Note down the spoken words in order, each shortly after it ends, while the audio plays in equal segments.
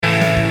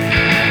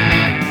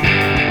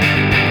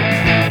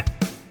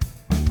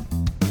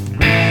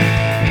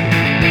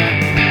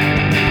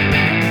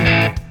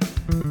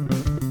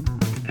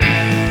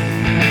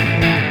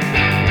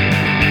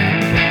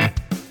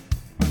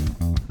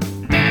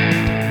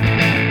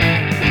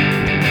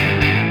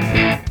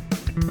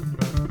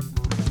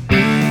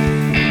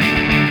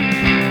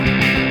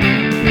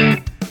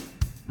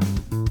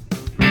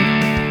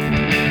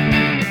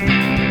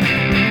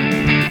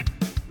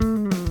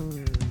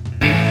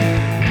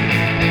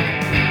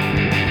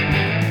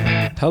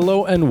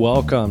Hello and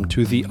welcome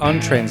to the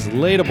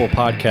Untranslatable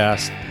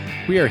Podcast.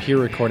 We are here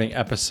recording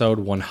episode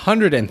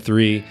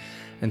 103,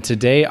 and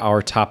today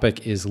our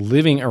topic is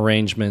living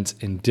arrangements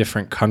in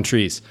different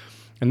countries.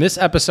 And this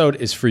episode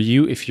is for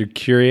you if you're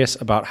curious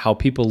about how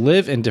people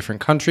live in different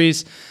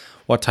countries,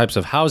 what types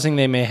of housing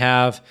they may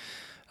have,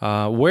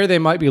 where they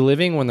might be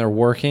living when they're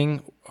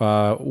working,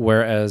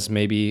 whereas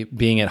maybe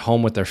being at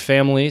home with their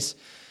families.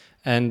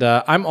 And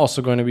I'm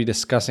also going to be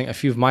discussing a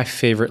few of my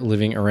favorite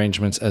living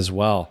arrangements as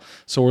well.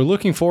 So we're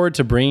looking forward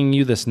to bringing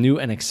you this new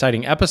and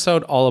exciting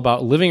episode all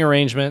about living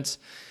arrangements.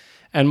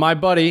 And my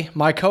buddy,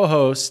 my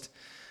co-host,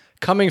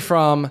 coming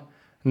from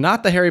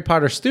not the Harry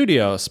Potter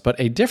studios, but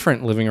a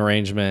different living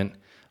arrangement,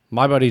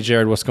 my buddy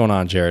Jared. What's going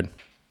on, Jared?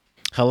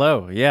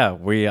 Hello. Yeah,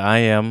 I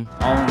am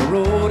on the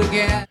road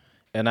again.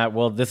 And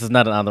this is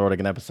not an On the Road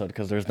Again episode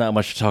because there's not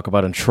much to talk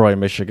about in Troy,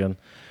 Michigan.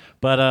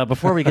 But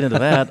before we get into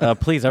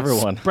that, please,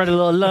 everyone, spread a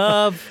little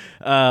love.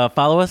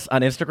 Follow us on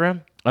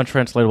Instagram,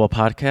 Untranslatable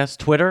Podcast,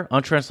 Twitter,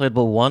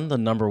 Untranslatable1, the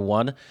number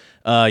 1.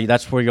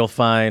 That's where you'll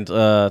find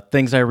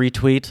things I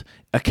retweet.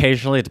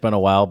 Occasionally, it's been a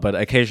while, but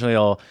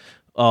occasionally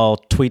I'll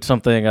tweet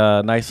something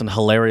nice and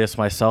hilarious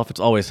myself.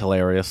 It's always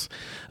hilarious.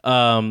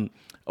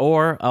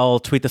 Or I'll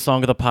tweet the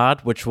Song of the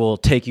Pod, which will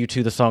take you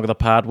to the Song of the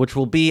Pod, which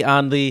will be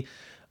on the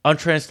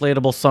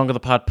Untranslatable Song of the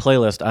Pod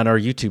playlist on our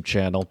YouTube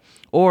channel.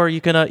 Or you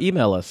can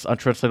email us,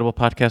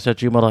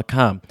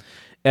 untranslatablepodcast@gmail.com.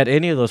 At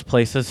any of those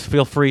places,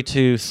 feel free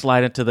to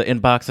slide into the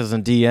inboxes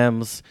and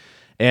DMs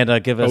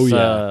and give us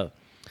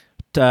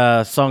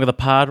Song of the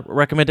Pod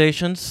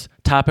recommendations,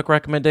 topic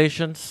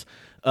recommendations,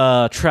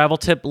 travel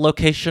tip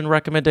location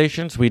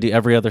recommendations. We do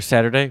every other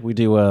Saturday. We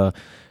do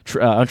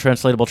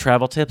untranslatable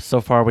travel tips. So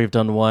far, we've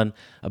done one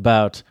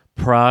about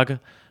Prague,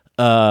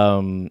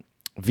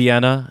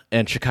 Vienna,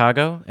 and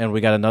Chicago, and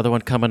we got another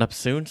one coming up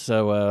soon.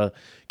 So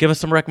give us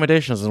some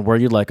recommendations on where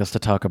you'd like us to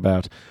talk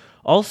about.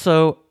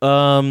 Also,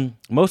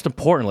 most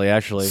importantly,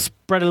 actually,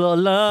 spread a little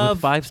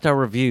love. With 5-star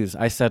reviews.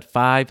 I said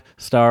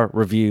 5-star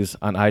reviews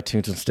on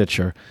iTunes and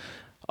Stitcher.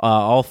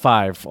 All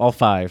five.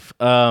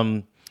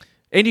 And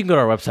you can go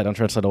to our website,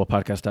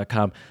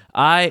 untranslatablepodcast.com.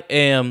 I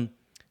am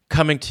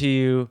coming to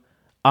you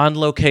on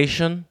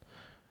location.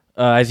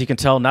 As you can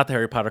tell, not the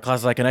Harry Potter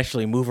closet. I can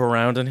actually move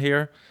around in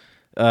here.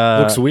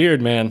 Looks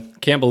weird, man.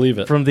 Can't believe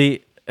it. From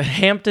the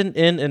Hampton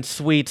Inn and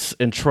Suites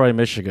in Troy,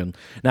 Michigan.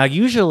 Now,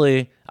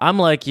 usually, I'm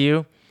like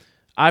you.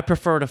 I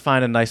prefer to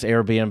find a nice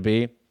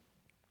Airbnb.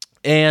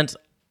 And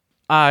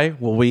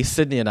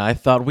Sydney and I,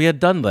 thought we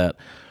had done that.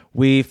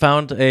 We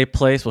found a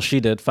place,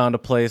 found a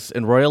place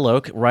in Royal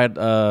Oak, right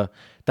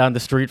down the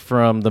street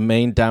from the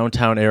main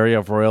downtown area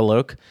of Royal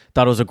Oak.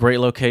 Thought it was a great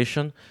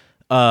location.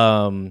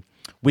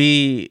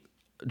 We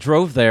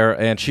drove there,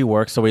 and she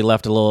worked, so we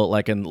left a little,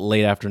 in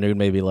late afternoon,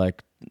 maybe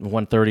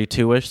 1:30,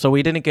 2-ish. So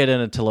we didn't get in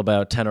until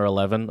about 10 or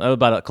 11,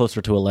 about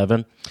closer to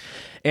 11.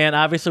 And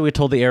obviously, we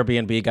told the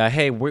Airbnb guy,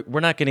 hey, we're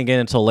not getting in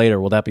until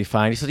later. Will that be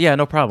fine? He said, yeah,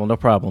 no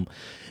problem.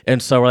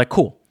 And so we're like,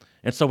 cool.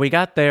 And so we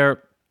got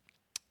there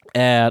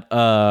at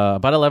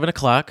about 11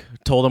 o'clock,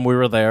 told him we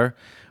were there.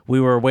 We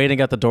were waiting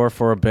at the door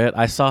for a bit.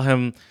 I saw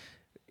him.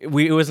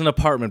 It was an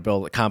apartment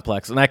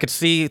complex, and I could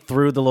see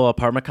through the little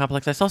apartment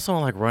complex. I saw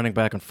someone running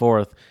back and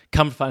forth.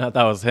 Come to find out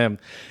that was him.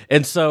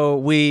 And so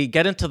we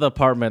get into the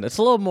apartment. It's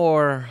a little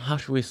more, how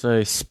should we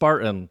say,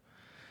 Spartan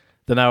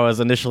than I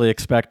was initially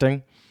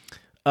expecting.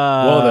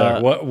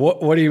 Whoa there.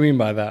 What do you mean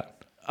by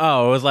that?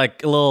 Oh, it was a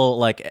little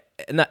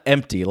not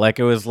empty. It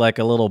was like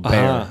a little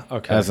bare,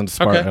 as in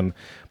Spartan. Okay.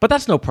 But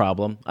that's no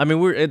problem. I mean,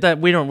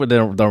 we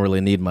don't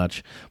really need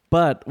much.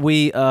 But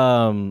we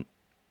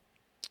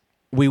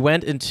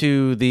went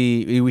into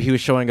he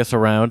was showing us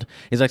around.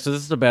 He's like, so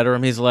this is the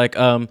bedroom. He's like,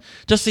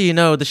 just so you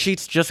know, the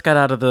sheets just got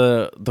out of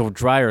the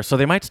dryer, so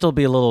they might still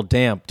be a little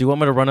damp. Do you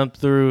want me to run them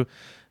through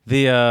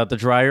the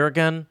dryer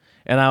again?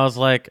 And I was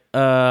like,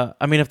 I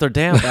mean, if they're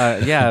damp,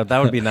 yeah,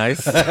 that would be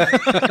nice.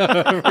 Right?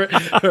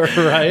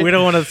 We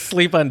don't want to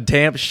sleep on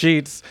damp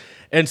sheets.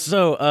 And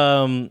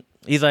so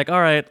he's like,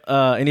 all right.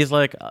 And he's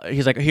like,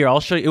 here, I'll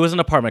show you. It was an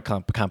apartment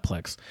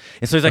complex.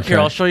 And so he's like, here,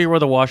 I'll show you where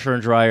the washer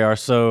and dryer are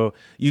so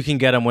you can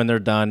get them when they're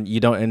done. You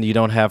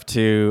don't have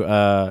to,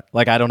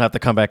 I don't have to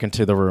come back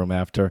into the room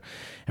after.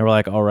 And we're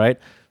like, all right.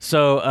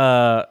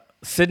 So,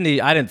 Sydney,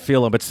 I didn't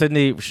feel him, but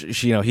Sydney,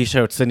 he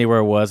showed Sydney where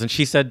it was, and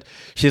he said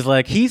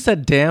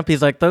damp.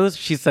 He's like, those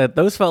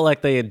felt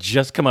like they had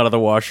just come out of the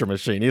washer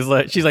machine.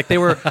 She's like, they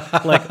were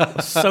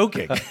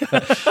soaking.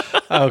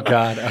 Oh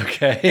God.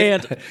 Okay.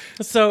 And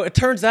so it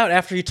turns out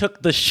after he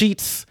took the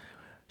sheets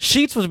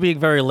was being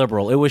very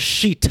liberal. It was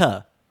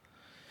sheeta.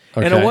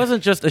 Okay. And it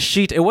wasn't just a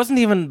sheet. It wasn't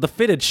even the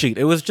fitted sheet.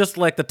 It was just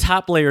the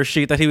top layer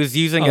sheet that he was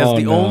using as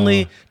the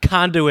only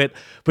conduit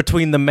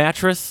between the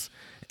mattress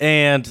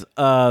and the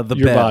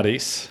bed.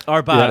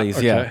 Our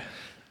bodies, yeah.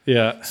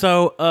 Yeah.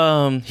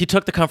 So he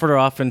took the comforter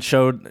off and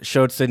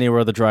showed Sydney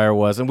where the dryer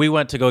was, and we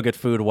went to go get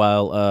food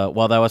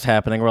while that was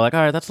happening. We're like,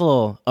 all right, that's a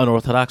little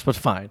unorthodox, but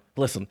fine.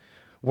 Listen,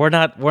 we're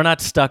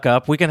not stuck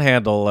up. We can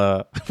handle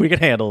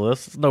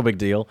this. It's no big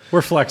deal.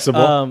 We're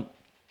flexible.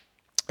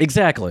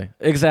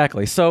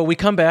 Exactly. So we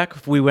come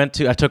back.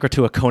 I took her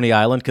to a Coney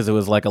Island because it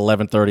was like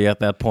 11:30 at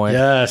that point.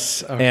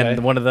 Yes. Okay.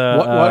 And one of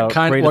the what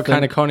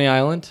kind of Coney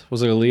Island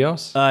was it? A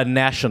Leo's?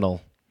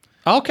 National.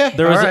 Okay.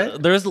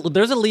 There's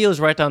a Leo's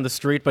right down the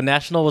street, but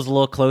National was a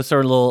little closer,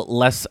 a little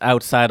less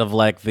outside of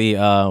like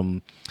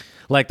the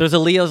like there's a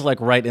Leo's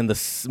like right in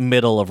the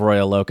middle of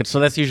Royal Oak, and so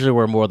that's usually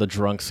where more of the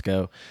drunks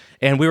go.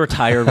 And we were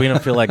tired. We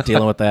didn't feel like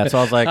dealing with that. So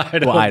I was like, I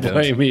don't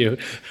blame you.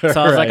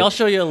 So I was like, I'll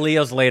show you a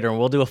Leo's later, and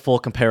we'll do a full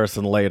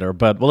comparison later.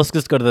 But let's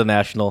just go to the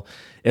National.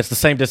 It's the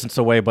same distance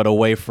away, but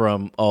away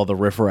from all the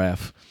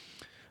riffraff.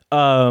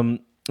 So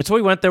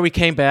we went there. We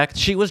came back. The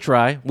sheet was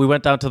dry. We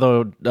went down to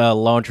the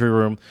laundry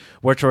room,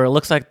 which it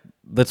looks like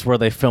that's where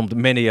they filmed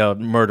many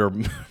murder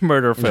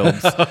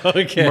films,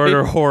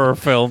 murder horror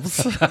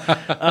films.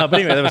 But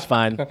anyway, that was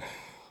fine.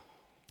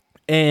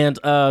 And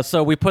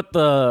so we put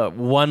the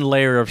one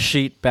layer of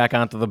sheet back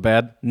onto the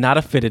bed, not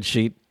a fitted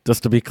sheet,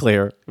 just to be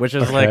clear, which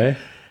is like,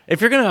 if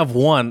you're going to have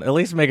one, at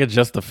least make it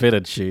just a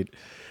fitted sheet.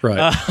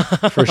 Right.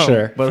 For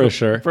sure. For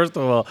sure. First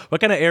of all, what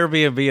kind of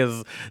Airbnb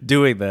is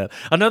doing that?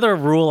 Another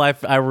rule I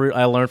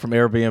learned from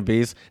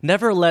Airbnbs,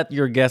 never let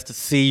your guests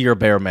see your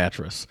bare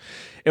mattress.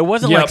 It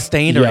wasn't like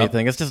stained or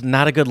anything. It's just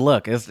not a good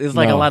look. It's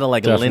like a lot of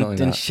like lint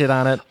and shit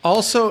on it.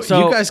 Also,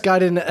 you guys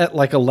got in at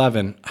like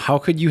 11. How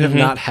could you have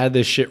not had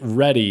this shit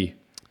ready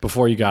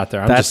before you got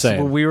there? I'm just saying.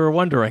 That's what we were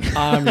wondering.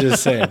 I'm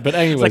just saying. But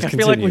anyways, I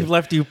feel like we've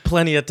left you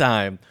plenty of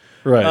time.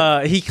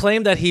 Right. He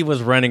claimed that he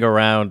was running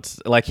around,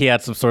 like he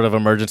had some sort of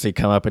emergency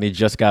come up and he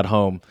just got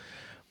home.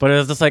 But it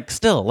was just like,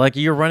 still, like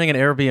you're running an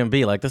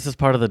Airbnb. Like this is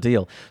part of the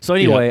deal. So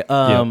anyway,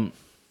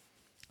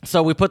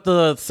 so we put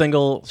the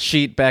single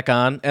sheet back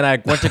on, and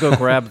I went to go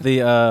grab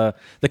the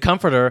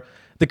comforter.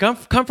 The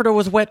comforter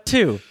was wet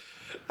too.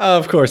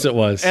 Of course it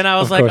was. And I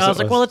was like,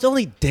 well, it's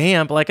only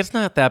damp. Like it's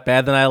not that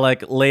bad. Then I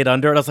like laid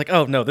under it. I was like,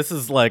 oh no, this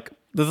is like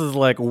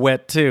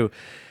wet too.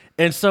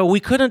 And so we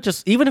couldn't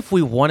just, even if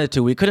we wanted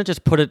to, we couldn't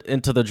just put it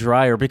into the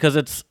dryer because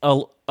it's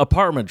a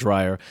apartment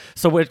dryer.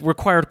 So it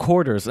required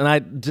quarters, and I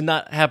did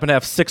not happen to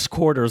have 6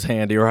 quarters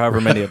handy or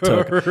however many it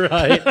took.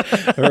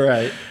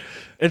 Right.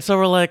 And so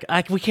we're like,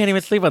 we can't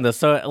even sleep on this.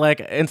 So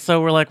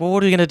we're like, well,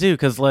 what are we gonna do?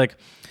 Because like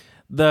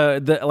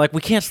the we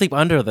can't sleep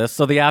under this.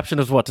 So the option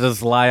is what, to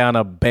just lie on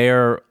a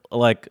bare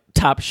like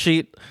top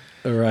sheet.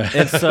 Right.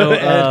 And so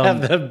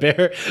and have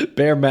the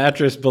bare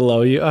mattress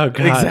below you. Oh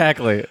god.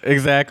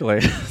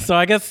 Exactly. So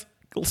I guess,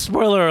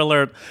 spoiler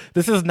alert,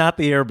 this is not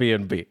the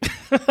Airbnb.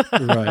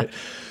 Right.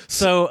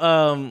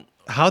 So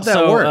how'd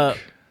that work?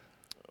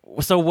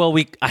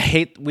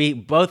 We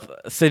both,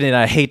 Sydney and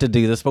I hate to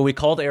do this, but we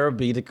called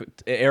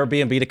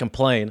Airbnb to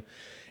complain,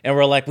 and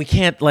we're like, we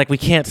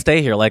can't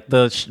stay here. Like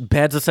the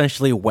bed's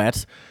essentially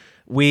wet.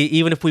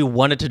 Even if we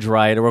wanted to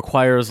dry it, it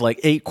requires like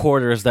 8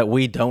 quarters that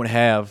we don't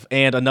have,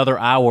 and another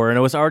hour, and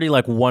it was already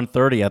like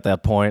 1:30 at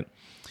that point,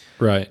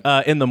 right,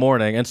 in the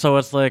morning. And so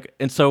it's like,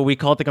 and so we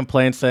called to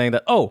complain, saying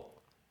that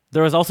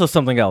there was also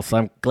something else.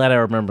 I'm glad I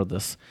remembered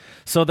this.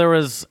 So there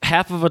was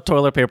half of a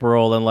toilet paper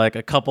roll and like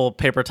a couple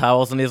paper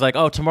towels, and he's like,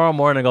 tomorrow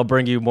morning I'll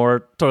bring you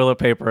more toilet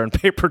paper and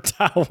paper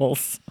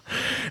towels.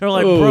 And we're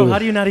like, bro, how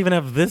do you not even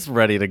have this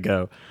ready to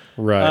go?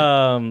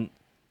 Right.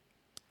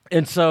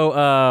 And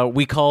so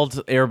we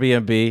called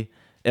Airbnb.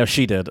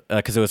 She did,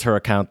 because it was her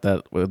account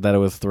that it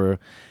was through.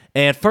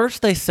 And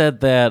first they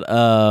said that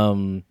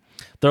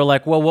they're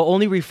like, well, we'll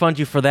only refund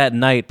you for that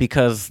night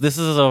because this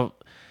is a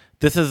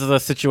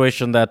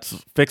situation that's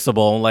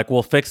fixable. And like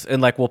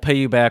we'll pay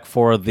you back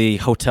for the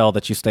hotel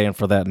that you stay in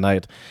for that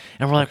night.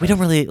 And we're like, we don't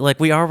really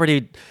we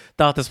already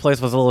thought this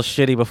place was a little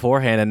shitty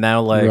beforehand, and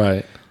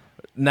now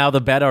now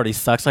the bed already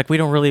sucks. Like we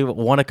don't really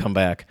want to come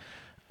back.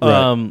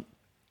 Right.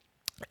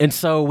 And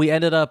so we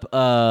ended up, we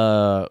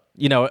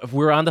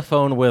were on the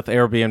phone with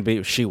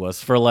Airbnb. She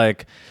was for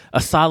like a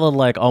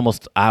solid,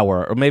 almost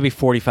hour or maybe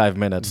 45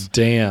 minutes.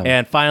 Damn.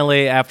 And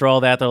finally, after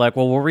all that, they're like,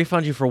 well, we'll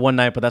refund you for one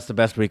night, but that's the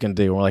best we can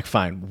do. And we're like,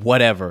 fine,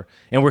 whatever.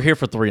 And we're here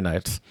for 3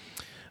 nights.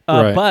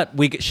 Right. But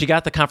she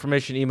got the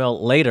confirmation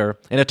email later,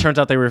 and it turns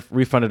out they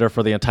refunded her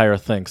for the entire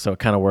thing. So it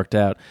kind of worked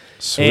out.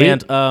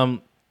 Sweet.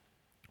 And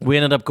we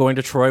ended up going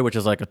to Troy, which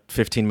is like a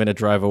 15-minute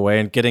drive away,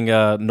 and getting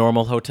a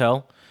normal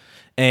hotel.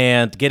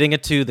 And getting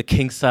into the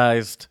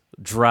king-sized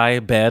dry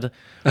bed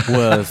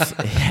was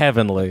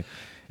heavenly.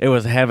 It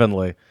was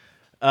heavenly.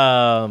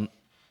 And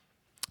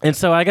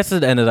so I guess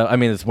it ended up,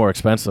 it's more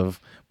expensive,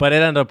 but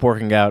it ended up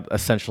working out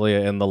essentially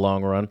in the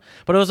long run.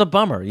 But it was a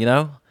bummer,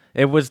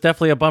 It was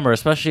definitely a bummer,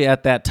 especially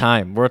at that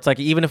time, where it's like,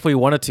 even if we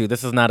wanted to,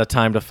 this is not a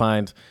time to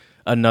find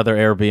another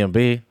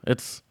Airbnb.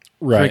 It's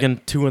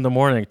friggin' 2:30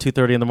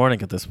 in the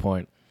morning at this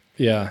point.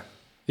 Yeah.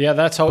 Yeah,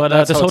 that's how. But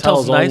that's this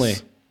hotels hotel's only.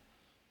 nice.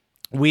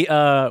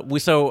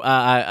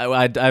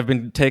 I've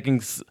been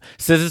taking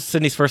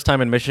Sydney's first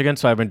time in Michigan,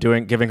 so I've been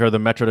giving her the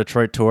Metro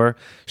Detroit tour.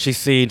 She's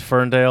seen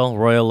Ferndale,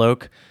 Royal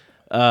Oak,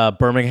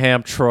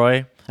 Birmingham,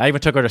 Troy. I even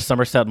took her to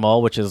Somerset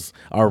Mall, which is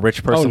our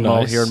rich person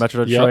mall here in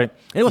Metro Detroit.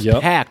 It was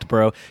packed,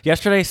 bro.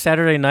 Yesterday,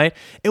 Saturday night,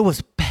 it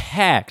was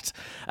packed.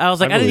 I was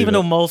like, I didn't even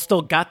know malls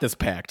still got this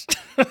packed.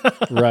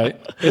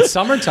 Right. It's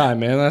summertime,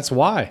 man. That's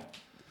why.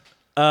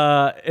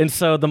 And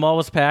so the mall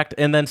was packed,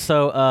 and then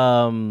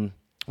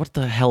what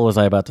the hell was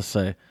I about to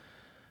say?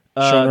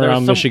 Showing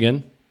around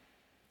Michigan.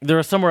 There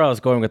was somewhere I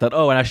was going with that.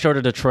 Oh, and I showed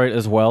her Detroit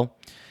as well.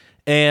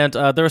 And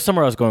there was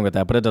somewhere I was going with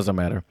that, but it doesn't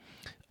matter.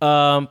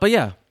 But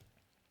yeah,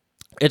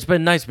 it's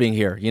been nice being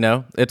here. You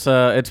know,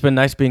 it's been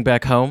nice being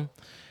back home.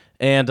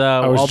 And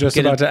I was just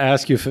about to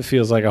ask you if it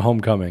feels like a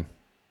homecoming.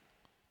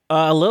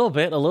 A little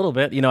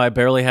bit. You know, I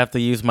barely have to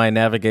use my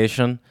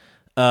navigation.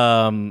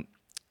 That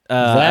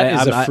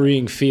is a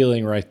freeing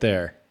feeling right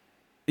there.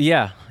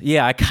 Yeah.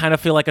 I kind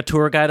of feel like a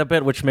tour guide a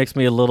bit, which makes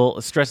me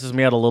stresses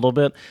me out a little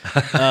bit.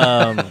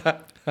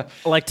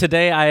 Like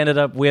today, I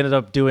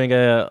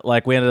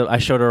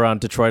showed her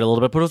around Detroit a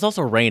little bit, but it was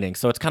also raining,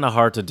 so it's kind of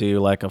hard to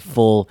do like a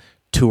full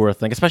tour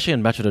thing, especially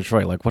in Metro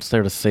Detroit. Like, what's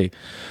there to see?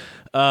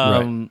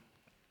 Right.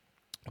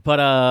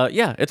 But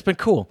yeah, it's been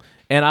cool,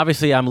 and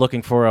obviously, I'm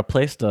looking for a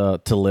place to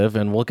live,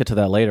 and we'll get to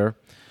that later.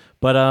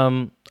 But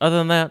other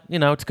than that, you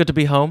know, it's good to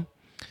be home.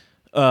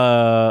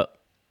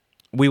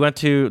 We went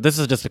to. This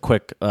is just a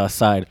quick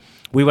side.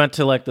 We went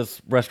to like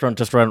this restaurant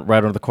just right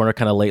around the corner,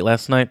 kind of late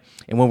last night.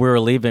 And when we were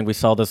leaving, we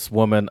saw this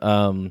woman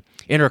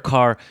in her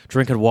car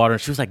drinking water,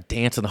 and she was like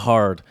dancing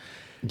hard.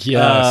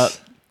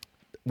 Yes.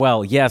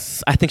 Well,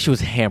 yes, I think she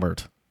was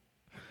hammered.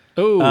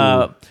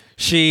 Ooh.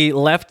 She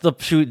left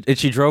and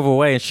she drove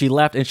away, and she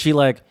left, and she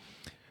like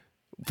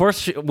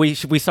first we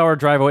saw her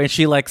drive away, and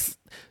she like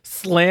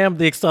slammed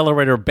the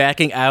accelerator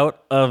backing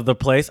out of the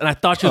place, and I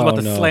thought she was about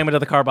to slam into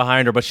the car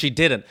behind her, but she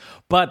didn't.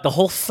 But the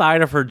whole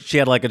side of her, she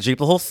had like a Jeep,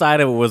 the whole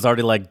side of it was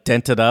already like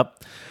dented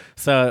up.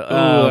 So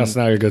that's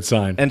not a good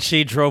sign. And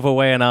she drove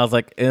away, and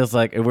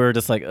we were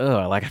just like,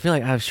 oh, like I feel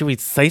like should we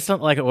say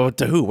something like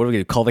to who? What are we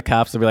gonna call the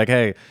cops and be like,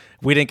 hey,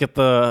 we didn't get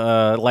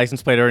the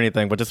license plate or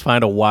anything, but just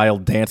find a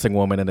wild dancing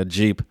woman in a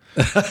Jeep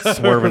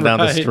swerving down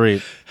the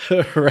street.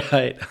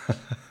 Right.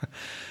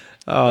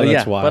 Oh,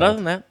 that's wild. But other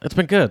than that, it's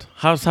been good.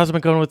 How's it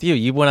been going with you?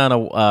 You went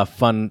on a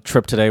fun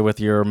trip today with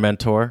your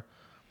mentor.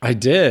 I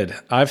did.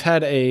 I've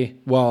had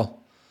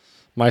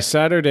my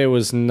Saturday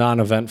was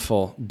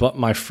non-eventful, but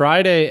my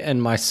Friday and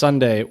my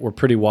Sunday were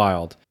pretty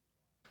wild.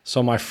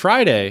 So my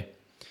Friday,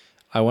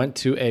 I went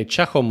to a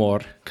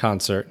Czechomor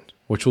concert,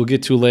 which we'll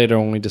get to later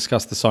when we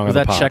discuss the song of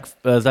the pod.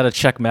 Is that a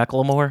Czech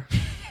Macklemore?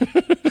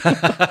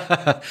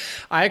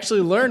 I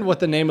actually learned what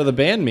the name of the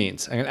band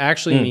means, and it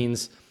actually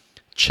means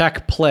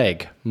Czech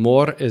plague.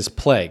 Mor is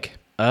plague.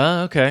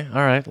 Okay.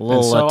 All right. A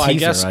little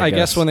teaser, I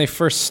guess when they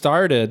first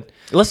started...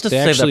 Let's just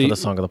save that for the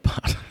song of the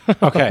pod.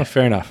 Okay,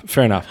 fair enough.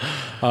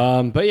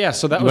 But yeah,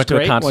 so that was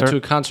great. Went to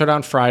a concert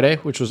on Friday,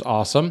 which was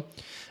awesome.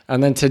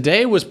 And then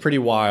today was pretty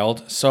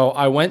wild. So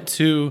I went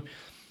to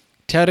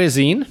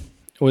Terezín,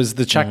 was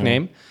the Czech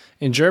name.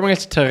 In German,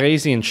 it's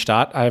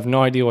Theresienstadt. I have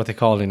no idea what they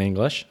call it in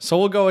English. So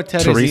we'll go with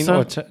Terezín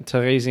or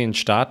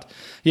Theresienstadt.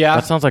 Yeah.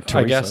 That sounds like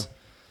Teresa.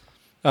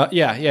 I guess.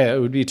 Yeah, it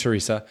would be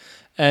Teresa.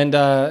 And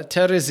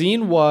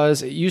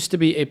Terezín it used to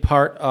be a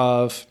part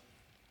of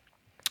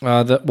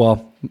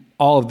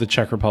all of the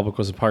Czech Republic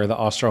was a part of the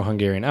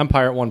Austro-Hungarian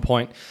Empire at one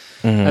point.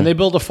 And they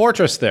built a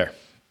fortress there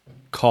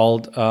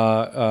called,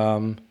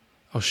 what's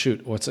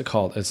it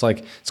called? It's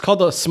called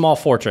the Small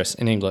Fortress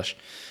in English.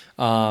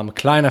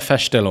 Kleine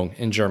Feststellung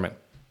in German.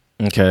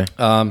 Okay.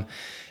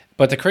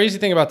 But the crazy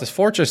thing about this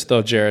fortress,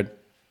 though, Jared,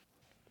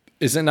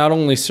 is it not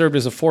only served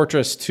as a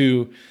fortress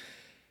to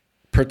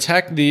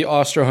protect the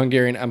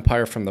Austro-Hungarian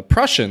Empire from the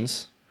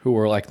Prussians, who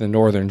were like the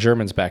northern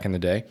Germans back in the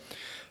day,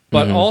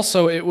 but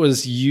also it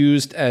was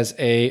used as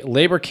a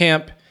labor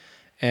camp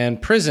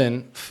and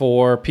prison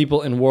for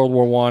people in World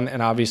War I,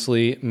 and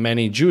obviously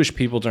many Jewish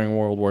people during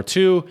World War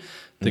II.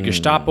 The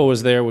Gestapo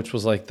was there, which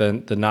was like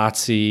the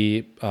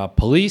Nazi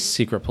police,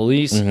 secret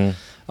police. So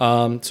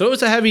it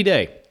was a heavy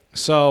day.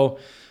 So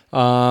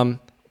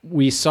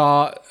we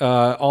saw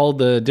all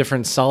the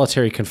different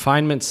solitary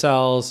confinement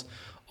cells,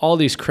 all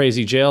these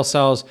crazy jail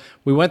cells.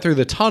 We went through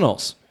the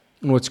tunnels.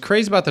 And what's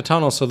crazy about the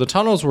tunnels, so the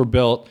tunnels were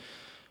built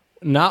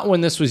not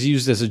when this was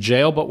used as a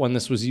jail, but when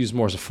this was used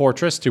more as a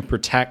fortress to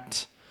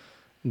protect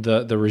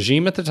the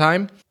regime at the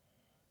time.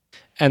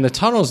 And the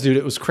tunnels, dude,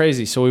 it was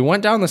crazy. So we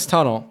went down this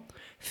tunnel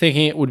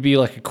thinking it would be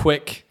like a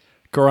quick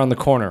go around the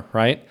corner,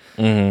 right?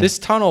 This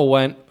tunnel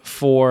went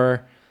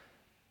for,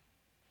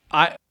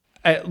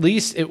 at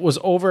least it was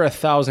over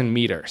 1,000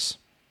 meters.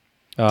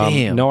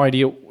 Damn. No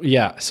idea.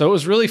 Yeah. So it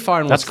was really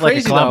fun. That's what's crazy,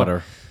 like a kilometer.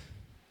 Though,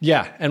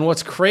 yeah. And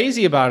what's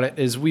crazy about it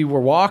is we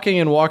were walking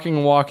and walking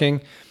and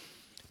walking,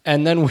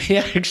 and then we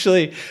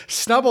actually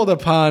stumbled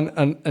upon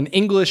an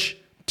English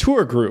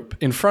tour group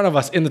in front of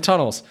us in the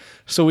tunnels.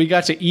 So we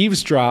got to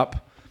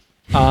eavesdrop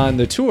on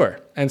the tour.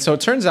 And so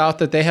it turns out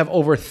that they have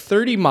over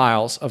 30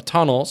 miles of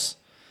tunnels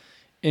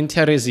in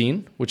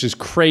Terezín, which is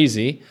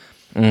crazy.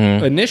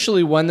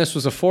 Initially, when this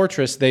was a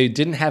fortress, they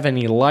didn't have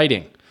any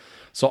lighting.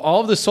 So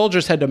all of the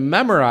soldiers had to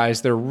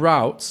memorize their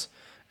routes.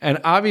 And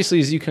obviously,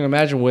 as you can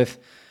imagine, with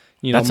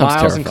miles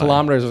terrifying. and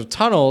kilometers of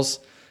tunnels,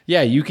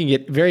 yeah, you can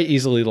get very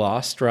easily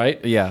lost,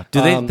 right? Yeah.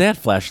 They had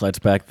flashlights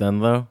back then,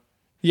 though?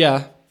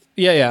 Yeah.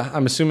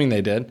 I'm assuming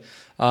they did.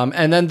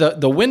 And then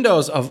the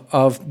windows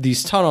of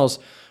these tunnels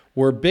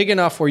were big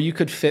enough where you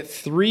could fit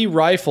 3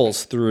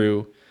 rifles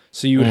through,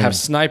 so you would have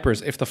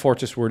snipers if the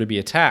fortress were to be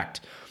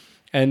attacked.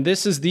 And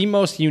this is the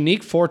most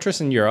unique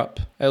fortress in Europe.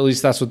 At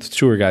least that's what the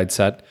tour guide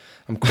said.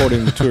 I'm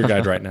quoting the tour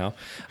guide right now.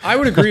 I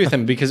would agree with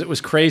him because it was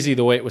crazy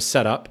the way it was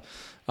set up.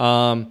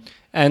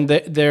 And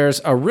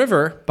there's a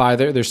river by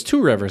there. There's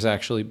 2 rivers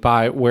actually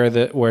by where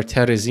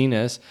Terezin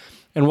is.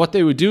 And what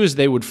they would do is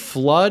they would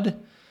flood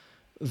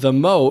the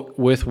moat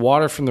with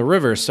water from the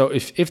river. So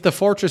if the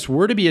fortress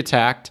were to be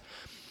attacked,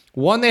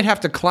 one, they'd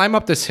have to climb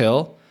up this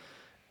hill,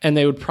 and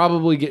they would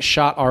probably get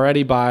shot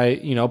already by,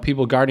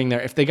 people guarding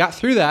there. If they got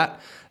through that,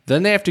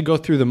 then they have to go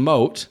through the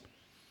moat.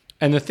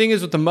 And the thing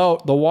is with the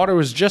moat, the water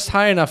was just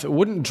high enough, it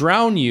wouldn't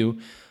drown you.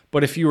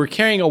 But if you were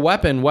carrying a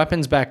weapon,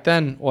 weapons back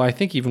then, well, I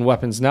think even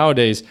weapons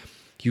nowadays,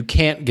 you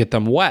can't get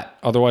them wet.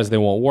 Otherwise, they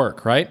won't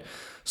work, right?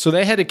 So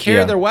they had to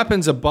carry their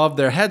weapons above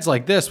their heads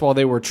like this while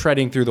they were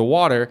treading through the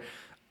water.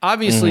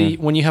 Obviously,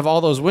 when you have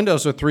all those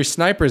windows with 3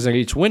 snipers at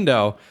each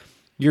window,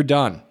 you're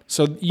done.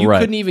 So you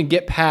couldn't even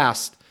get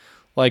past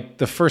like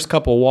the first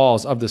couple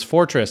walls of this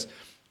fortress.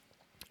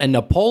 And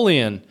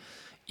Napoleon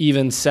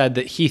even said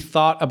that he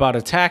thought about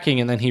attacking,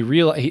 and then he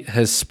realized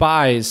his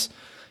spies,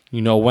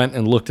 went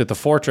and looked at the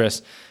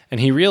fortress, and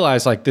he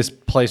realized like this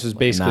place was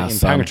basically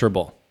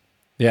impenetrable.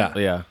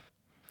 Yeah.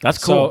 That's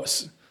cool.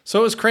 So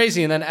it was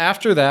crazy. And then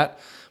after that,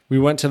 we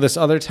went to this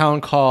other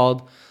town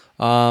called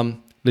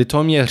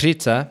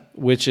Litoměřice,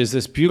 which is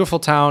this beautiful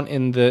town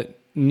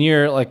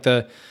near like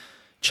the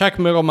Czech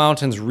Middle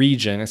Mountains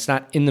region. It's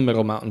not in the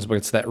Middle Mountains, but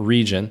it's that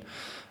region.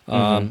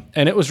 And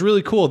it was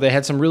really cool. They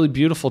had some really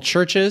beautiful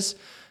churches.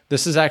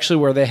 This is actually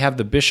where they have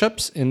the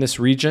bishops in this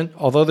region.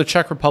 Although the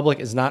Czech Republic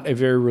is not a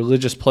very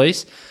religious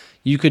place,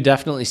 you could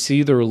definitely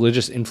see the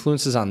religious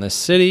influences on this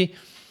city.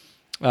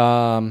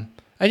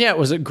 And yeah, it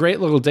was a great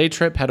little day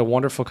trip. Had a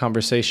wonderful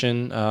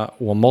conversation,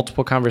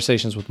 multiple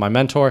conversations with my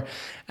mentor.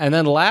 And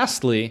then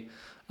lastly,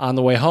 on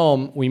the way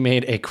home, we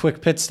made a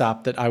quick pit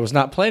stop that I was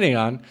not planning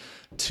on.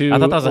 I thought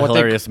that was a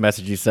hilarious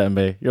message you sent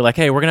me. You're like,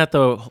 hey, we're going to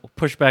have to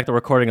push back the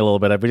recording a little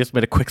bit. We just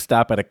made a quick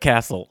stop at a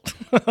castle.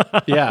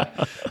 Yeah.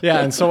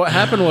 And so what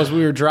happened was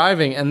we were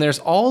driving, and there's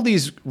all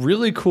these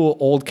really cool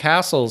old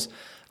castles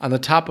on the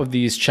top of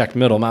these Czech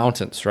Middle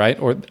Mountains, right?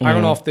 Or I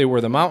don't know if they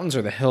were the mountains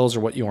or the hills or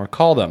what you want to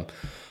call them.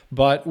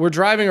 But we're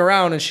driving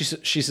around, and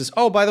she says,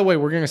 oh, by the way,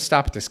 we're going to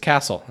stop at this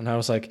castle. And I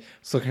was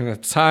looking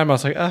at the time. I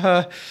was like,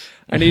 I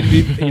need to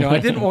be, I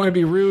didn't want to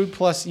be rude.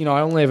 Plus, I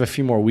only have a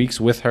few more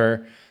weeks with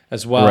her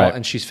as well,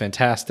 and she's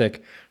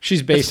fantastic.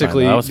 She's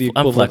basically the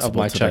equivalent of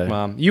my Czech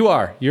mom. You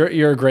are.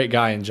 You're a great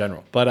guy in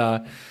general.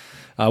 But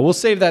we'll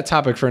save that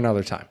topic for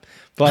another time.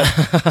 But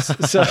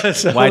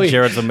so why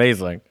Jared's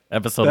amazing.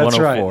 Episode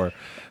 104.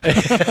 Right.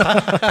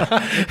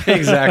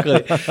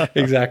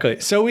 Exactly.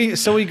 So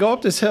we go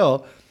up this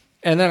hill.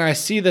 And then I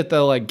see that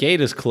the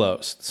gate is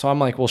closed. So I'm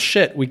like, well,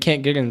 shit, we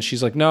can't get in. And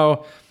she's like,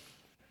 no,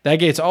 that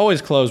gate's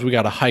always closed. We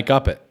got to hike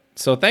up it.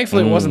 So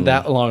thankfully it wasn't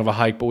that long of a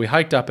hike, but we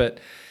hiked up it.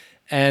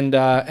 And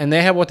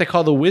they have what they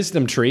call the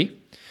wisdom tree,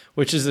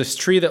 which is this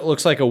tree that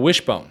looks like a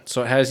wishbone.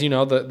 So it has,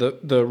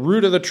 the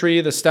root of the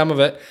tree, the stem of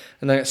it,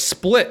 and then it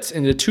splits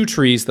into 2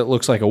 trees that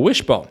looks like a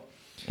wishbone.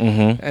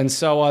 And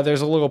so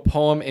there's a little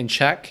poem in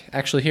Czech.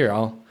 Actually, here,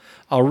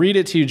 I'll read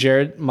it to you,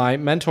 Jared. My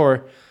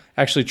mentor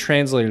actually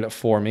translated it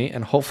for me,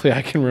 and hopefully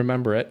I can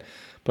remember it.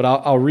 But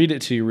I'll read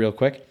it to you real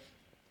quick.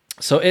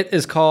 So it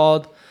is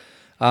called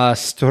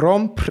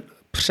Strom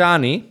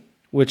Přání,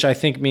 which I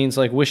think means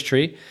wish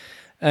tree.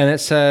 And it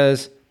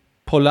says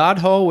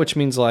Poladho, which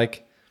means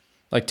like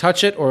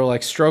touch it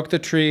or stroke the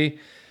tree.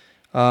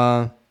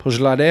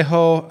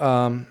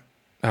 Pojladeho.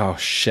 Oh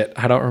shit,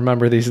 I don't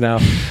remember these now.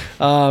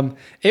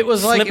 It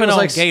was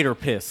like gator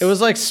piss. It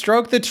was like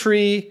stroke the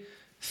tree,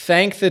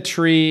 thank the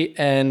tree,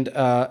 and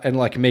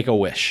make a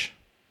wish,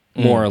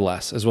 more or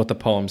less, is what the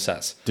poem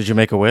says. Did you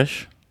make a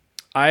wish?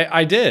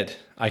 I did.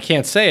 I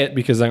can't say it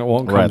because then it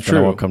won't come true.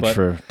 Then it won't come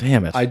true.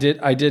 Damn it. I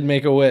did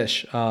make a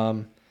wish.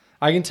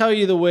 I can tell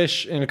you the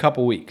wish in a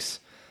couple weeks.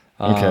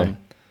 Okay.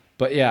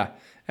 But yeah,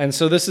 and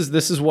so this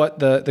is what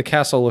the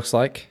castle looks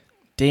like.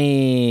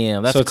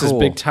 Damn, that's cool. So it's this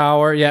big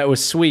tower. Yeah, it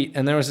was sweet,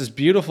 and there was this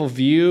beautiful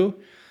view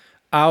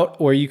out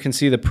where you can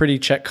see the pretty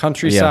Czech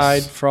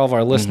countryside. Yes. For all of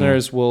our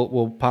listeners,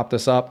 we'll pop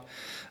this up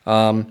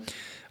on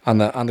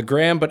the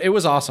gram. But it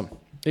was awesome.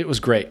 It was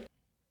great.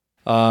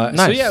 Nice.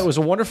 So yeah, it was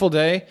a wonderful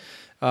day.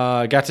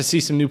 Got to see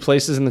some new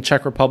places in the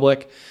Czech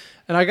Republic,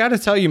 and I got to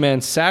tell you,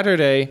 man,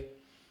 Saturday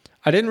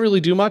I didn't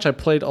really do much. I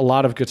played a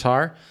lot of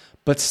guitar,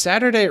 but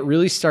Saturday it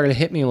really started to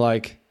hit me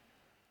like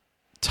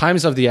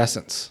time's of the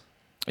essence.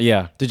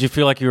 Yeah. Did you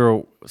feel like you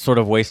were sort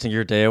of wasting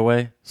your day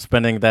away,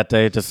 spending that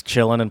day just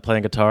chilling and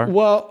playing guitar?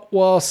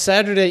 Well,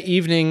 Saturday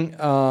evening,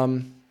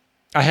 I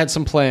had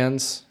some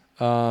plans,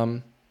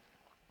 but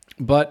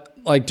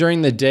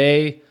during the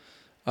day,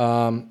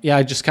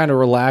 I just kind of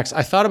relaxed.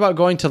 I thought about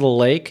going to the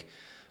lake,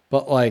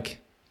 but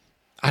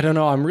I don't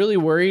know. I'm really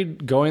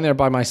worried going there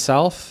by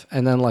myself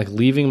and then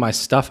leaving my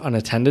stuff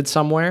unattended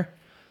somewhere.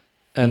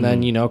 and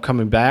then,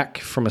 coming back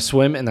from a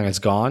swim and then it's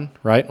gone,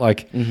 right?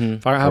 Like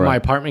if I don't have my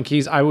apartment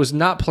keys, I was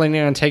not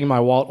planning on taking my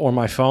wallet or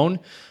my phone,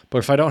 but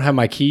if I don't have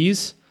my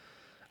keys,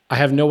 I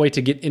have no way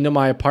to get into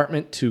my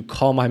apartment to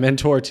call my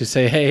mentor to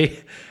say,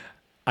 hey,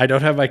 I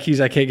don't have my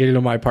keys. I can't get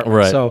into my apartment.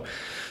 Right.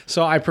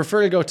 So I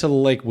prefer to go to the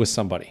lake with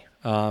somebody.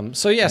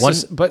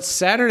 But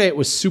Saturday it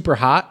was super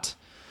hot.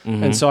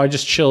 And so I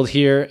just chilled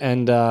here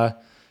and,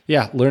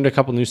 learned a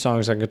couple new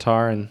songs on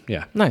guitar and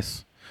yeah.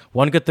 Nice.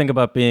 One good thing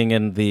about being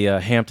in the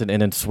Hampton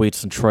Inn and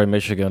Suites in Troy,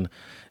 Michigan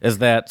is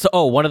that,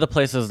 one of the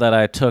places that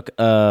I took,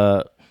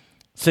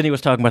 Sydney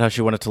was talking about how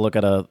she wanted to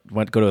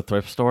go to a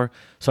thrift store.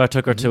 So I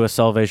took her to a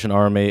Salvation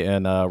Army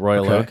in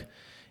Royal Oak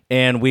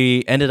and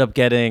we ended up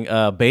getting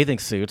bathing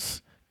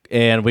suits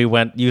and we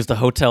used the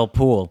hotel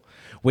pool.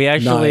 We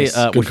actually,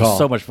 which was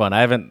so much fun.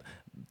 I haven't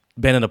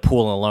been in a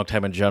pool in a long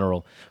time in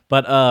general,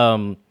 but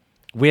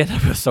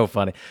it was so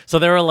funny. So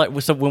there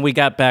were so when we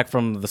got back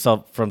from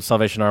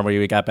Salvation Army,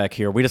 we got back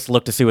here. We just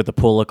looked to see what the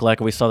pool looked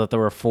like, and we saw that there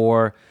were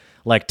 4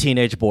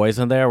 teenage boys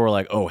in there. We're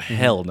like, oh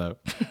hell no!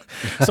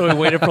 So we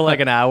waited for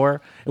an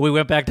hour, and we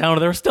went back down,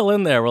 and they were still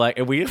in there.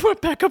 And we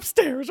went back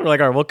upstairs. We're like,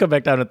 all right, we'll come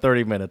back down in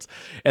 30 minutes,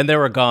 and they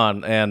were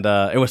gone. And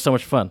it was so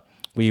much fun.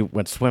 We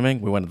went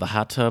swimming. We went to the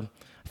hot tub.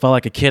 Felt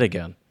like a kid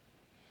again.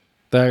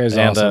 That is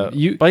awesome.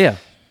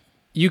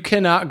 You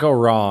cannot go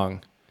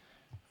wrong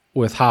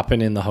with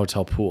hopping in the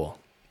hotel pool.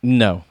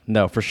 No,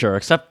 for sure.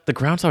 Except the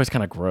ground's always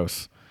kind of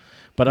gross.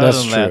 But other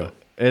than that,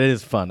 it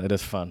is fun. It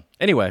is fun.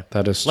 Anyway,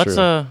 that is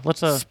true.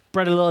 Let's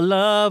spread a little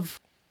love.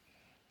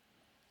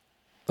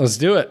 Let's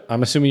do it.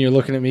 I'm assuming you're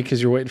looking at me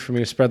because you're waiting for me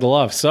to spread the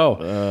love. So,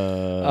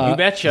 you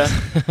betcha.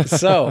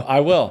 So I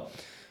will.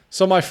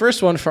 So my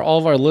first one for all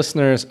of our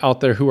listeners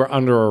out there who are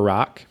under a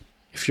rock,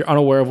 if you're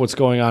unaware of what's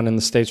going on in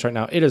the States right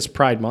now, it is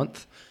Pride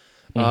Month,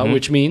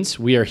 which means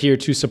we are here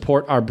to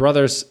support our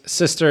brothers,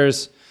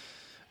 sisters.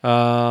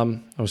 I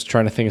was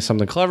trying to think of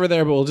something clever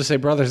there, but we'll just say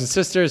brothers and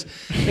sisters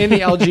in the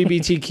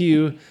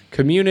LGBTQ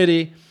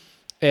community.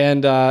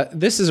 And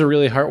this is a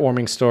really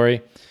heartwarming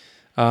story.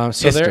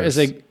 So there is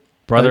a...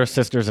 Brothers,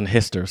 sisters, and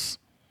histers.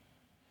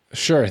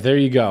 Sure, there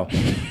you go.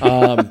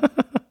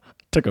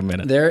 Took a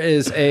minute. There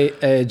is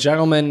a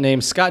gentleman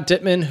named Scott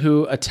Dittman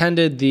who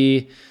attended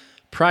the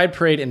Pride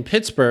Parade in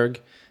Pittsburgh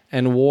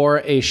and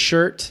wore a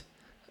shirt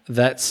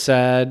that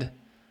said...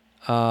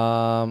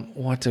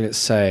 what did it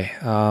say?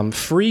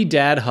 Free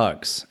dad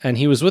hugs. And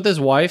he was with his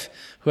wife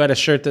who had a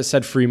shirt that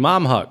said free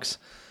mom hugs.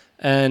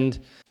 And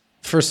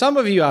for some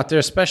of you out there,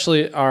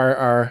 especially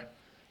our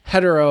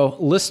hetero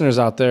listeners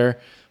out there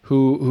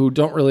who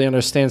don't really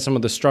understand some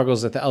of the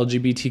struggles that the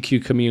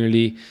LGBTQ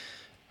community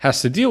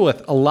has to deal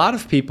with, a lot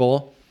of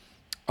people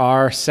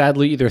are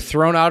sadly either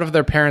thrown out of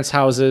their parents'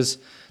 houses,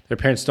 their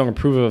parents don't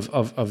approve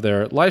of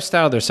their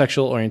lifestyle, their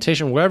sexual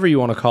orientation, whatever you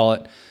want to call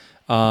it.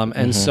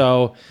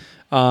 So...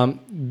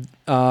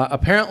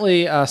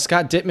 apparently,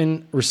 Scott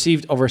Dittman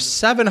received over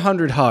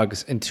 700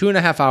 hugs in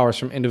 2.5 hours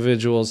from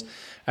individuals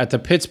at the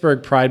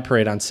Pittsburgh Pride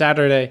Parade on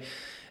Saturday.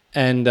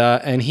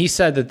 And he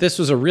said that this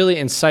was a really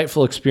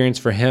insightful experience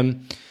for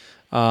him,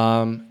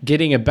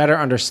 getting a better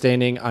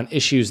understanding on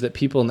issues that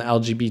people in the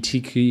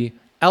LGBTQ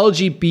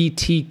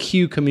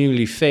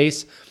community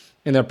face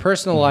in their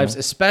personal lives,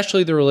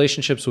 especially the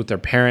relationships with their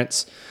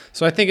parents.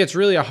 So I think it's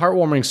really a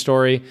heartwarming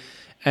story,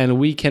 and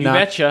we cannot... You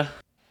betcha.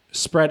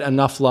 Spread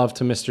enough love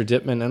to Mr.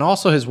 Dittman and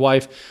also his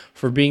wife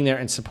for being there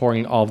and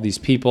supporting all of these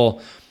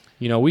people.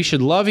 We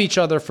should love each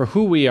other for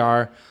who we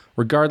are,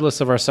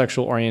 regardless of our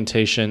sexual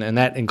orientation, and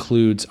that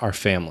includes our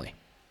family.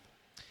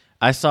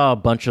 I saw a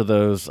bunch of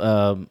those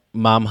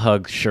mom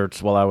hug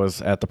shirts while I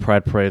was at the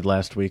Pride Parade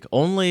last week.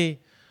 Only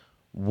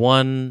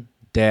one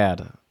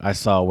dad I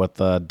saw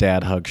with a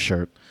dad hug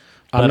shirt.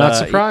 I'm not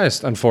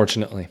surprised,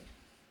 unfortunately.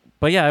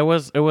 But yeah, it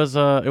was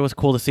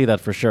cool to see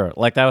that for sure.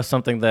 That was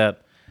something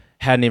that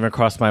hadn't even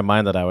crossed my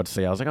mind that I would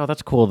see. I was like, oh,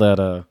 that's cool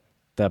that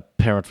that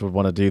parents would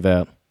want to do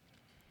that.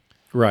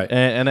 Right.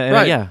 And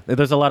right. Yeah,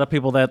 there's a lot of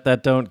people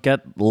that don't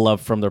get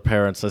love from their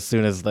parents as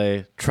soon as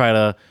they try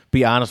to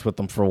be honest with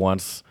them for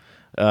once.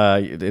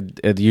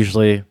 It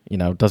usually,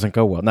 doesn't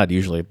go well. Not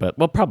usually, but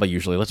probably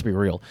usually. Let's be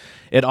real.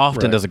 It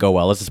often doesn't go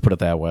well. Let's just put it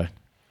that way.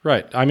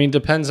 Right. I mean,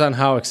 depends on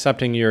how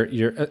accepting your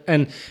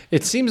and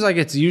it seems like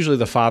it's usually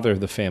the father of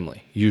the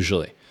family,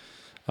 usually.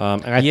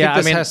 And I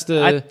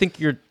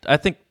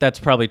think that's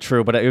probably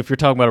true, but if you're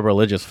talking about a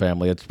religious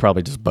family, it's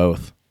probably just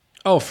both.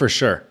 Oh, for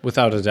sure.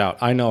 Without a doubt.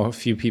 I know a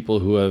few people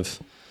who have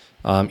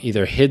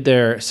either hid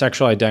their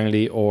sexual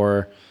identity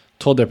or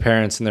told their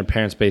parents, and their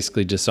parents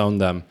basically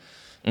disowned them.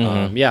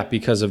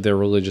 Because of their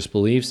religious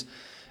beliefs.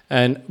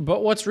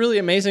 But what's really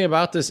amazing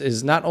about this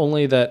is not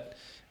only that,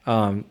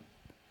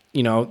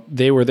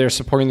 they were there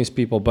supporting these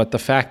people, but the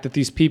fact that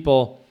these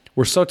people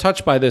were so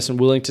touched by this and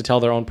willing to tell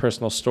their own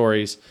personal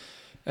stories.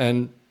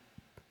 And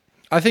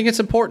I think it's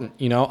important.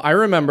 I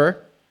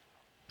remember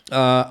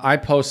I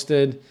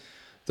posted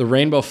the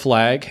rainbow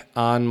flag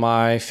on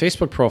my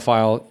Facebook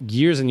profile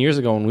years and years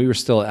ago when we were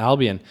still at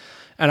Albion.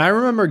 And I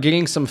remember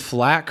getting some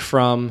flack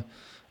from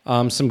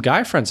some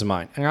guy friends of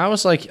mine. And I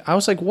was like,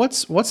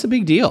 what's the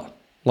big deal?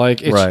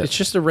 Like Right. it's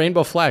just a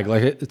rainbow flag.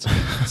 Like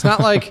it's not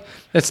like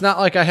it's not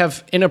like I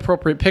have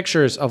inappropriate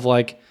pictures of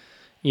like,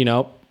 you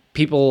know,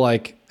 people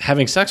like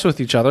having sex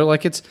with each other.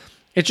 Like it's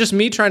just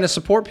me trying to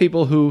support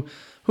people who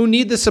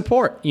need the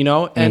support, you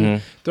know?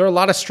 And there are a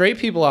lot of straight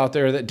people out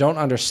there that don't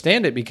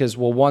understand it because,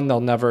 well, one, they'll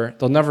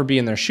never be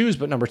in their shoes,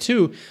 but number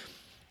two,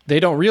 they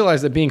don't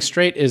realize that being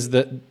straight is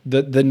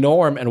the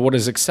norm and what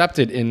is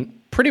accepted in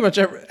pretty much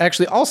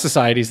actually all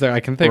societies that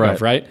I can think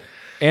of, right?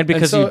 And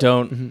because you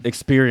don't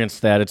experience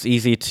that, it's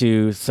easy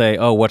to say,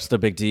 "Oh, what's the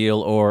big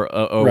deal?" Or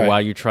Right. why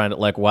you trying to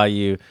why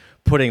you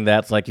putting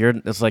that? It's like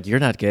you're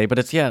not gay, but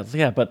it's yeah.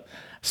 But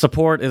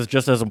support is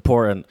just as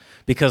important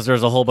because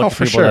there's a whole bunch of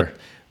for people sure.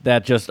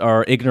 that just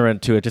are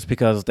ignorant to it just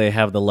because they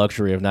have the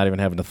luxury of not even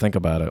having to think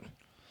about it.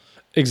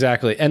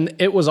 Exactly. And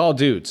it was all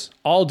dudes.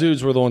 All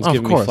dudes were the ones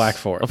giving me flack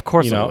for it. Of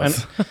course you know? it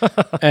was.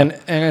 And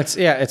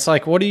it's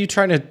like, what are you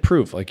trying to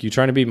prove? Like, you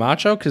trying to be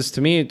macho? Because to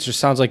me, it just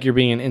sounds like you're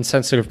being an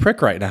insensitive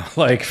prick right now,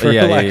 like, for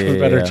lack of a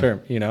better term,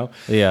 you know?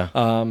 Yeah.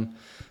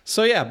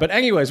 So yeah, but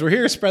anyways, we're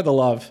here to spread the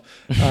love.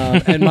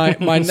 And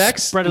my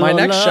next Spread a my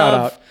little next love. shout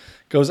out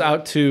goes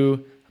out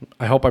to,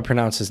 I hope I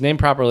pronounce his name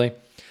properly,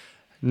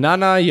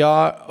 Nana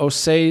Ya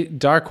Osei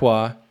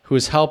Darkwa, who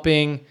is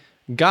helping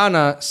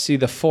Ghana see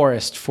the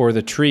forest for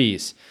the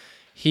trees.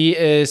 He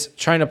is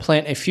trying to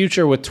plant a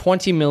future with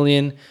 20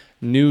 million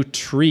new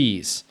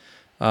trees.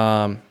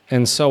 And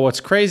so what's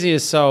crazy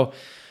is,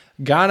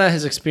 Ghana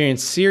has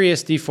experienced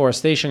serious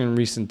deforestation in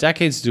recent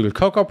decades due to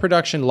cocoa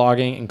production,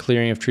 logging, and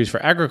clearing of trees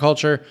for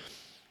agriculture,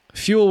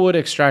 fuel wood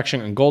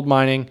extraction, and gold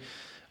mining.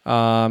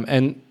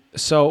 And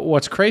so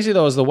what's crazy,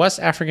 though, is the West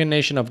African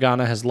nation of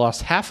Ghana has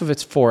lost half of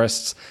its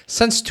forests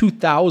since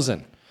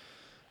 2000.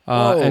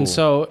 And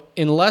so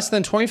in less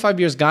than 25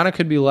 years, Ghana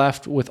could be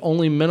left with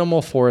only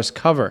minimal forest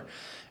cover.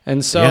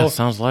 And so, Yeah,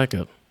 sounds like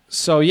it.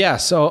 So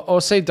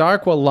Osei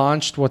Darkwa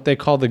launched what they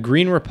call the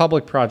Green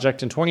Republic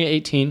Project in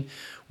 2018,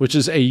 which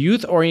is a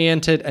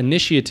youth-oriented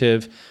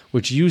initiative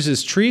which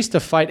uses trees to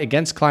fight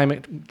against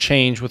climate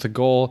change with a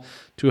goal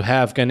to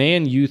have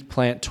Ghanaian youth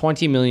plant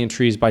 20 million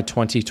trees by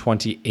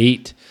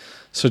 2028.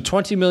 So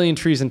 20 million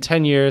trees in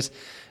 10 years.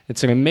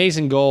 It's an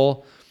amazing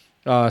goal.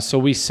 So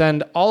we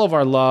send all of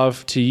our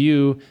love to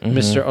you,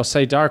 Mr.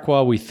 Osei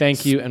Darkwa. We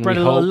thank you, and Spread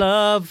we a little hope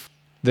love.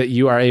 that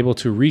you are able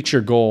to reach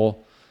your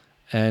goal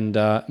and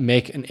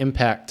make an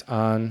impact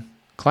on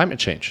climate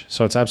change.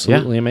 So it's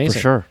absolutely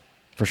amazing.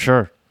 For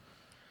sure.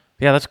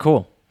 Yeah, that's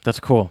cool.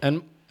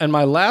 And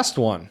my last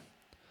one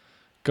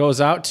goes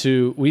out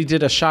to, we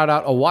did a shout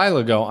out a while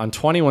ago on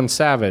 21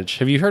 Savage.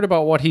 Have you heard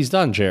about what he's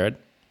done, Jared?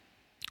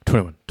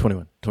 21.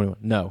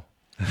 No.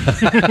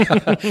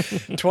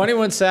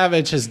 21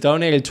 Savage has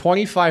donated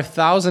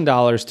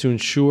 $25,000 to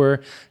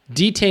ensure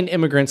detained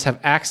immigrants have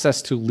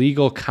access to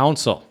legal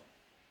counsel.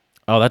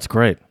 Oh, that's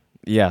great.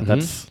 Yeah,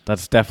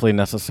 that's definitely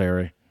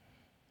necessary.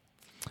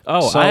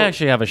 Oh, So- I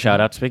actually have a shout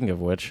out. Speaking of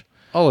which,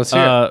 Oh, let's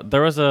hear it.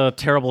 there was a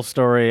terrible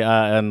story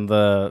and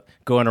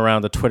going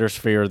around the Twitter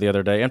sphere the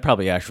other day, and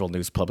probably actual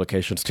news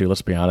publications too.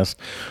 Let's be honest,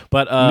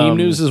 but Meme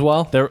news as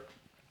well? There,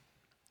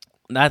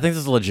 I think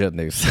this is legit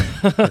news.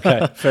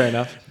 Okay, fair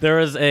enough. There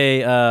is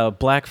a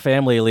black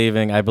family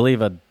leaving, I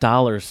believe, a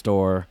dollar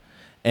store,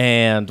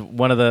 and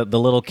one of the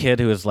little kid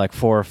who is like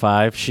 4 or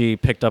 5, she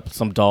picked up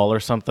some doll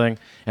or something,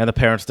 and the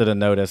parents didn't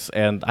notice,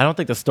 and I don't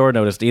think the store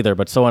noticed either,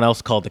 but someone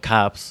else called the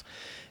cops,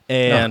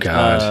 and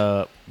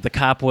God. the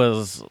cop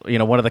was,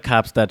 one of the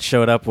cops that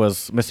showed up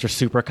was Mr.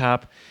 Super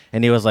Cop,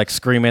 and he was like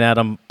screaming at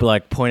him,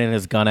 like pointing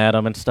his gun at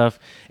him and stuff,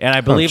 and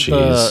I believe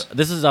jeez.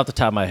 this is off the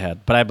top of my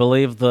head, but I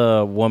believe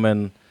the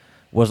woman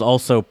was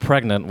also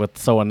pregnant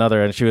with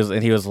another, and he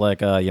was like,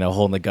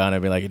 holding the gun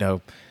and be like,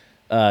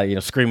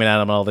 screaming at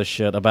him and all this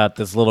shit about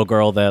this little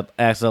girl that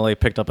accidentally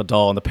picked up a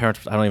doll, and the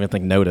parents, I don't even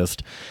think,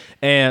 noticed.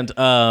 And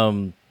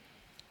so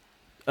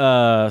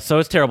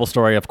it's a terrible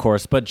story, of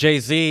course. But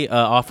Jay-Z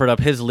offered up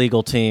his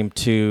legal team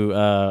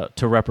to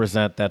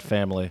represent that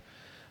family,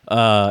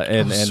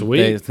 and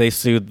sweet. they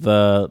sued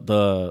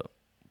the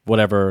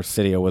whatever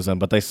city it was in,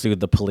 but they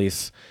sued the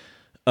police.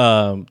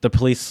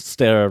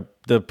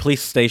 The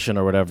police station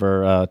or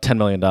whatever, $10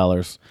 million.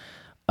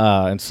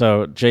 And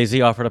so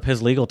Jay-Z offered up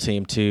his legal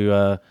team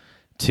to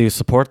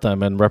support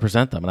them and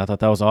represent them. And I thought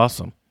that was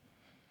awesome.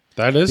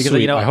 That is Because,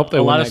 sweet. I hope they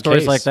a win lot of that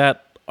stories case. like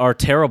that are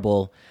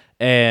terrible,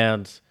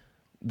 and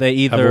they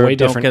Have either a way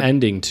don't different get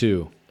ending,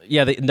 too.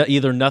 yeah,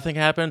 either nothing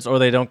happens or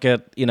they don't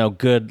get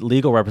good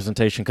legal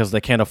representation because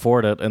they can't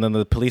afford it, and then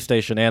the police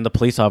station and the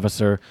police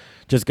officer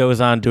just goes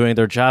on doing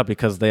their job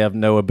because they have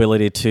no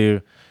ability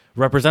to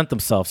represent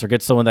themselves or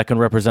get someone that can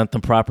represent them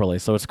properly.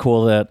 So it's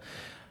cool that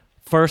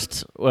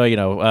first,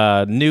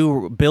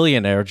 new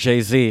billionaire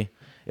Jay-Z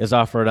is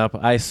offering up,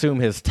 I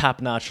assume, his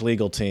top-notch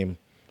legal team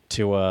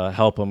to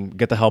help them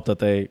get the help that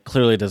they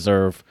clearly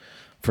deserve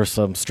for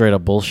some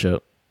straight-up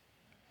bullshit.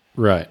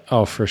 Right.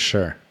 Oh, for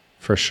sure.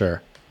 For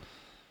sure.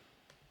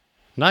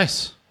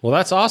 Nice. Well,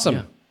 that's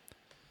awesome.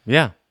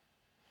 Yeah.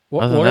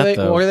 What Other are than they?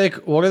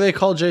 that, What are they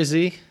called?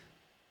 Jay-Z.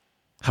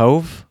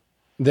 Hove?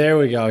 There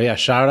we go. Yeah.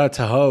 Shout out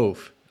to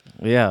Hove.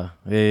 Yeah.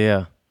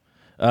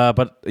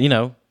 But,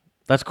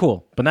 that's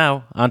cool. But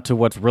now, on to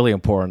what's really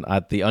important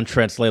at the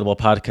Untranslatable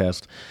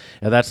podcast.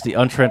 And that's the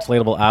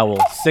Untranslatable Owl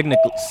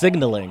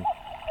signaling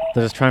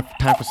that it's time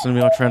for some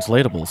new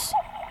Untranslatables.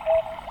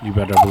 You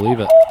better believe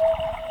it.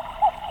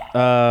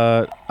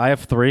 I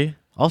have 3.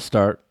 I'll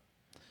start.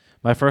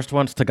 My first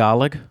one's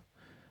Tagalog.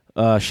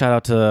 Shout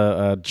out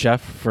to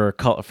Jeff for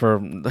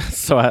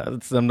so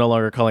I'm no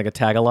longer calling it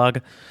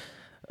Tagalog.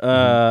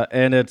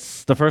 And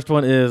the first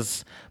one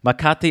is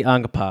Makati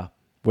Angpa,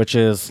 which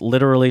is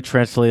literally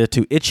translated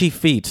to itchy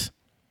feet.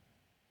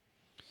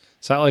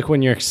 Is that like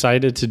when you're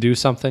excited to do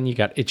something, you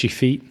got itchy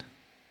feet?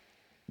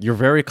 You're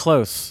very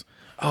close.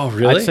 Oh,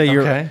 really? I'd say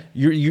okay.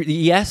 you're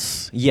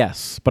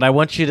yes, but I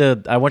want you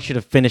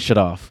to finish it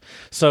off.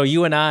 So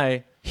you and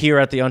I here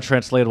at the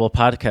Untranslatable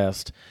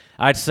podcast,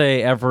 I'd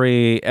say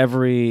every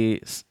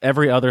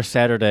other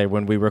Saturday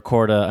when we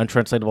record a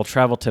Untranslatable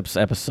Travel Tips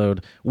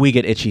episode, we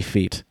get itchy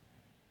feet.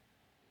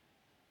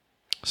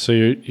 So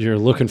you're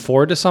looking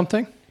forward to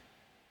something?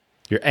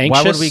 You're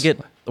anxious?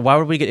 Why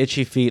would we get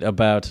itchy feet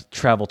about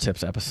travel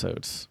tips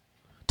episodes?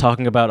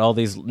 Talking about all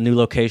these new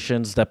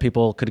locations that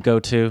people could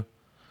go to?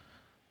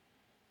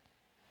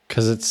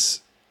 Because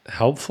it's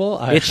helpful?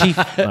 Itchy.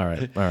 All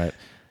right.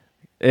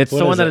 It's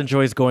someone that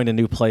enjoys going to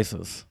new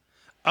places.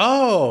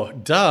 Oh,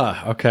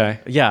 duh. Okay.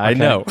 Yeah, I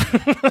know.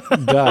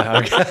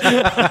 Duh.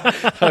 Okay.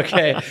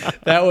 Okay.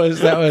 That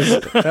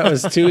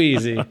was too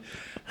easy.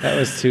 That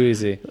was too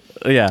easy.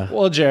 Yeah.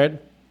 Well, Jared.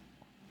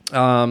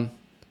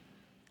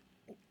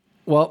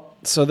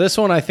 So this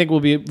one I think will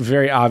be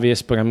very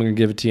obvious, but I'm going to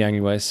give it to you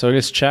anyway. So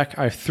just check.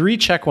 I have 3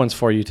 check ones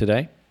for you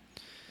today.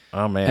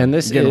 Oh man, and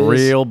this you're getting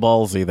is real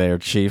ballsy there,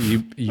 Chief.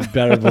 You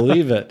better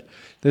believe it.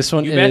 This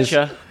one is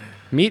betcha.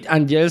 Meet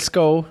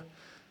Angielsko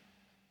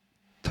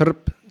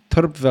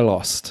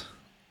Terpvelost,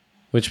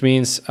 which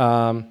means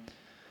to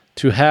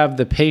have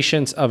the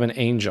patience of an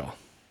angel.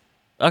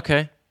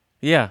 Okay.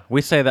 Yeah,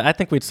 we say that. I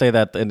think we'd say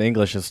that in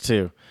English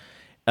too.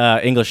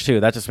 English too.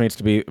 That just means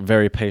to be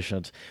very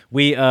patient.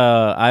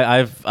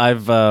 I've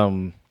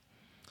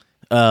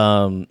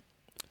Now,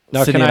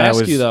 Sydney can I and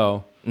ask was, you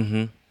though?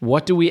 Mm-hmm.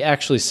 What do we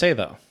actually say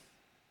though?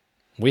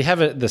 We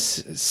have the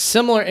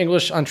similar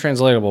English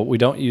untranslatable. We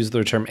don't use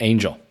the term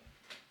angel.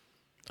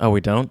 Oh, we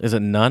don't? Is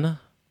it none?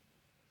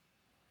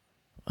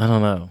 I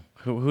don't know.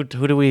 Who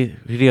do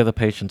you have the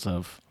patience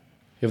of?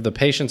 You have the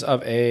patience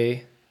of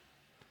a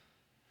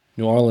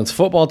New Orleans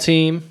football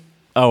team.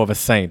 Oh, of a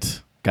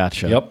saint.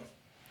 Gotcha. Yep.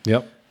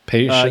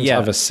 Patience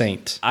of a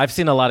saint. I've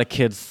seen a lot of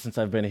kids since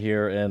I've been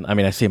here, and I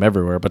mean I see them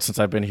everywhere. But since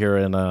I've been here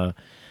in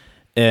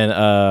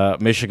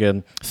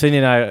Michigan, Sydney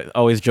and I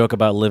always joke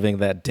about living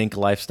that dink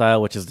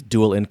lifestyle, which is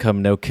dual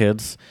income, no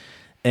kids,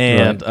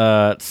 and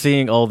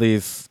seeing all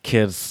these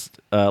kids.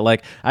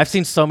 Like I've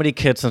seen so many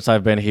kids since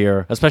I've been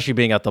here, especially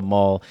being at the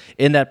mall,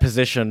 in that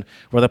position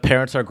where the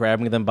parents are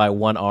grabbing them by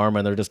one arm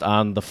and they're just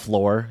on the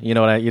floor. You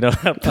know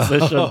that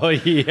position. Oh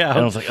yeah. And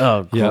I was like,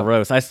 oh,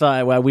 gross. I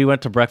saw. We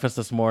went to breakfast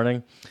this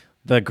morning.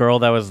 The girl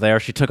that was there,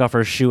 she took off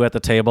her shoe at the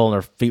table and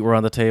her feet were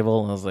on the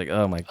table. And I was like,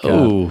 oh my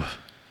god.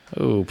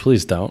 Oh,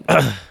 please don't.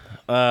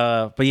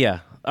 But yeah.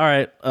 All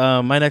right.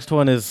 My next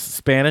one is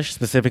Spanish,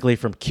 specifically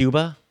from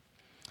Cuba,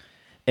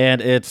 and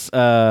it's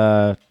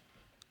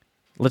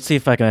let's see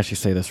if I can actually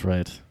say this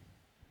right.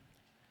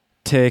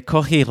 Te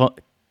cogieron.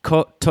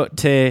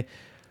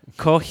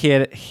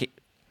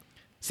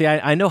 See,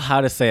 I know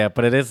how to say it,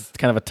 but it is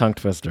kind of a tongue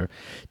twister.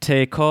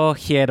 Te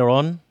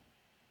cogieron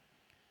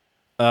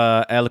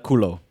el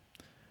culo.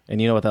 And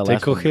you know what that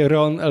last one is? Te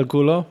cogieron el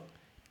culo?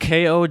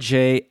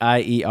 Kojieron.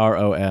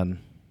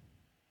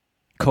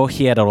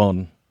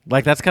 Cogieron.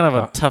 Like, that's kind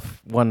of a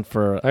tough one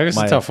for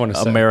my tough one to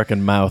say.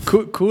 American mouth.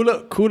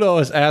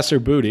 Culo is ass or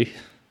booty.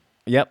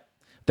 Yep.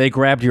 They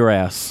grabbed your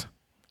ass.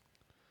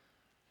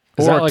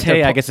 Is or like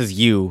te, I guess, is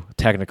you,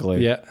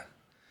 technically. Yeah.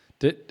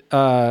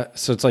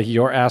 So it's like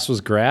your ass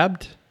was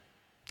grabbed?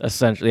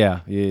 Essentially, yeah.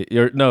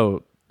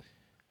 No.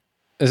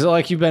 Is it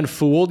like you've been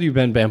fooled? You've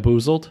been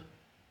bamboozled?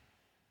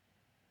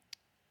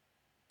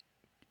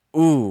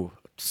 Ooh.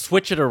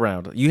 Switch it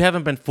around. You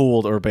haven't been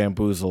fooled or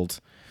bamboozled.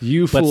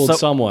 You fooled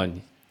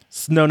someone.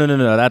 No.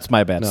 That's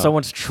my bad. No,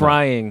 someone's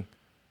trying. No.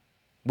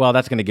 Well,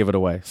 that's going to give it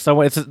away.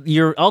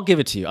 I'll give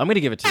it to you. I'm going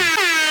to give it to you.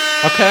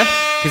 Okay.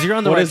 Because you're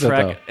on the right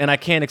track, and I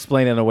can't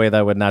explain it in a way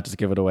that would not just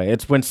give it away.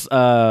 It's when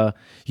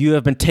you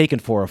have been taken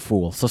for a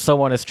fool. So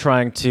someone is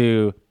trying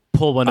to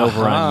pull one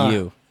over on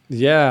you.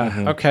 Yeah.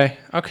 Mm-hmm. Okay.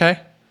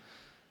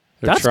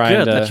 That's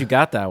good that you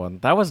got that one.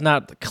 That was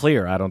not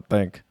clear, I don't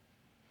think.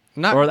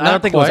 I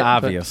don't think it was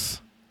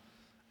obvious.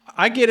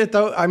 I get it,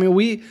 though. I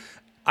mean,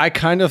 I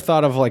kind of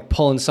thought of like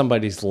pulling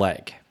somebody's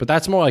leg, but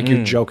that's more like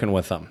you're joking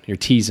with them. You're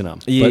teasing them.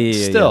 Yeah,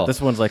 still. Yeah. This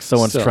one's like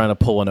someone's trying to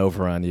pull one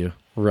over on you.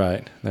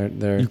 Right.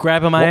 They're you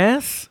grabbing my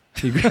ass?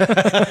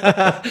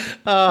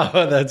 Oh,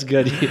 that's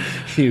good.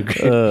 You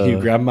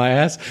grab my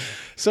ass.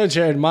 So,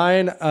 Jared,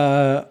 my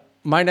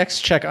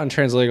next check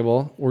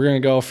untranslatable, we're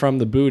going to go from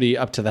the booty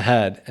up to the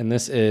head, and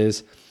this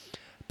is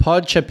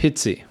pod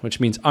chapitzi, which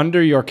means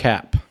under your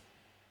cap.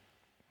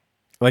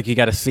 Like you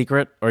got a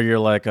secret, or you're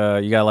like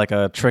you got like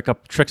a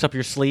tricks up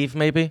your sleeve,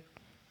 maybe.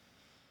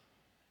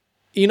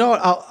 You know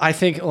what? I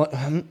think.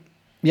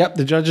 Yep,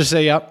 the judges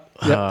say yep.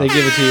 Yep, they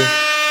give it to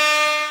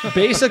you.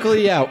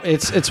 Basically, yeah,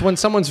 it's when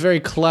someone's very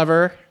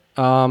clever,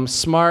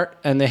 smart,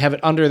 and they have it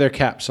under their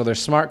cap. So they're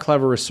smart,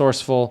 clever,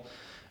 resourceful,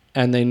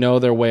 and they know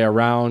their way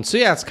around. So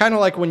yeah, it's kind of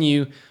like when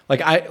you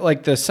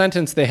like the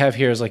sentence they have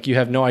here is like you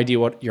have no idea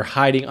what you're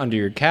hiding under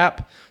your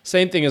cap.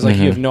 Same thing as like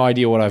you have no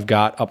idea what I've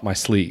got up my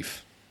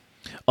sleeve.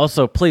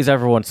 Also, please,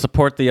 everyone,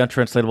 support the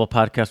Untranslatable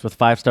podcast with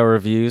 5-star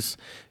reviews.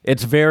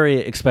 It's very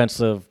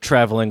expensive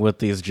traveling with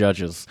these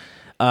judges.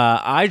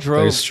 I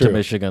drove to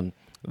Michigan.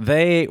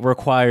 They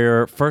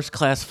require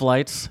first-class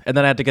flights, and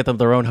then I had to get them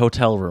their own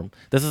hotel room.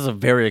 This is a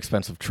very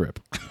expensive trip.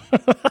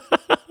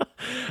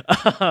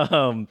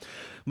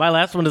 My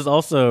last one is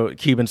also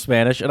Cuban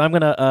Spanish, and I'm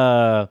going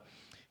to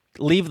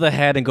leave the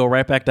head and go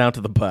right back down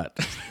to the butt.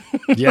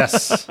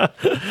 Yes.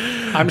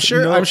 I'm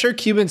sure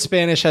Cuban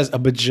Spanish has a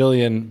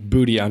bajillion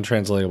booty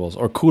untranslatables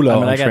or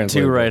culo I got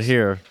two right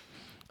here.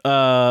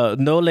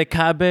 No le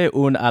cabe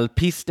un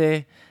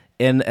alpiste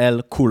en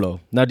el culo.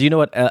 Now, do you know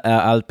what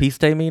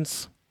alpiste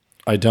means?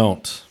 I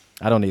don't.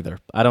 I don't either.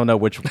 I don't know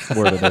which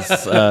word it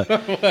is.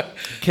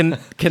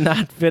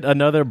 Cannot fit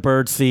another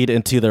bird seed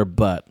into their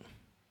butt.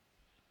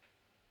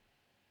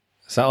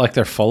 Is that like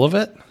they're full of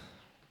it?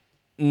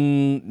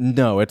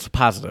 No, it's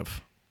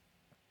positive.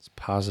 It's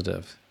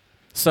positive.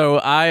 So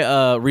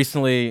I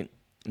recently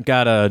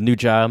got a new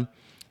job.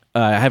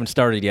 I haven't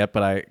started yet,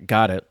 but I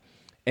got it.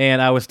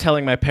 And I was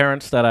telling my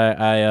parents that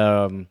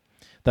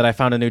I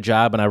found a new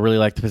job and I really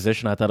liked the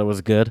position. I thought it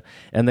was good.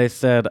 And they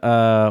said,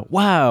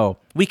 wow,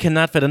 we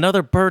cannot fit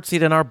another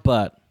birdseed in our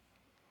butt.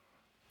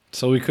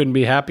 So we couldn't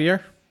be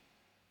happier?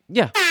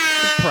 Yeah.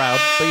 I'm proud,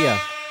 but yeah.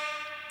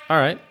 All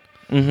right.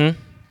 Mm-hmm.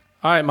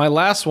 All right, my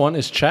last one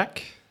is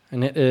Czech,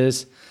 and it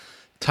is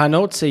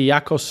Tanoce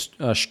jako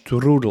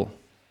strudel,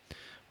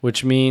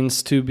 which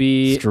means to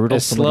be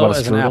as slow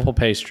as an apple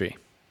pastry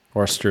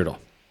or a strudel.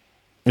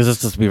 Is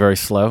this just to be very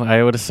slow,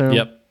 I would assume?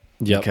 Yep.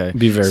 Okay.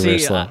 Be very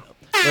slow.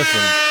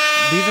 Listen,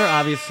 these are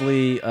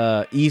obviously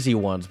easy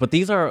ones, but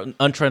these are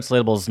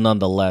untranslatables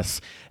nonetheless.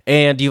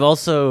 And you've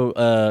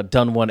also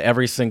done one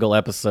every single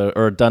episode,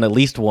 or done at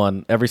least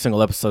one every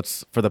single episode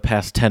for the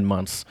past 10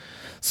 months.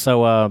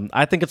 So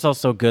I think it's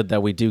also good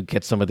that we do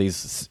get some of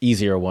these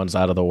easier ones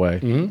out of the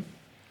way. Mm-hmm.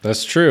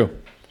 That's true.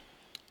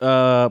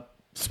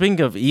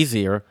 Speaking of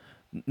easier,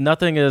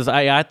 nothing is...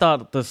 I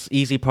thought this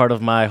easy part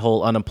of my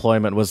whole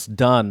unemployment was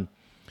done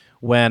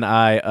when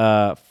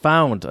I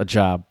found a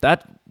job.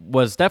 That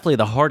was definitely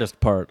the hardest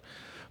part.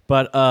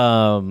 But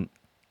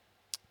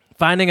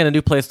finding a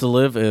new place to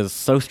live is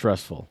so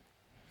stressful.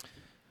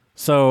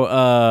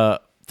 So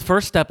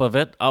first step of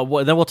it, then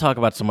we'll talk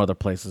about some other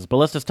places. But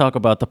let's just talk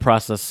about the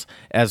process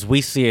as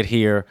we see it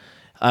here.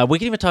 We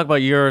can even talk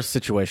about your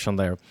situation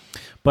there.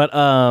 But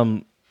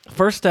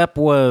first step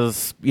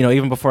was,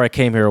 even before I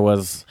came here,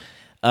 was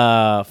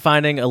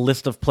finding a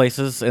list of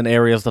places and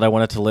areas that I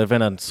wanted to live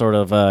in and sort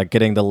of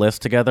getting the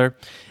list together.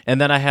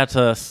 And then I had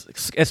to,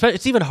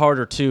 it's even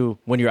harder too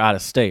when you're out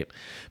of state,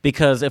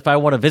 because if I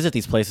want to visit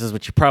these places,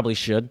 which you probably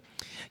should,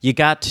 you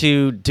got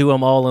to do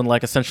them all in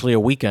like essentially a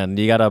weekend.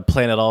 You got to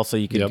plan it all so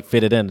you can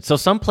fit it in. So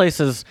some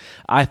places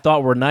I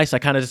thought were nice, I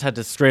kind of just had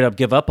to straight up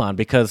give up on,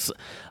 because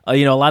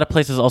a lot of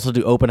places also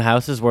do open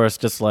houses where it's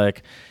just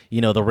like,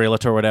 the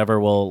realtor or whatever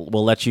will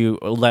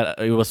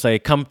will say,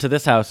 come to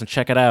this house and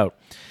check it out.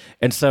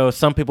 And so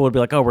some people would be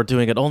like, oh, we're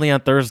doing it only on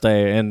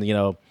Thursday. And,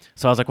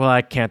 so I was like, well,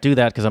 I can't do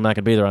that because I'm not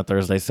going to be there on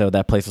Thursday. So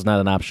that place is not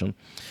an option.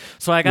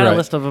 So I got a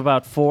list of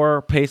about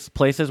 4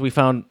 places. We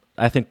found,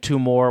 I think, 2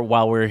 more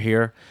while we were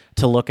here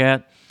to look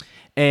at.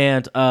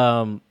 And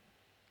I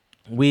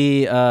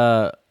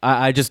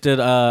just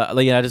did,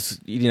 I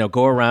just,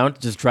 go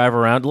around, just drive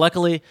around.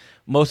 Luckily,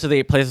 most of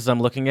the places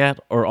I'm looking at,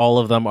 or all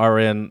of them, are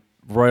in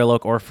Royal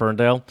Oak or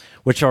Ferndale,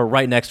 which are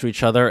right next to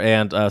each other.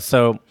 And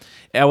so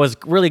I was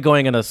really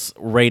going in a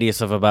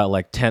radius of about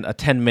like a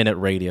 10-minute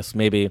radius,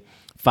 maybe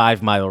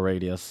 5-mile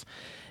radius.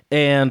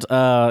 And,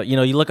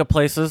 you look at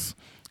places,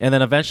 and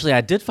then eventually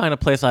I did find a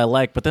place I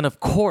like, but then of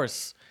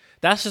course,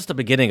 that's just the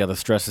beginning of the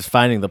stress, is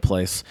finding the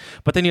place.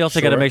 But then you also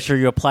got to make sure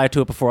you apply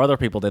to it before other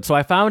people did. So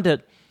I found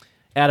it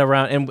at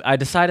around, and I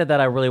decided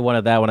that I really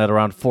wanted that one at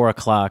around 4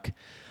 o'clock.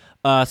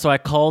 So I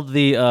called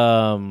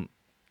the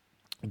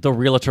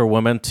realtor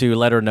woman to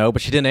let her know,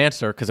 but she didn't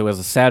answer because it was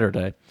a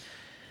Saturday.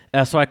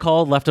 So I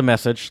called, left a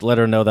message, let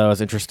her know that I was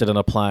interested in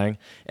applying.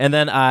 And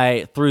then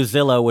through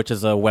Zillow, which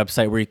is a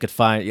website where you could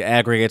it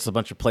aggregates a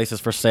bunch of places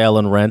for sale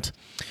and rent.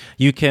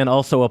 You can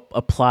also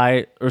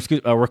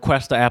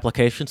request the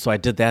application. So I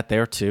did that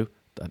there too.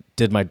 I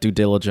did my due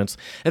diligence.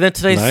 And then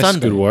today's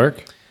Sunday. Good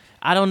work.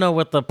 I don't know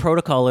what the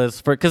protocol is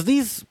because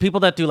these people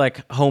that do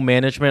like home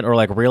management or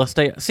like real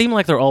estate seem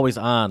like they're always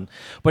on,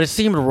 but it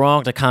seemed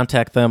wrong to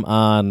contact them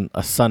on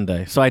a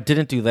Sunday. So I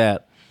didn't do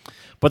that.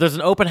 But there's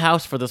an open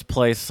house for this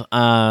place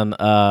on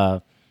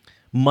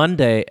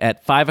Monday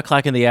at 5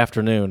 o'clock in the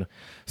afternoon.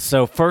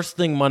 So first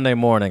thing Monday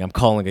morning, I'm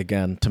calling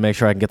again to make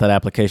sure I can get that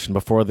application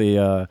before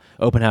the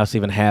open house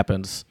even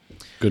happens.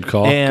 Good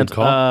call. And, Good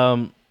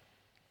call.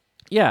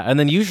 Yeah, and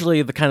then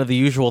usually the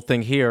usual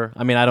thing here,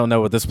 I mean, I don't know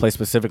with this place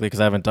specifically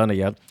because I haven't done it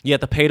yet. You have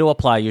to pay to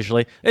apply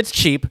usually. It's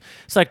cheap.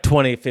 It's like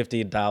 $20,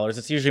 $50.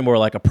 It's usually more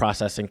like a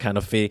processing kind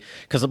of fee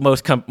because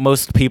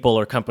most people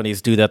or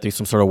companies do that through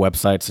some sort of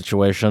website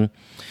situation.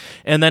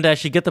 And then to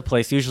actually get the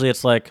place, usually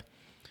it's like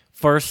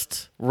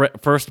first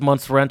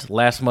month's rent,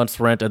 last month's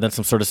rent, and then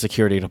some sort of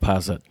security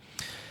deposit.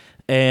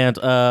 And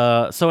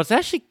so it's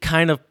actually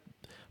kind of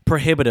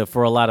prohibitive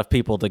for a lot of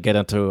people to get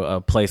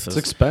into places.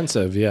 It's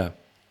expensive, yeah.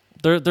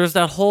 There's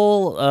that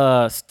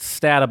whole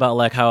stat about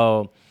like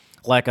how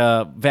like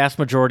a vast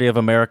majority of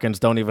Americans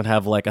don't even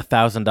have like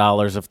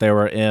 $1,000 if they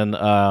were in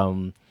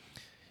some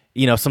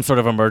sort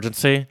of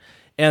emergency,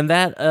 and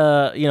that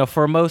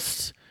for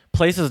most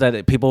places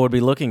that people would be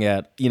looking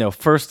at,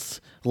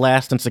 first,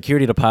 last, and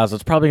security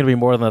deposits probably going to be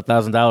more than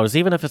 $1,000,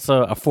 even if it's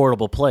an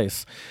affordable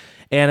place,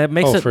 and it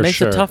makes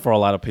it tough for a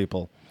lot of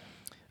people.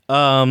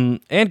 And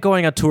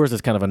going on tours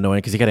is kind of annoying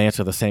because you got to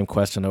answer the same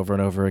question over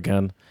and over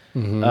again.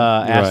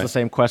 Ask the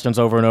same questions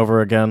over and over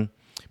again.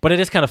 But it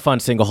is kind of fun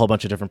seeing a whole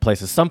bunch of different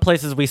places. Some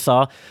places we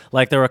saw,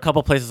 like there were a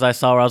couple places I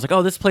saw where I was like,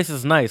 oh, this place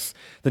is nice.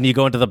 Then you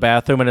go into the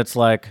bathroom and it's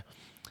like,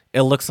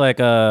 it looks like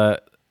they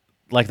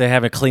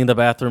haven't cleaned the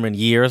bathroom in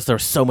years.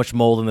 There's so much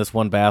mold in this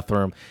one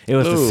bathroom. It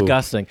was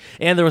disgusting.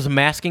 And there was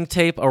masking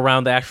tape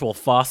around the actual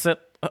faucet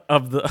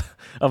of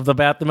the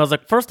bathroom. I was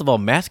like, first of all,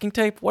 masking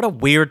tape? What a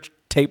weird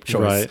tape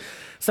choice. Right.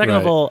 Second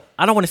of all,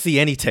 I don't want to see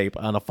any tape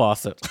on a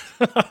faucet.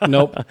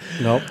 Nope,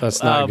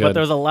 that's not good. But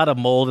there's a lot of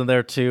mold in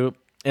there too.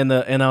 And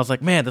I was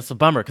like, man, this is a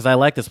bummer because I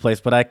like this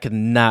place, but I could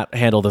not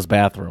handle this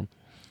bathroom.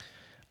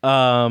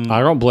 I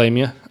don't blame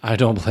you. I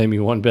don't blame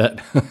you one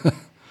bit.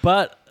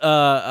 But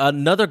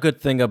another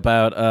good thing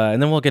about, and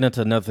then we'll get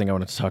into another thing I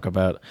wanted to talk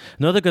about.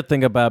 Another good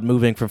thing about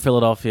moving from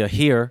Philadelphia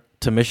here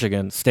to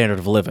Michigan, standard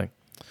of living.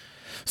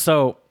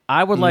 So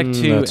I would like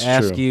to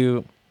ask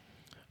you.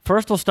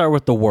 First, we'll start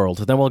with the world,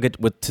 then we'll get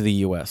to the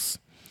U.S.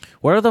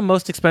 What are the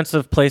most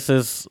expensive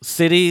places,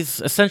 cities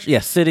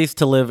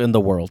to live in the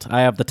world? I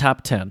have the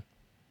top 10.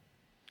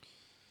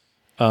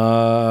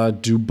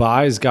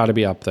 Dubai's got to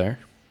be up there.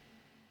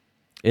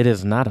 It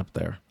is not up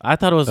there. I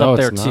thought it was up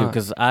there too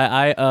because when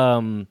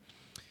I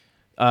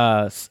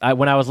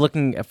was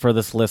looking for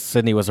this list,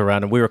 Sydney was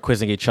around and we were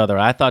quizzing each other.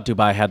 I thought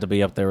Dubai had to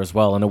be up there as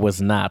well, and it was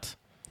not.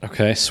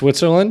 Okay,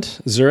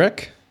 Switzerland,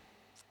 Zurich.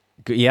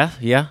 Yeah.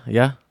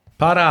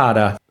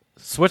 Parada.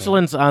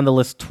 Switzerland's on the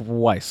list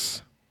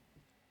twice.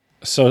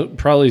 So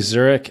probably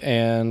Zurich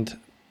and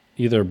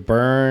either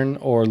Bern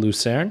or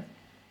Lucerne?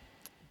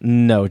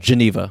 No,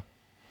 Geneva.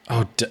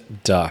 Oh,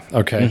 duh.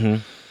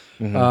 Okay.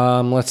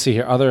 Let's see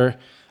here.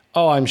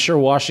 I'm sure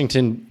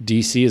Washington,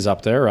 D.C. is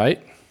up there,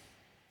 right?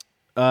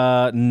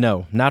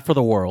 No, not for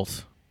the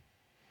world.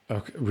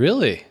 Okay,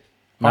 really?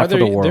 Not for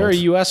the world. There are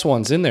U.S.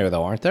 ones in there,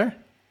 though, aren't there?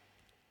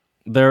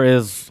 There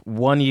is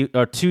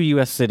two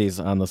U.S. cities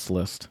on this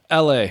list.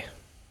 L.A.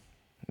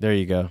 There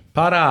you go.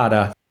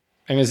 Parada.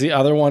 And is the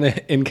other one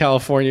in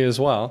California as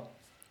well?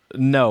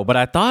 No, but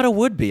I thought it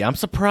would be. I'm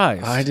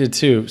surprised. I did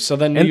too. So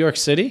then New York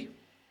City?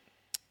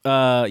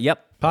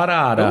 Yep.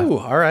 Parada. Ooh,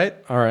 all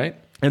right.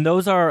 And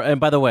those are, and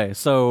by the way,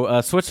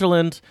 so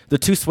Switzerland, the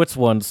two Swiss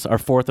ones are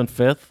 4th and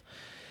 5th.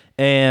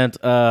 And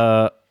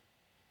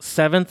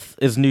 7th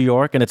is New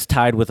York, and it's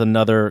tied with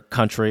another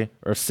country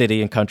or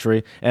city and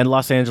country. And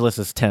Los Angeles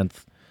is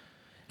 10th.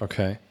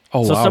 Okay.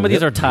 Oh, so wow, some of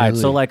these are tied.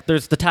 Really? So like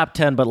there's the top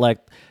 10, but like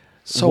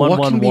so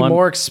what can be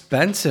more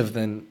expensive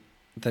than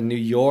New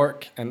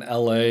York and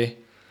LA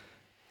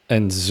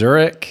and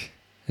Zurich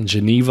and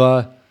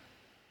Geneva,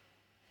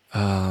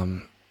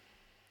 Hong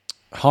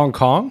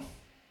Kong?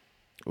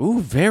 Ooh,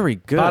 very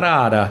good.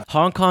 Parada.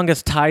 Hong Kong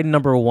is tied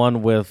number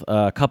 1 with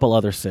a couple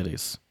other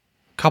cities.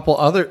 Couple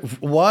other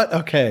what?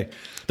 Okay.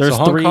 There's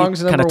so 3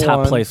 kind of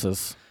top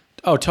places.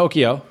 Oh,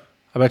 Tokyo.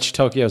 I bet you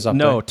Tokyo's up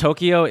there. No,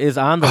 Tokyo is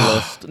on the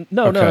list.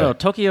 No.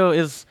 Tokyo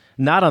is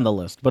not on the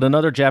list, but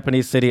another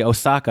Japanese city,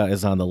 Osaka,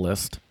 is on the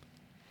list.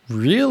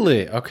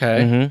 Really?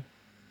 Okay.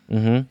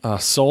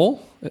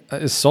 Seoul?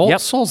 Is Seoul? Yep.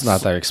 Seoul's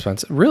not that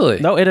expensive.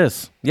 Really? No, it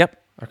is.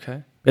 Yep.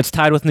 Okay. It's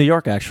tied with New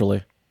York,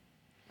 actually.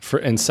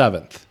 In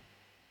 7th?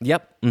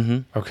 Yep.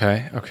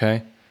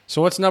 Okay.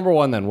 So what's number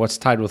 1 then? What's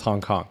tied with Hong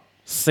Kong?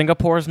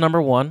 Singapore is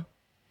number 1.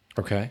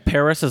 Okay.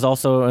 Paris is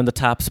also in the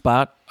top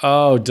spot.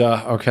 Oh,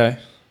 duh. Okay.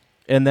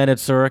 And then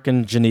it's Zurich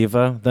and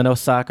Geneva, then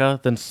Osaka,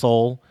 then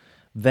Seoul,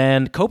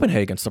 then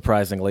Copenhagen,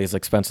 surprisingly, is an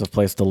expensive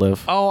place to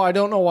live. Oh, I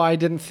don't know why I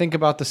didn't think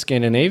about the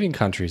Scandinavian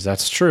countries.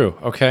 That's true.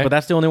 Okay. But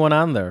that's the only one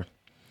on there.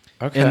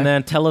 Okay. And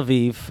then Tel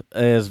Aviv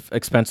is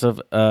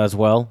expensive as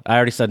well. I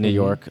already said New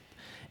York.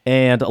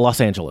 And Los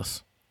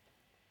Angeles.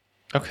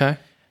 Okay.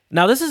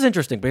 Now, this is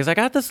interesting because I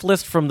got this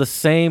list from the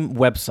same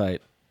website.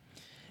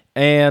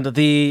 And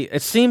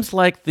it seems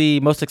like the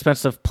most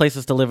expensive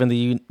places to live in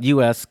the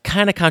U.S.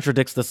 kind of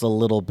contradicts this a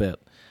little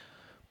bit.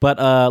 But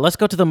let's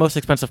go to the most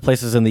expensive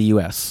places in the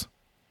U.S.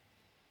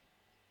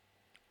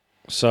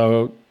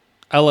 So,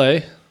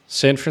 L.A.,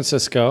 San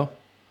Francisco.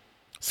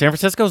 San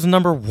Francisco's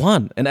number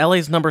 1, and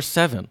LA's number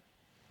 7.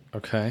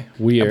 Okay,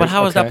 weird. But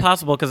how is that Okay.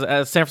 possible?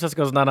 Because San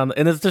Francisco's not on,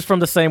 and it's just from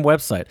the same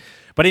website.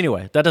 But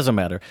anyway, that doesn't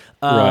matter.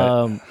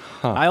 Right.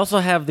 Huh. I also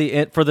have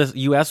for the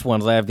U.S.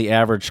 ones. I have the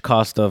average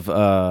cost of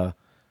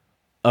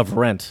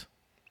rent.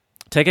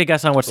 Take a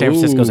guess on what San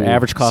Francisco's Ooh,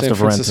 average cost San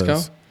of rent Francisco?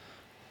 is.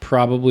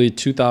 Probably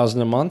 $2,000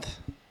 a month.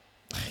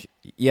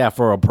 Yeah,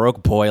 for a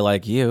broke boy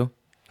like you,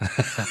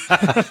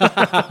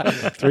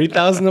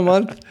 $3,000 a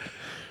month.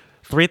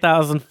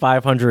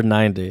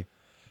 $3,590.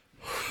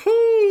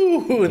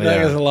 Ooh, that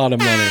Yeah. is a lot of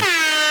money.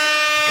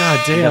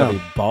 God You gotta damn.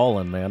 be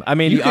balling, man. I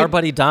mean, our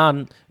buddy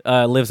Don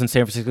lives in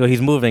San Francisco.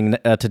 He's moving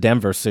to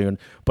Denver soon,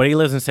 but he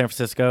lives in San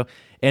Francisco.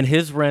 And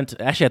his rent,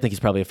 actually, I think he's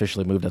probably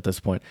officially moved at this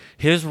point.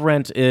 His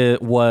rent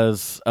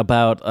was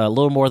about a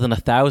little more than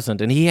 $1,000,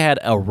 and he had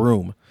a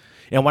room.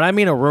 And when I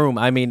mean a room,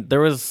 I mean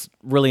there was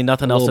really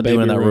nothing else to little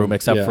do in baby that room room,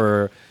 except yeah.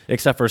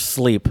 for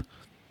sleep.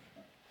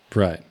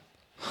 Right.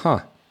 Huh.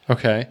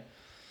 Okay.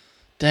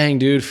 Dang,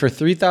 dude, for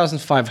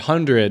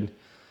 $3,500,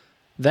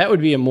 that would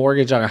be a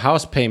mortgage on a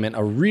house payment,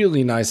 a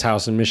really nice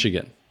house in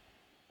Michigan.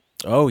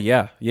 Oh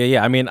yeah.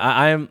 I mean,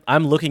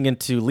 I'm looking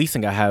into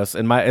leasing a house,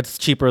 and it's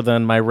cheaper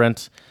than my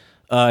rent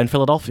in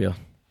Philadelphia.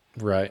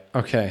 Right.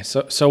 Okay.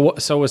 So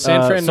was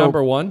San Fran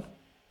number 1?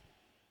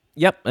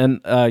 Yep,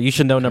 and you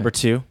should know number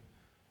 2.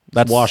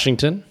 That's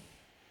Washington,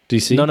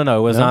 D.C. No.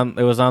 It was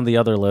on the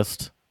other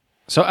list.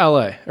 So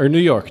L.A. or New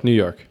York.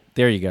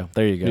 There you go.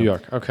 New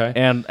York. Okay.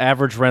 And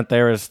average rent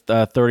there is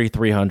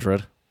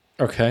 $3,300.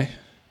 Okay.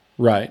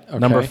 Right. Okay.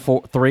 Number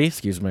 3,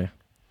 excuse me.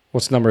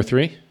 What's number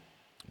 3?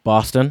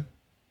 Boston,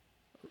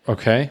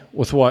 Okay.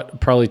 With what?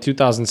 Probably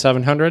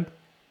 2,700.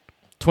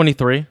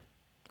 23.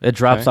 It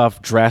drops Okay.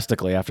 off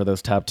drastically after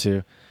those top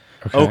 2.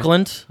 Okay.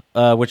 Oakland,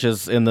 which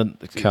is in the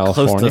close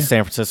California. to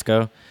San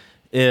Francisco,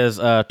 is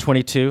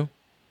 22.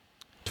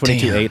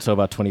 22.8, so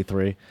about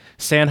 23.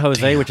 San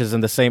Jose, which is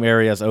in the same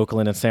area as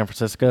Oakland and San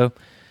Francisco,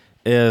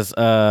 is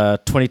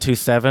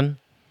 22.7.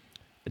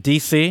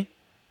 DC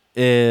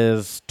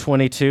is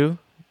 22.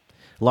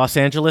 Los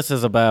Angeles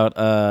is about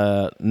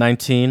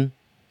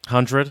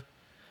 1,900.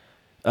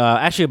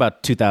 Actually,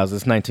 about 2,000.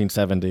 It's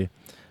 1970.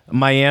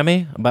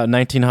 Miami, about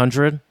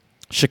 1,900.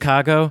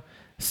 Chicago,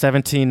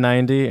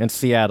 1,790. And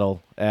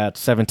Seattle at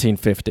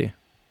 1,750.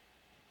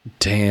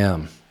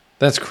 Damn.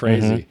 That's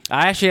crazy.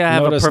 I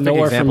have Notice a perfect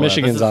nowhere example. from of this.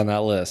 Michigan's on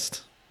that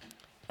list.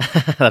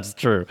 That's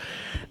true.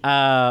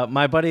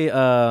 My buddy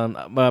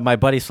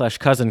 /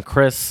 cousin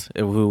Chris,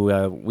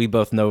 who we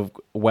both know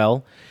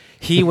well,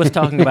 he was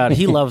talking about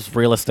he loves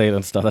real estate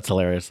and stuff. That's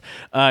hilarious.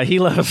 He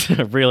loves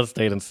real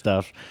estate and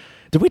stuff.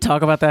 Did we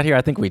talk about that here?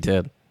 I think we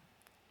did.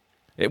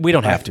 We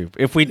don't have to.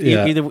 If we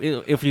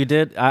if you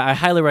did, I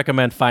highly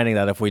recommend finding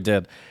that. If we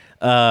did.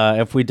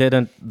 If we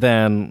didn't,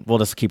 then we'll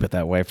just keep it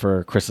that way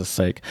for Chris's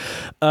sake.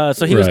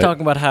 So he was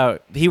talking about how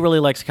he really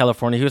likes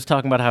California. He was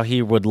talking about how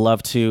he would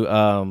love to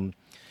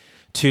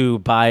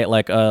buy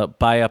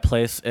a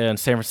place in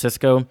San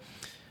Francisco,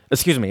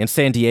 in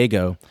San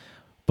Diego.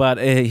 But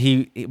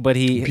he's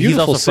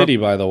Beautiful also city,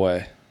 by the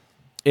way.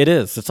 It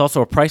is. It's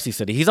also a pricey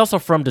city. He's also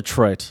from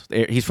Detroit.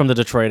 He's from the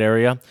Detroit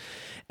area.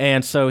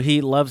 And so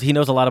he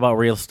knows a lot about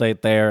real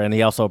estate there, and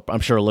he also, I'm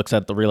sure, looks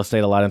at the real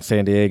estate a lot in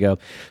San Diego.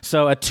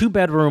 So a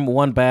 2-bedroom,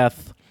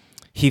 1-bath,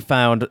 he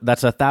found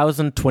that's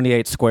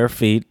 1,028 square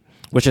feet,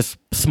 which is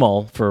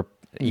small for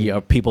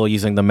people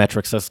using the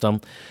metric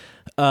system.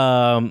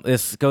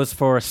 This goes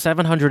for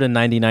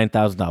 $799,000,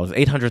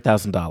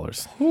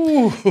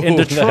 $800,000. In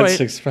Detroit,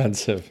 That's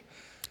expensive.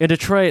 In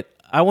Detroit,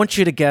 I want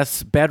you to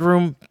guess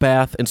bedroom,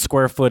 bath, and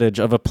square footage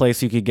of a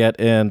place you could get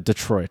in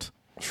Detroit.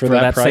 For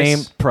that price? Same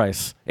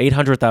price,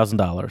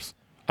 $800,000.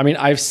 I mean,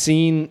 I have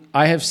seen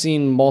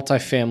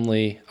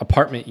multifamily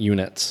apartment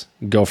units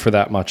go for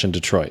that much in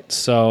Detroit.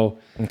 So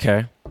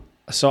Okay.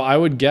 I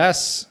would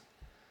guess,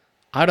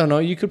 I don't know,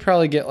 you could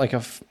probably get like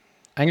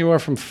anywhere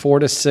from 4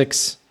 to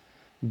 6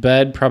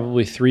 bed,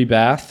 probably 3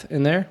 bath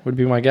in there would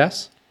be my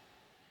guess.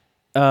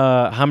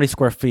 How many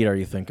square feet are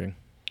you thinking?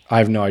 I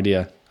have no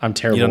idea. I'm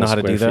terrible. You don't know with how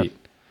to do square that? feet.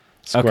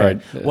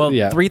 Squared. Okay. Well,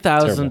 yeah,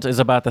 3,000 terrible. is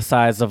about the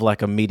size of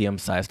like a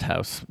medium-sized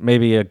house.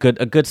 Maybe a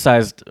good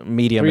sized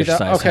medium-ish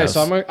sized house. Okay,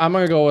 so I'm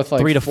gonna go with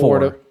like 3 to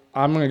 4.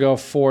 I'm gonna go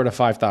 4 to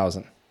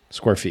 5,000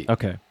 square feet.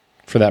 Okay.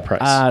 For that price.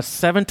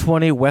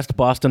 720 West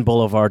Boston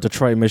Boulevard,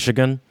 Detroit,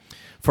 Michigan.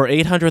 For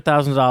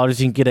 $800,000,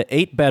 you can get an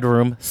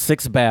 8-bedroom,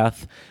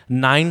 6-bath,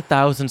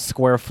 9,000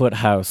 square foot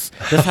house.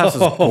 This house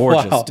is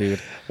gorgeous, Wow.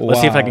 dude.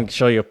 Let's see if I Wow. can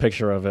show you a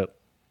picture of it.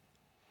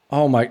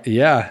 Oh my,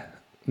 yeah.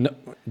 No,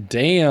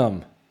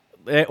 damn.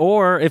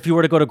 Or if you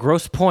were to go to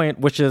Grosse Pointe,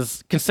 which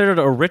is considered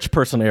a rich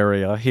person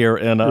area here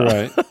in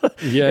Right.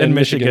 Yeah, in in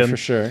Michigan Michigan for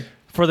sure.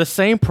 For the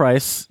same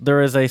price,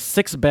 there is a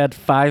 6-bed,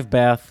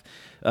 5-bath,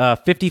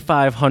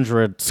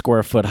 5,500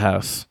 square foot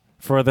house.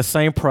 For the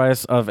same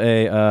price of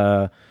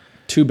a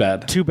 2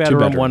 bed.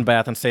 2-bedroom,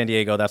 1-bath in San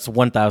Diego, that's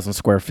 1,000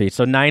 square feet.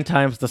 So 9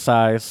 times the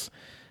size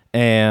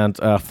and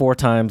 4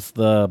 times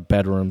the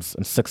bedrooms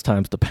and 6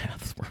 times the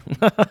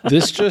bathroom.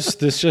 This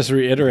just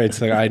reiterates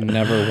that I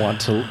never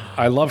want to.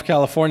 I love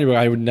California, but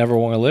I would never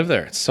want to live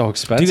there. It's so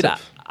expensive. Dude,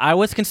 I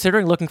was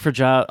considering looking for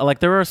jobs. Like,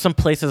 there were some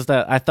places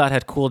that I thought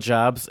had cool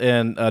jobs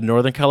in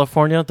Northern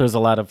California. There's a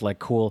lot of like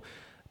cool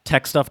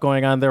tech stuff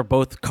going on there,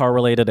 both car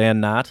related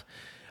and not.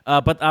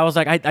 But I was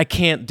like, I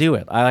can't do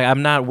it.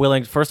 I'm not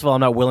willing. First of all,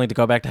 I'm not willing to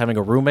go back to having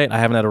a roommate. I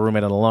haven't had a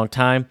roommate in a long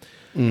time.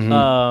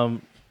 Mm-hmm.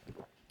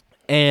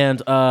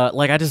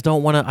 Like, I just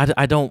don't want to.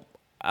 I don't.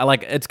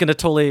 Like, it's going to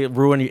totally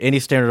ruin any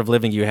standard of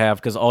living you have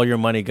because all your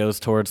money goes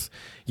towards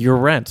your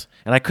rent,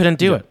 and I couldn't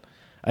do it.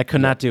 I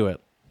could not do it.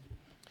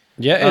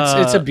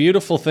 Yeah, it's a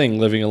beautiful thing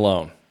living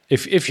alone.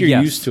 If you're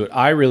Yes. used to it,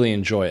 I really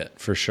enjoy it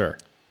for sure.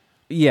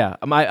 Yeah,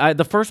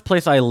 the first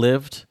place I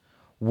lived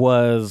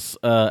was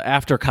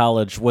after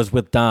college was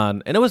with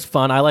Don, and it was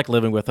fun. I like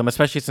living with him,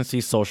 especially since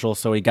he's social,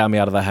 so he got me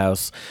out of the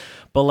house.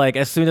 But like,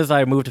 as soon as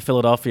I moved to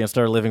Philadelphia and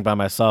started living by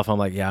myself, I'm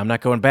like, yeah, I'm not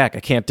going back.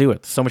 I can't do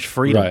it. So much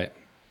freedom.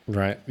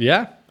 Right.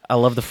 Yeah, I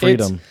love the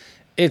freedom.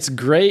 It's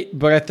great,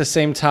 but at the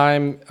same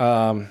time,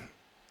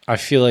 I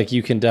feel like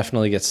you can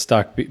definitely get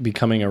stuck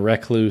becoming a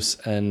recluse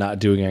and not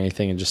doing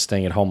anything and just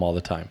staying at home all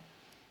the time.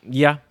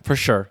 Yeah, for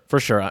sure.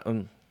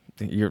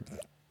 You're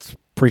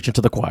preaching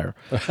to the choir.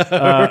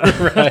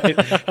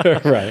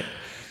 Right.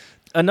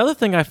 Another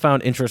thing I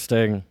found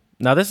interesting.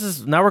 Now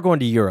we're going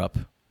to Europe.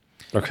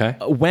 Okay.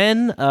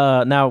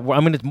 Now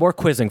I'm going to more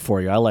quizzing for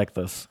you. I like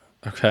this.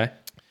 Okay.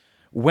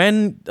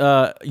 When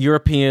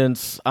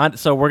Europeans, I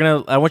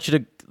want you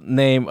to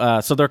name.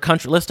 So their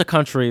list of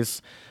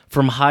countries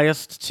from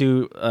highest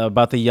to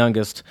about the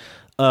youngest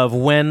of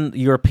when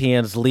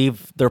Europeans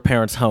leave their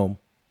parents' home.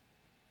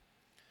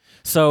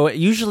 So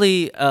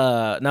usually,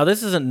 now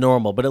this isn't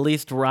normal, but at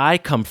least where I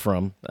come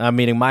from,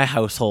 meaning my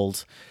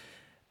household,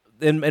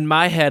 in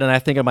my head, and I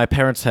think in my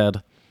parents'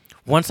 head,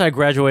 once I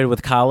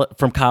graduated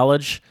from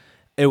college,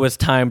 it was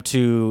time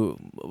to.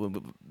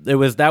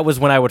 That was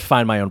when I would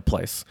find my own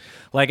place.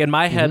 Like, in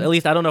my head, at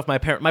least, I don't know if my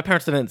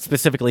parents didn't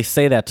specifically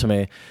say that to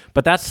me,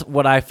 but that's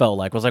what I felt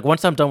like. Was like,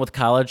 once I'm done with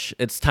college,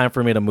 it's time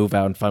for me to move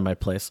out and find my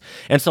place.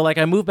 And so, like,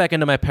 I moved back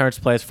into my parents'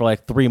 place for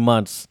like 3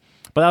 months.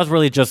 But that was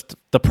really just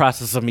the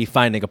process of me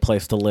finding a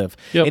place to live.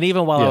 Yep. And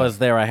even while I was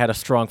there, I had a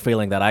strong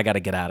feeling that I got to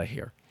get out of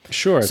here.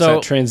 Sure, it's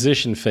that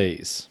transition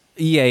phase.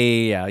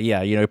 Yeah. You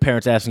know, your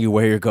parents asking you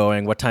where you're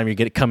going, what time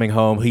you're coming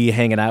home, who you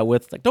hanging out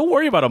with. Like, don't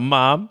worry about them,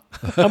 Mom.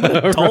 I'm an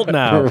adult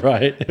now.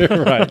 Right.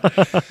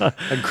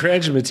 A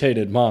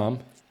graduated mom.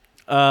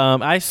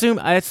 I assume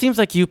it seems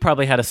like you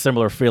probably had a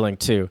similar feeling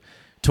too,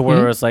 to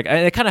where it's like, and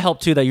it kind of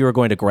helped too that you were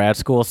going to grad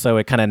school, so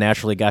it kind of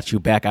naturally got you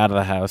back out of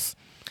the house.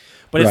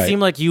 But it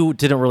seemed like you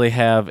didn't really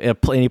have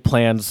any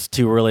plans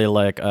to really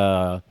like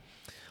go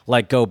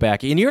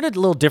back. And you're in a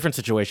little different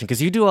situation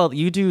because you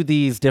do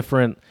these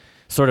different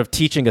sort of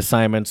teaching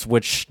assignments,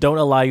 which don't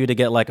allow you to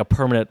get like a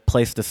permanent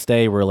place to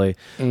stay, really.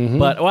 Mm-hmm.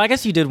 But I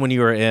guess you did when you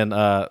were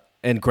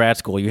in grad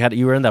school.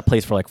 You were in that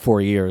place for like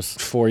 4 years.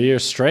 4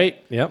 years straight.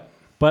 Yep.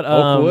 But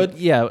Oakwood.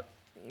 Yeah.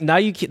 Now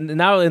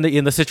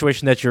in the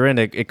situation that you're in,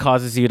 it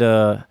causes you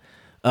to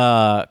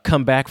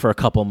come back for a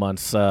couple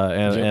months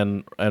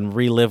and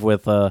relive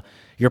with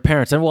your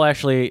parents, and we'll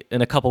actually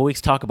in a couple weeks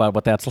talk about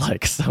what that's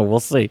like. So we'll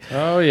see.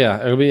 Oh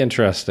yeah, it'll be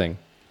interesting.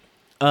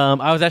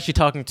 I was actually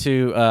talking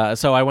to.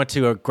 So I went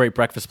to a great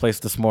breakfast place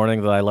this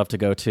morning that I love to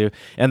go to,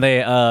 and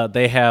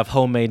they have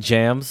homemade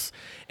jams,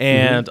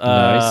 and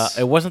Nice.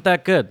 It wasn't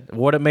that good.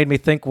 What it made me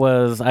think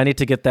was I need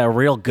to get that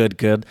real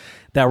good,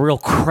 that real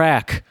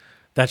crack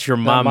that your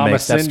mom Mama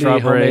makes. Cindy That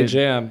strawberry homemade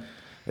jam.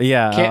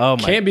 Yeah,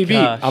 Can't be beat.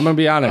 gosh. I'm gonna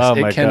be honest. Oh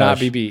It my cannot gosh.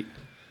 be beat.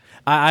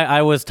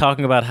 I was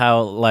talking about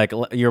how like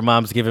your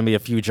mom's given me a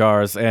few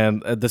jars,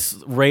 and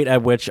this rate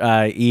at which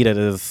I eat it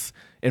is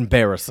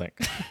embarrassing.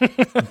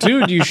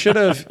 Dude, you should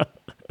have.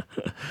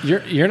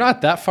 You're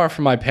not that far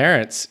from my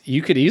parents.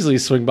 You could easily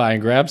swing by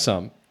and grab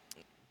some.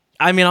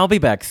 I mean, I'll be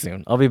back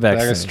soon. That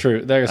is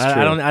true. That is true.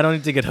 I don't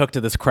need to get hooked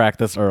to this crack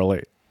this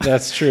early.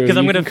 That's true. Because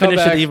I'm You going to can come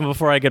finish it back- even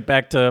before I get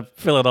back to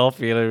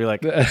Philadelphia. And I'll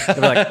be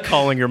like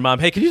calling your mom.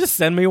 Hey, can you just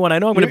send me one? I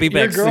know I'm going to be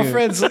back soon.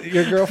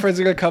 Your girlfriend's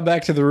gonna come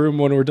back to the room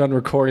when we're done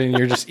recording. And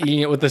you're just eating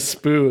it with a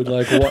spoon.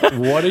 Like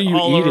what are you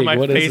All eating? over my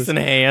What is face this? and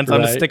hands.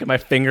 I'm just Right. sticking my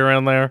finger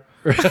in there.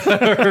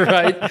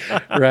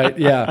 right.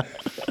 Yeah.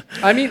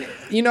 I mean,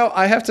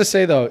 I have to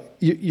say though,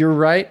 you're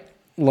right.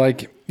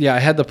 Like, yeah, I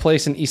had the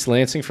place in East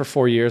Lansing for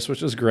 4 years,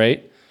 which was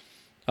great.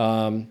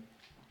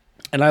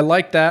 And I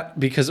liked that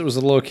because it was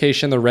a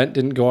location. The rent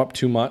didn't go up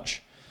too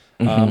much.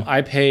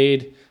 I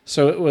paid,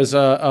 so it was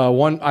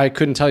one. I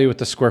couldn't tell you what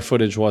the square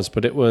footage was,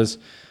 but it was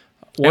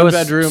one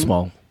bedroom.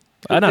 Small.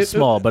 Not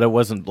small, but it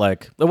wasn't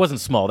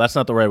small. That's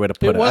not the right way to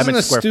put it. It wasn't I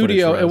meant a square footage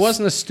studio. wise. It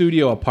wasn't a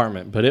studio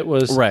apartment, but it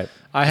was right.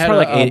 I It's had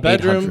probably a like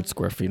bedroom. 800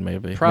 square feet,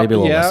 maybe. Probably, maybe a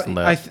little yeah. less than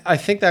that. I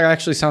think that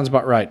actually sounds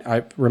about right.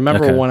 I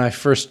remember Okay. when I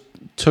first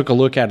took a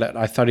look at it,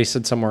 I thought he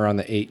said somewhere around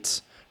the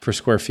 8s for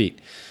square feet.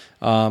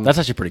 That's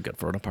actually pretty good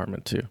for an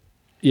apartment too.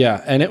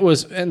 Yeah, and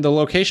the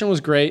location was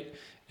great.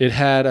 It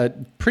had a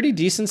pretty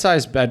decent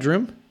sized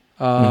bedroom.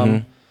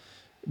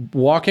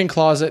 walk-in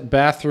closet,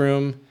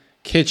 bathroom,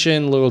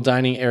 kitchen, little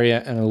dining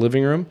area, and a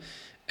living room.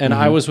 And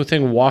I was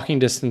within walking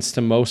distance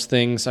to most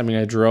things. I mean,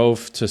 I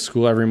drove to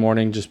school every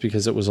morning just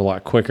because it was a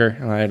lot quicker,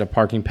 and I had a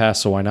parking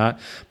pass, so why not?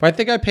 But I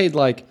think I paid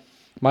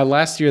my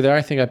last year there,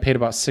 I think I paid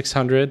about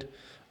 $600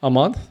 a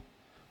month,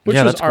 which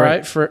was all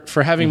right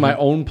for having my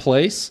own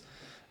place.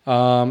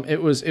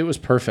 It was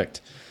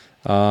perfect.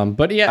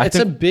 But yeah,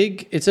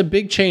 it's a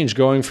big change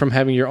going from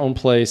having your own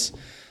place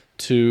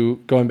to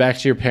going back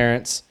to your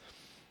parents.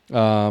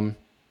 And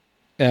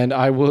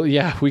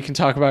we can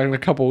talk about it in a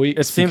couple weeks.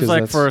 It seems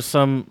like for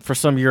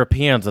some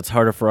Europeans, it's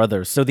harder for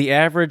others. So the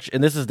average,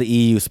 and this is the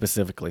EU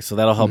specifically, so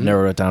that'll help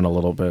narrow it down a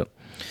little bit.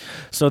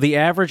 So the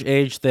average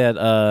age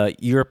that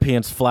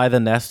Europeans fly the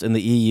nest in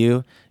the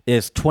EU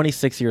is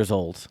 26 years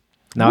old.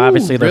 Now,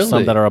 obviously, there's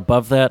some that are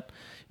above that,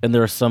 and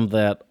there are some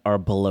that are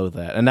below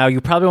that. And now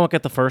you probably won't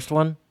get the first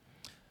one,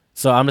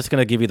 so I'm just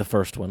going to give you the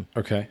first one.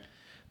 Okay.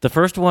 The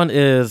first one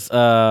is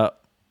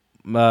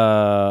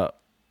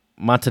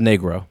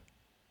Montenegro.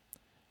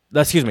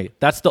 Excuse me,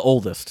 that's the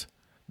oldest.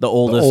 The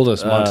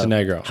oldest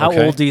Montenegro. How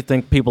old do you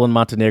think people in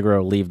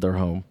Montenegro leave their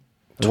home?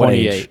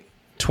 28.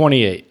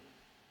 28.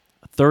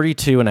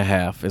 32 and a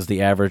half is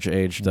the average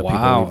age that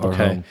people leave their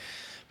home.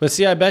 But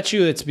see, I bet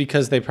you it's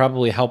because they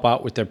probably help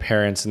out with their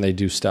parents and they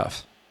do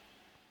stuff.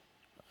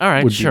 All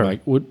right,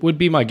 Would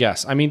be my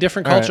guess. I mean,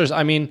 different cultures. Right.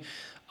 I mean,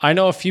 I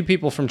know a few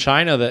people from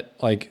China that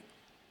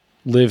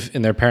live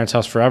in their parents'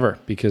 house forever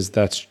because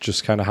that's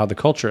just kind of how the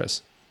culture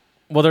is.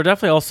 Well, there are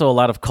definitely also a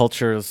lot of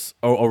cultures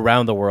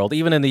around the world.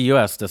 Even in the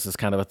U.S., this is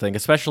kind of a thing,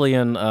 especially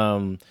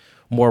in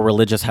more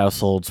religious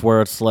households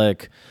where it's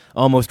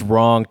almost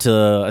wrong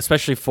to,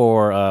 especially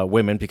for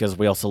women, because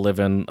we also live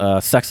in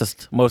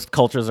sexist. Most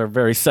cultures are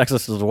very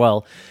sexist as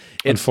well.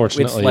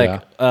 Unfortunately,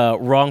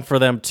 wrong for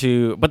them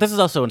to, but this is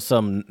also in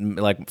some,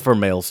 for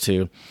males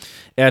too.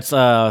 It's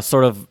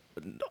sort of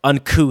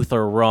uncouth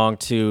or wrong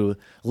to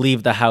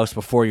leave the house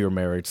before you're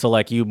married. So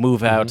you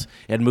move out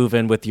and move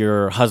in with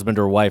your husband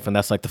or wife, and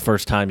that's the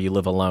first time you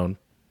live alone.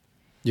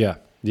 Yeah.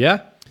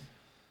 Yeah.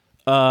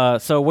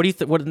 So what do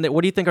you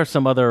what do you think are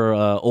some other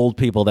old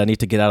people that need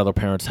to get out of their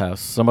parents'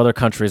 house? Some other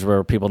countries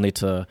where people need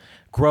to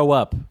grow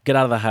up, get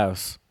out of the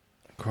house.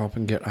 Grow up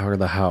and get out of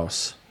the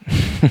house.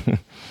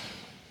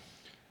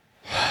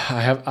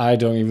 I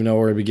don't even know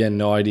where to begin.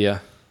 No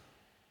idea.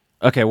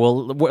 Okay,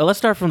 well, let's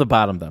start from the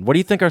bottom then. What do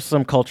you think are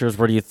some cultures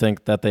where do you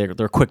think that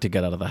they're quick to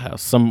get out of the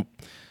house? I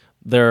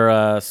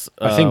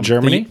think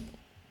Germany.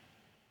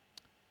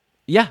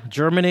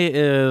 Germany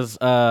is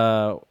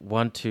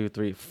 1, 2,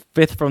 3,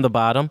 fifth from the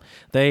bottom.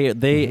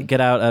 They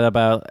get out at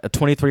about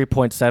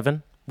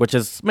 23.7, which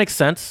makes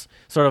sense.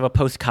 Sort of a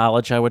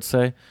post-college, I would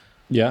say.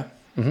 Yeah.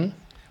 Mm-hmm.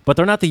 But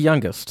they're not the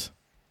youngest.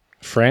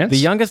 France? The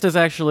youngest is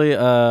actually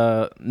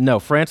no.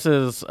 France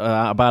is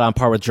about on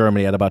par with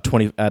Germany at about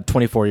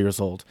 24 years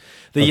old.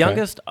 The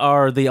youngest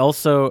are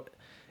also.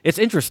 It's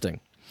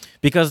interesting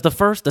because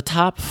the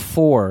top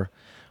 4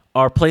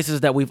 are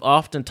places that we've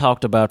often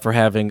talked about for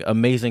having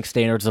amazing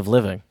standards of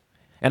living,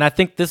 and I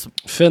think this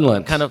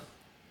Finland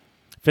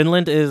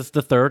is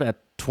the third at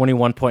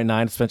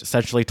 21.9,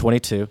 essentially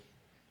 22.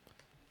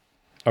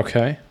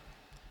 Okay.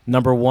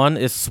 Number 1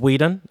 is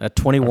Sweden at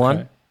 21.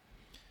 Okay.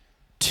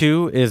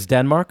 2 is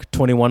Denmark,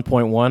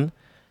 21.1.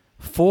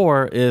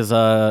 4 is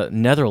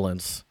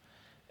Netherlands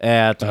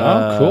at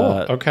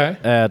cool. Okay.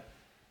 At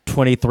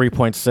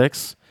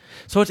 23.6.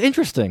 So it's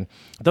interesting.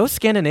 Those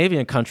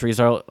Scandinavian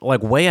countries are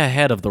way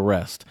ahead of the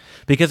rest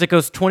because it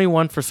goes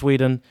 21 for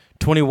Sweden,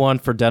 21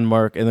 for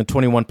Denmark, and then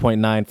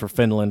 21.9 for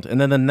Finland, and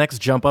then the next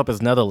jump up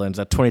is Netherlands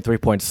at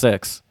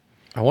 23.6.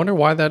 I wonder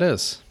why that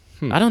is.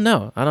 I don't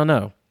know.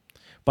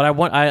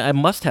 But I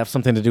must have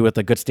something to do with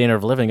a good standard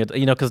of living,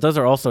 because those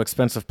are also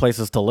expensive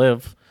places to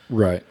live.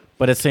 Right.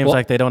 But it seems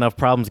like they don't have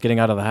problems getting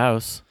out of the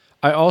house.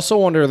 I also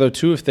wonder, though,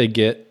 too, if they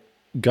get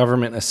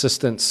government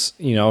assistance,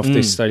 if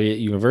they study at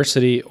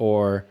university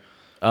or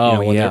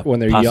when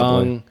they're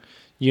young,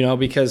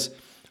 because,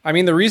 I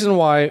mean, the reason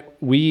why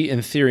we,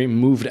 in theory,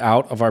 moved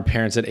out of our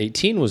parents at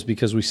 18 was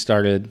because we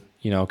started,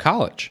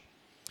 college.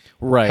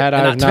 Right. Had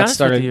I not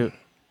started...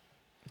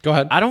 Go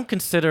ahead. I don't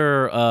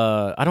consider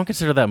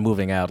that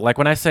moving out.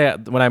 When I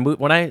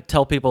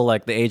tell people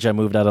the age I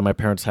moved out of my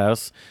parents'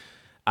 house,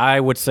 I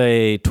would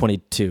say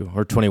 22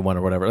 or 21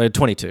 or whatever.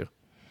 22.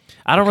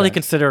 I don't really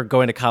consider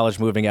going to college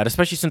moving out,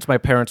 especially since my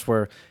parents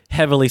were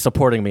heavily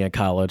supporting me in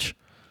college.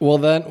 Well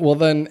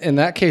then in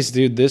that case,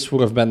 dude, this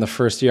would have been the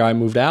first year I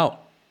moved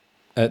out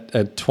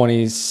at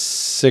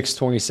 26,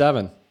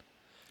 27.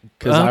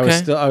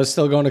 Because I was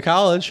still going to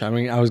college. I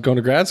mean, I was going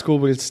to grad school,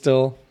 but it's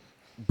still.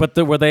 But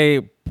were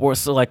they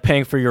still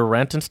paying for your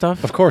rent and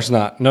stuff? Of course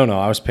not. No,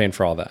 I was paying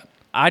for all that.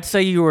 I'd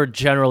say you were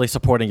generally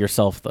supporting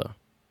yourself, though.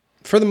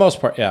 For the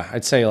most part, yeah.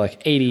 I'd say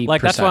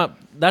 80%.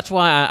 That's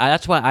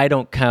why I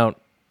don't count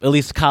at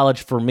least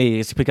college for me.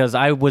 Is because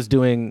I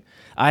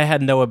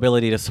had no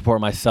ability to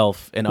support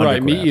myself in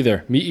undergrad.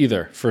 Right, me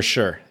either, for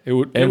sure. It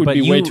would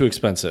be way too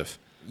expensive.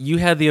 You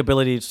had the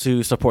ability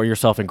to support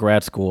yourself in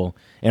grad school,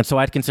 and so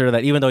I'd consider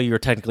that, even though you were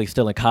technically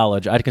still in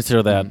college, I'd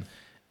consider that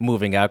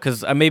moving out?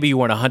 Because maybe you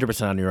weren't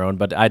 100% on your own,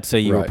 but I'd say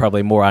you were Right.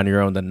 probably more on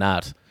your own than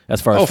not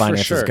as far as for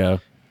finances sure. go.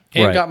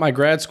 And Right. got my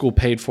grad school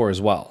paid for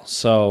as well.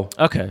 So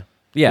Okay.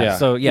 Yeah. Yeah.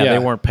 So Yeah. they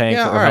weren't paying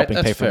Yeah, for, or all right, helping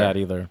that's pay for fair. that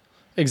either.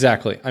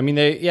 exactly. I mean,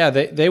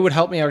 they would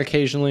help me out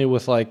occasionally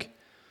with like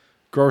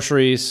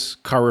groceries,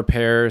 car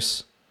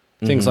repairs,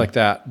 things like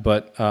that.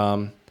 But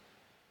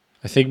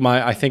I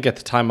think at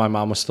the time my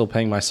mom was still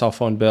paying my cell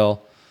phone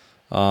bill.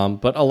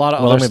 But a lot of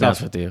Well, other let me be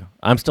honest stuff. with you.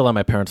 I'm still on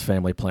my parents'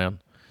 family plan,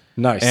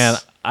 Nice. and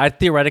I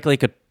theoretically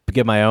could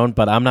get my own,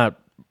 but I'm not.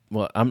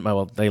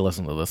 Well, they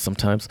listen to this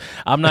sometimes.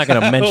 I'm not going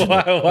to mention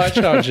it Watch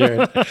out,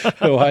 Jared.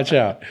 Watch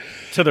out.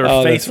 to their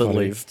Oh, face that's at funny.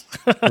 least.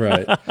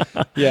 Right.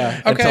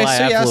 Yeah. Until Okay. I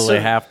So yeah. absolutely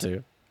So, have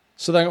to.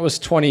 so then it was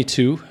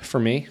 22 for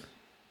me.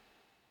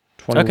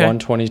 21, Okay.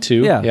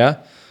 22. Yeah. Yeah.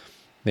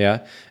 Yeah.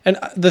 And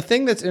the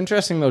thing that's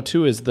interesting though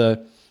too is the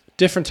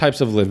different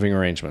types of living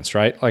arrangements,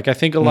 right? Like I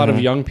think a lot of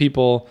young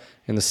people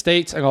in the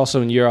States and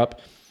also in Europe,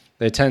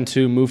 they tend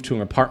to move to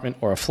an apartment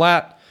or a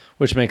flat,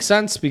 which makes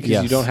sense because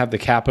you Yes. don't have the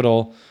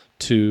capital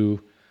to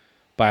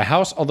buy a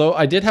house. Although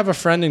I did have a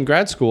friend in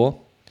grad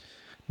school.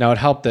 Now it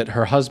helped that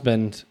her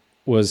husband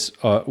was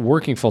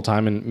working full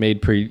time and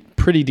made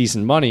pretty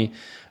decent money.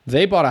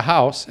 They bought a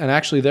house, and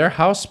actually their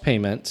house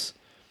payments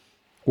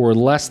were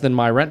less than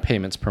my rent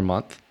payments per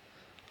month.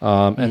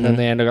 And then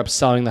they ended up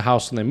selling the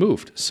house when they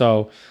moved.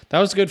 So that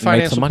was a good Make some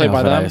financial money play by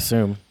off it, I them.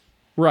 assume.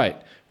 Right.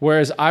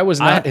 Whereas I was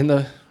not in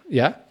the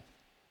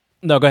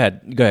No, go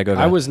ahead. Go ahead.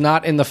 I was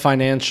not in the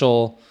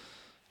financial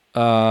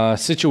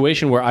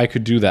situation where I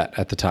could do that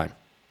at the time.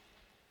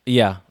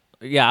 Yeah.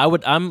 I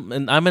would. I'm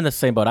in the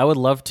same boat. I would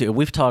love to.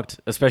 We've talked,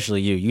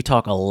 especially you. You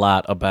talk a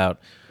lot about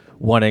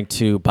wanting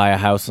to buy a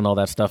house and all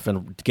that stuff,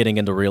 and getting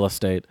into real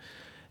estate.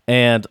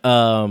 And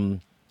I mean,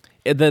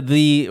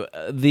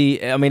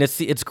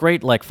 it's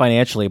great like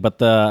financially, but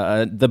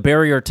the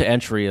barrier to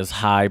entry is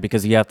high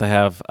because you have to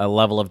have a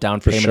level of down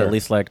payment, sure. at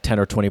least like 10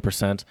 or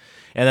 20%, and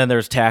then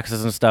there's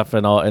taxes and stuff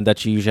and all, and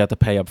that you usually have to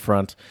pay up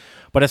front.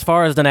 But as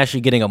far as then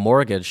actually getting a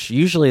mortgage,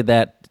 usually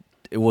that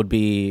it would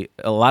be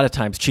a lot of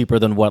times cheaper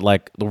than what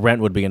like the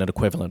rent would be in an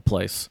equivalent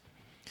place.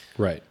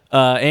 Right.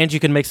 And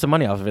you can make some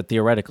money off of it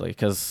theoretically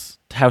because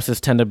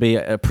houses tend to be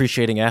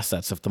appreciating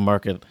assets if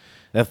the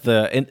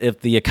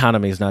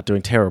economy is not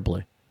doing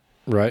terribly.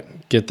 Right.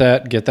 Get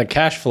that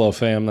cash flow,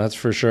 fam. That's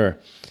for sure.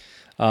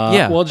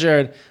 Yeah. Well,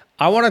 Jared,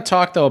 I want to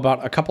talk though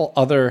about a couple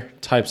other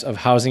types of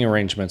housing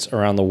arrangements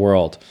around the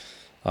world,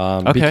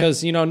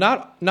 because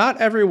not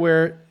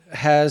everywhere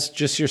has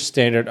just your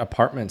standard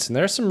apartments, and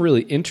there are some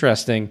really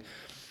interesting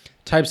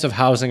types of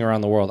housing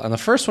around the world. And the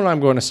first one I'm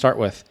going to start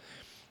with,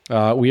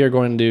 we are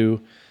going to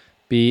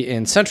be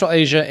in Central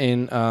Asia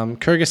in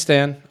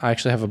Kyrgyzstan. I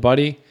actually have a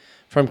buddy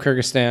from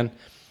Kyrgyzstan.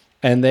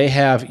 And they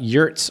have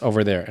yurts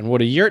over there. And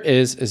what a yurt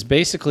is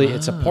basically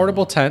it's a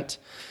portable tent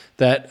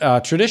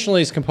that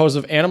traditionally is composed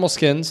of animal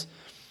skins.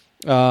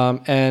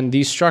 And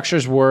these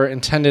structures were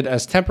intended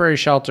as temporary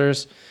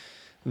shelters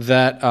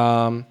that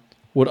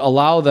would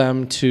allow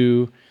them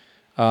to,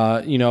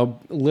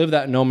 live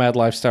that nomad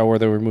lifestyle where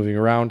they were moving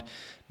around.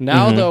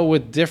 Now, though,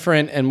 with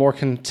different and more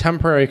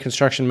contemporary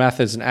construction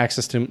methods and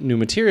access to new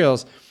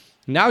materials,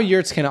 now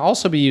yurts can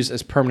also be used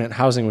as permanent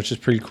housing, which is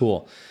pretty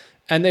cool.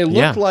 And they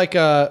look like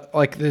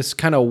this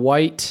kind of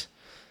white,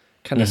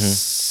 kind of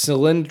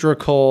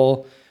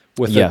cylindrical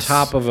with the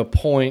top of a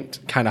point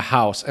kind of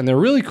house. And they're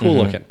really cool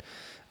looking.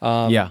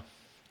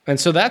 And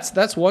so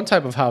that's one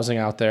type of housing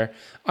out there.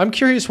 I'm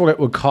curious what it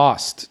would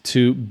cost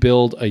to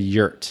build a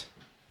yurt.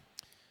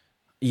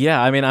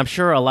 Yeah, I mean, I'm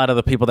sure a lot of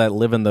the people that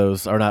live in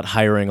those are not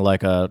hiring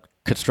like a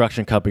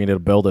construction company to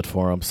build it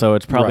for them. So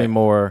it's probably Right.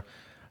 more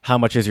how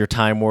much is your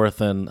time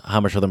worth and how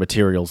much are the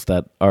materials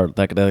that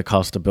it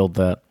costs to build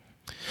that.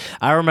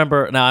 I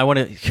remember, now I want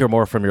to hear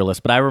more from your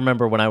list, but I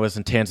remember when I was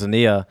in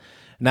Tanzania.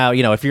 Now,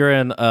 if you're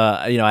in,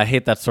 I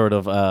hate that sort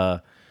of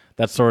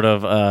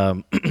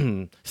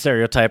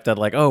stereotype that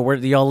like, oh, where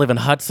do y'all live in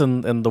huts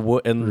in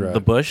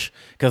the bush?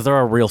 Because there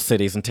are real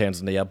cities in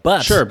Tanzania,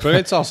 but Sure, but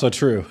it's also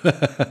true.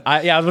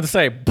 I was going to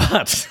say,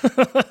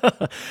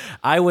 but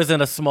I was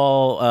in a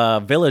small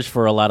village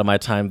for a lot of my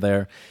time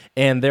there,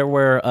 and there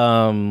were,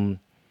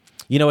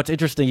 it's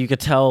interesting. You could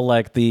tell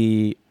like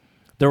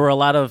there were a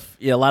lot of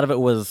it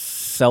was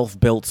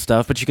self-built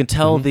stuff, but you can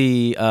tell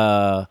the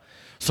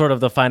sort of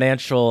the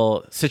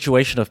financial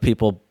situation of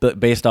people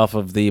based off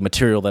of the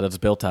material that it's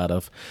built out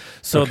of.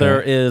 So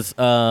there is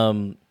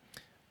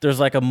there's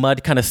like a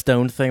mud kind of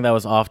stone thing that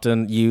was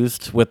often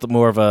used with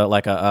more of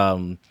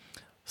a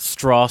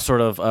straw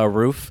sort of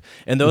roof,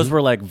 and those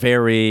were like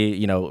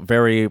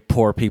very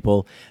poor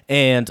people,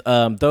 and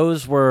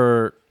those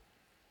were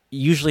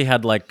usually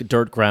had like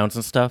dirt grounds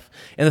and stuff.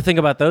 And the thing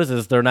about those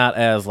is they're not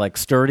as like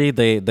sturdy.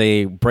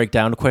 They break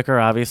down quicker,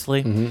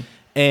 obviously.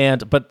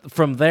 But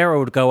from there it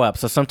would go up.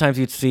 So sometimes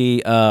you'd see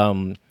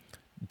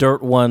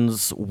dirt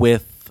ones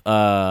with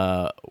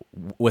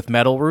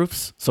metal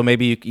roofs. So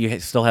maybe you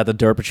still had the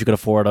dirt, but you could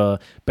afford a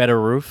better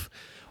roof.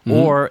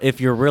 Or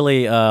if you're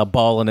really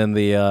balling in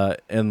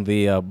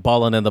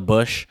the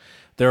bush,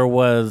 there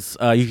was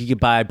you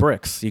could buy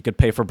bricks. You could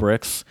pay for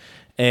bricks.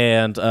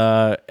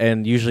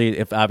 and usually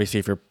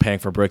if you're paying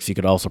for bricks, you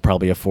could also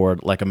probably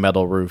afford like a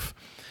metal roof.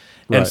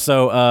 Right. And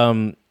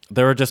so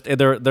there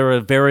were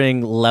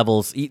varying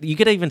levels. You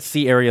could even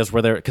see areas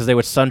where because they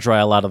would sun dry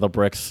a lot of the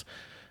bricks,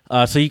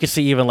 so you could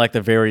see even like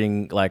the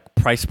varying like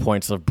price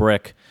points of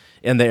brick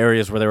in the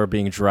areas where they were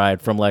being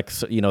dried, from like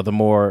the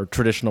more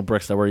traditional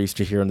bricks that we're used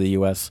to here in the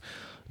U.S.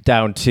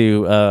 down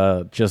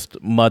to just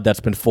mud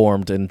that's been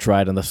formed and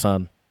dried in the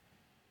sun.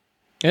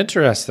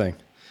 Interesting.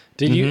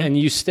 Did you? And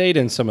you stayed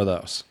in some of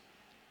those?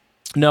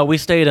 No, we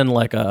stayed in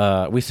like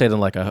a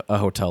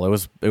hotel.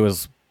 It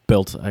was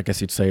built, I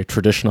guess you'd say,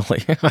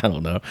 traditionally. I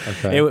don't know.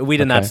 Okay. We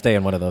did not stay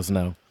in one of those.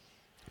 No.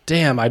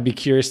 Damn, I'd be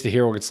curious to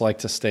hear what it's like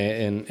to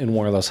stay in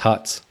one of those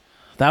huts.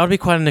 That would be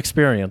quite an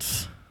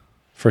experience,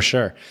 for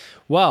sure.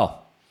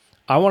 Well,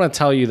 I want to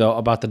tell you though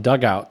about the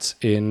dugouts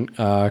in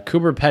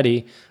Coober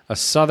Pedy, a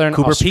southern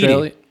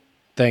Australian.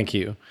 Thank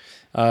you,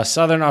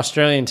 southern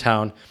Australian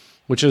town,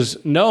 which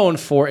is known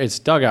for its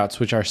dugouts,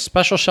 which are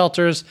special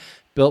shelters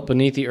built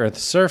beneath the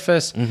Earth's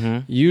surface,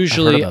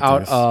 usually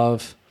out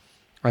of,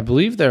 I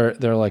believe they're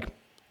like,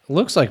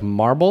 looks like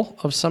marble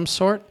of some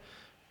sort,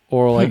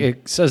 or like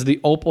it says the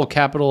opal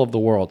capital of the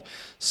world.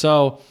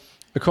 So,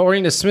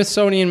 according to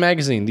Smithsonian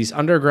Magazine, these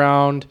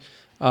underground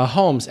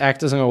homes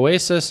act as an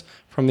oasis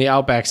from the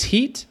outback's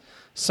heat.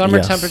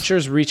 Summer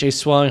temperatures reach a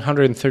swelling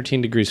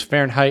 113 degrees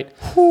Fahrenheit.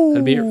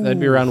 That'd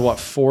be around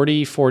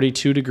 40,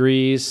 42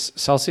 degrees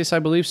Celsius, I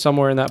believe,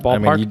 somewhere in that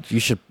ballpark. I mean,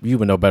 you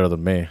would know better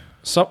than me.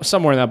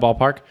 Somewhere in that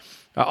ballpark.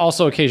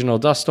 Also occasional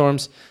dust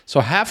storms. So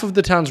half of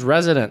the town's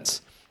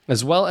residents,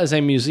 as well as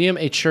a museum,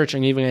 a church,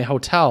 and even a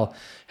hotel,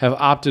 have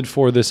opted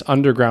for this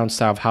underground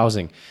style of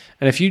housing.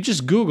 And if you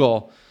just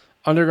Google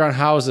underground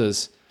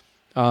houses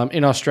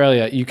in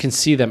Australia, you can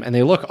see them, and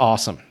they look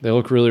awesome. They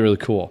look really, really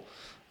cool.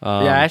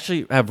 I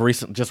actually have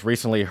just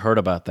recently heard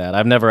about that.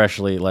 I've never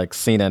actually like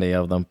seen any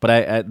of them, but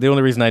I the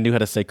only reason I knew how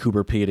to say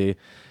Coober Pedy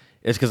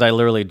is because I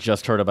literally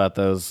just heard about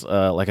those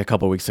like a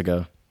couple weeks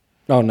ago.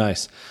 Oh,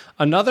 nice.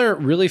 Another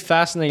really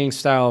fascinating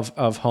style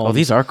of home. Oh,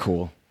 these are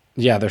cool.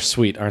 Yeah, they're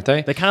sweet, aren't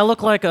they? They kind of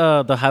look like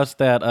the house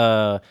that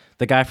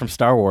the guy from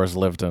Star Wars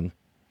lived in.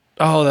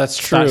 Oh, that's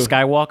true.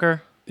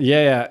 Skywalker?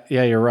 Yeah,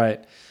 you're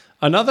right.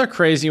 Another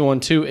crazy one,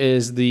 too,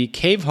 is the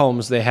cave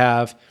homes they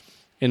have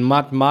in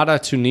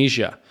Matmata,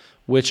 Tunisia,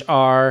 which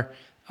are,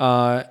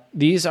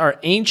 these are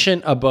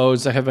ancient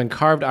abodes that have been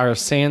carved out of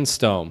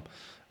sandstone.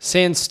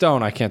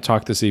 Sandstone, I can't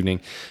talk this evening,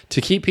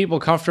 to keep people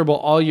comfortable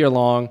all year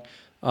long.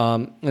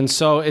 And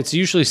so it's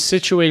usually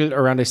situated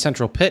around a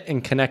central pit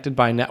and connected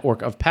by a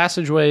network of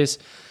passageways.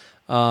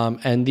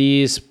 And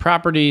these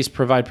properties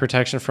provide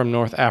protection from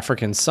North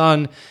African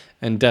sun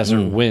and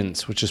desert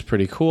winds, which is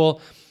pretty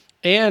cool.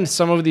 And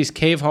some of these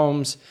cave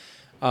homes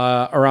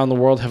around the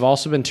world have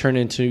also been turned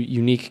into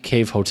unique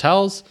cave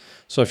hotels.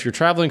 So if you're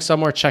traveling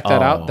somewhere, check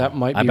that out. That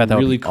might be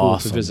really cool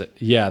to visit.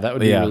 Yeah, that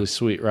would be really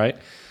sweet, right?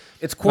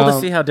 It's cool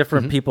to see how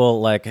different people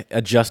like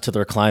adjust to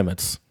their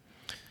climates.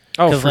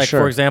 Oh, for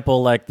sure. For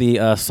example, like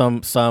the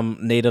some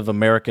Native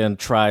American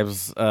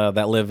tribes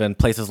that live in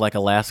places like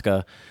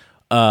Alaska,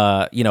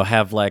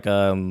 have like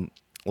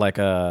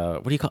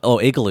what do you call? Oh,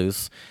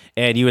 igloos,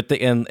 and you would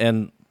think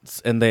and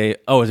they.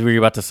 Oh, were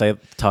you about to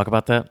talk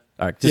about that?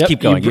 All right, just keep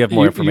going. You have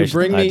more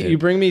information. You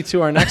bring me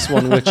to our next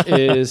one, which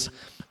is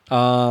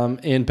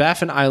in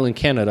Baffin Island,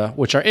 Canada,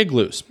 which are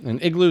igloos, and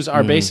igloos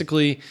are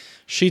basically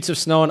sheets of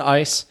snow and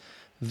ice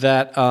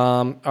that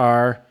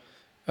are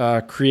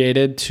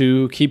created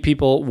to keep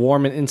people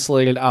warm and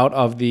insulated out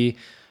of the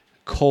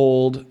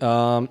cold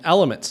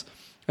elements.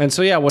 And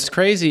so, what's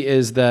crazy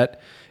is that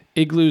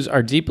igloos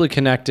are deeply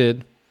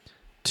connected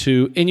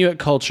to Inuit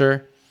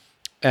culture,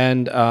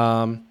 and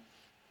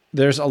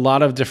there's a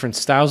lot of different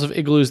styles of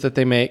igloos that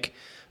they make.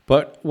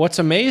 But what's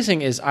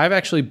amazing is I've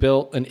actually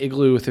built an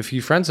igloo with a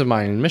few friends of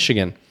mine in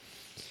Michigan.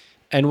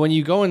 And when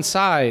you go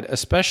inside,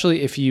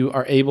 especially if you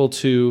are able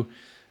to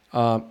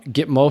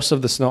get most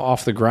of the snow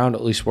off the ground,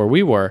 at least where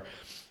we were,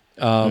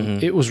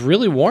 it was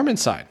really warm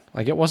inside.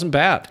 Like, it wasn't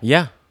bad.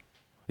 I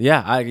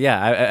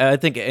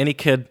think any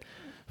kid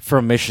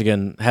from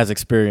Michigan has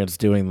experience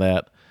doing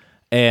that.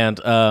 And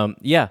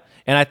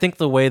and I think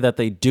the way that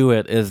they do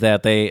it is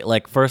that they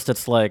like first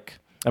it's like,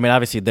 I mean,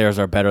 obviously theirs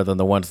are better than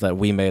the ones that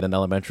we made in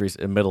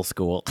middle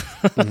school.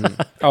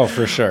 Oh,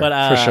 for sure.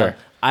 But for sure.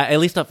 At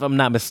least if I'm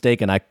not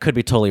mistaken, I could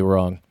be totally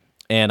wrong,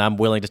 and I'm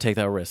willing to take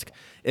that risk,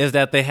 is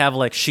that they have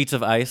like sheets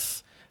of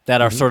ice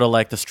that are sort of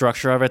like the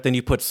structure of it. Then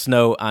you put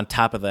snow on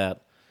top of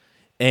that,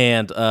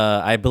 and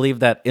I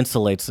believe that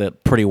insulates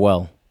it pretty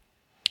well.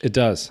 It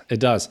does.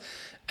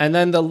 And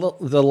then the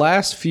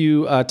last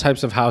few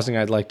types of housing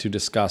I'd like to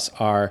discuss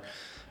are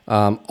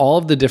all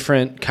of the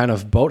different kind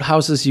of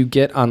boathouses you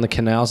get on the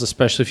canals,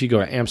 especially if you go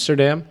to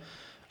Amsterdam.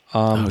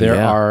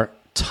 There are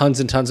tons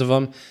and tons of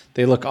them.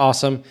 They look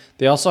awesome.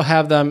 They also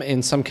have them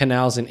in some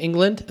canals in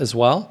England as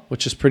well,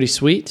 which is pretty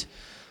sweet.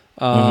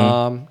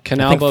 Canal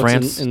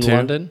boats in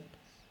London.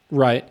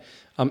 Right.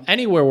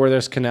 Anywhere where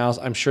there's canals,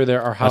 I'm sure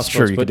there are houseboats. That's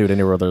true. You can do it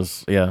anywhere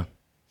there's,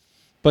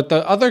 But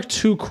the other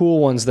two cool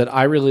ones that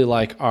I really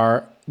like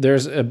are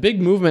there's a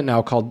big movement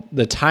now called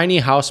the tiny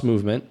house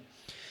movement.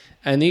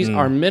 And these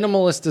are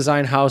minimalist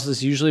design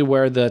houses, usually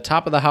where the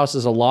top of the house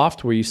is a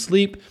loft where you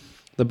sleep.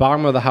 The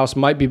bottom of the house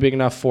might be big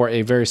enough for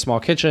a very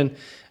small kitchen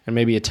and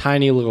maybe a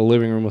tiny little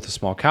living room with a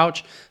small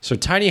couch. So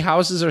tiny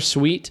houses are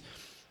sweet.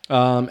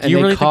 And Do you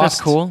really think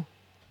that's cool?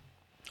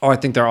 Oh, I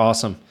think they're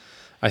awesome.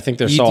 I think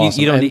they're so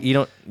awesome.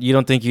 You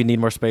don't think you need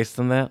more space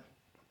than that?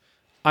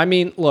 I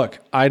mean, look,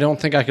 I don't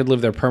think I could live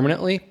there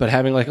permanently, but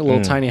having like a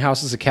little tiny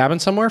house as a cabin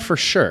somewhere, for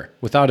sure,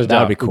 without a doubt,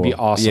 That would be cool. would be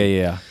awesome.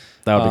 Yeah.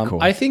 That would be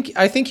cool. I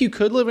think you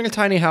could live in a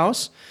tiny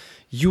house.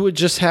 You would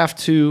just have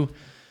to.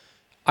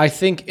 I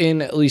think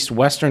in at least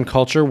Western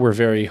culture, we're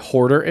very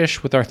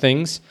hoarder-ish with our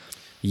things.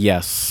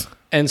 Yes.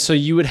 And so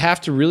you would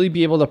have to really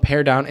be able to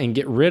pare down and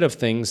get rid of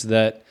things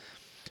that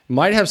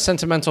might have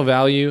sentimental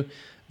value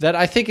that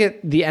I think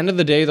at the end of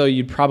the day, though,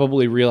 you'd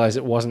probably realize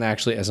it wasn't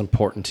actually as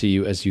important to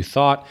you as you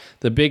thought.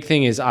 The big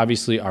thing is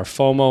obviously our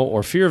FOMO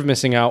or fear of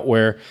missing out,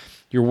 where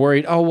you're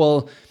worried, oh,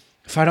 well,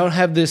 if I don't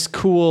have this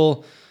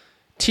cool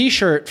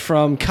T-shirt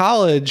from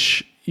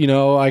college,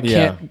 I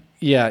can't.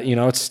 Yeah,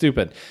 it's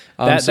stupid.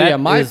 That's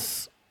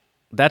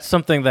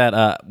something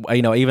that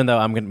even though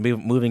I'm going to be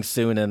moving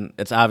soon, and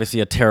it's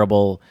obviously a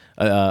terrible,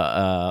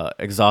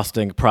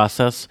 exhausting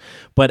process,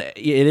 but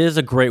it is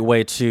a great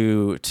way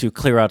to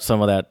clear out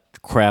some of that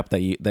crap that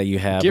you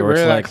have. Get rid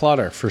of that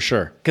clutter for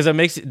sure. Because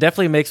it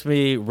definitely makes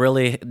me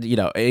really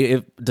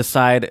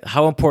decide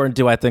how important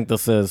do I think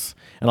this is,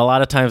 and a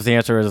lot of times the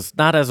answer is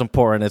not as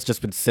important. It's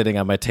just been sitting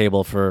on my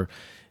table for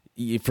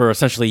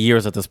essentially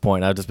years at this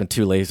point. I've just been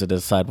too lazy to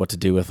decide what to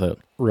do with it.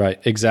 Right,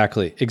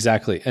 exactly.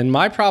 And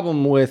my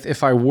problem with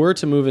if I were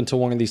to move into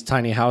one of these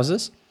tiny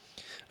houses,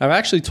 I've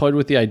actually toyed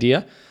with the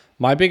idea.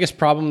 My biggest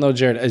problem though,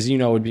 Jared, as you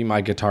know, would be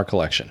my guitar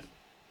collection.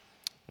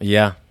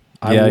 Yeah.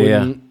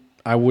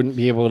 I wouldn't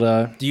be able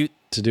to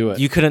do it.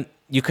 You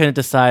couldn't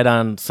decide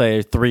on,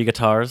 say, 3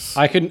 guitars?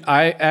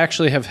 I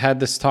actually have had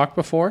this talk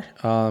before.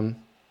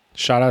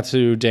 Shout out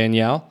to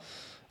Danielle.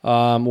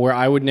 Where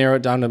I would narrow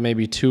it down to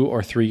maybe 2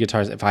 or 3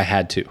 guitars if I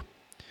had to.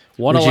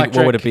 One electric.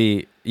 What would it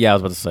be? Yeah, I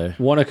was about to say.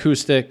 One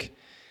acoustic.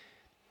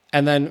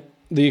 And then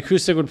the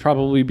acoustic would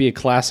probably be a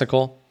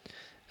classical.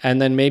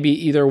 And then maybe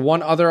either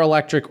one other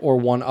electric or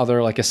one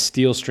other like a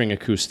steel string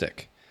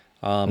acoustic.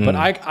 But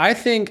I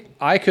think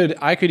I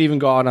could even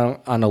go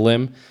out on a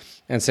limb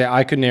and say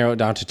I could narrow it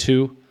down to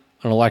 2,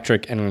 an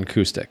electric and an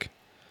acoustic.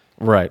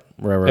 Right.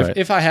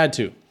 If I had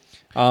to.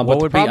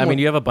 What would be? I mean,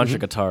 you have a bunch of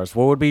guitars.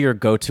 What would be your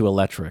go-to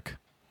electric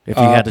if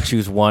you had to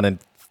choose one and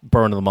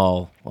burn them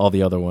all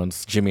the other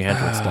ones, Jimi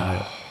Hendrix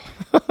style?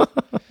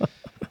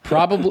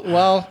 Probably.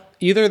 Well,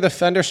 either the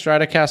Fender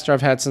Stratocaster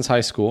I've had since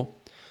high school,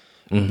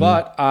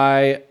 but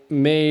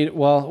it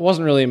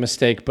wasn't really a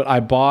mistake, but I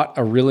bought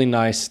a really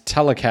nice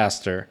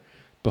Telecaster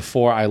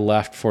before I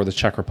left for the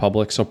Czech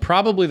Republic. So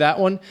probably that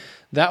one.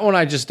 That one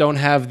I just don't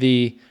have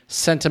the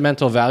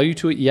sentimental value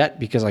to it yet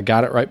because I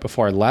got it right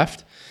before I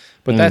left.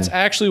 But that's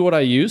actually what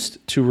I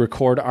used to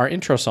record our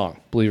intro song,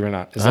 believe it or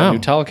not, is that new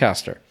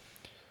Telecaster.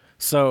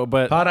 So,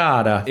 but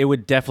Parada. It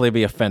would definitely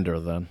be a Fender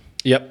then.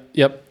 Yep.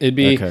 It'd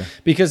be,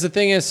 because the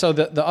thing is, so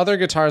the other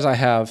guitars I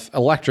have,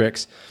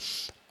 electrics,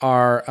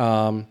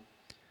 are,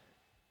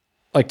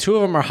 like 2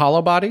 of them are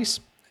hollow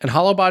bodies. And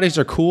hollow bodies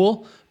are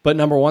cool, but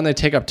number 1, they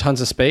take up tons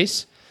of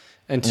space.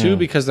 And 2,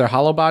 because they're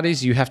hollow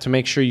bodies, you have to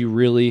make sure you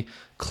really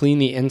clean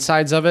the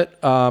insides of it.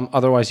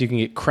 Otherwise, you can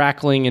get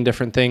crackling and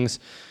different things.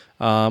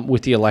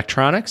 With the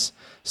electronics.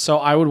 So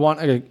I would want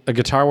a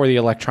guitar where the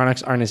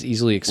electronics aren't as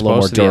easily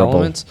exposed to the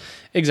elements.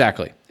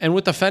 Exactly. And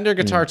with the Fender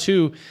guitar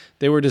too,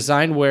 they were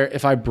designed where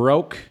if I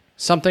broke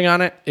something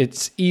on it,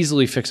 it's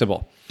easily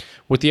fixable.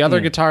 With the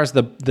other guitars,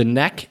 the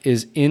neck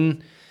is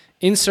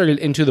inserted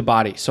into the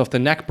body. So if the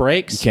neck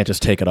breaks... You can't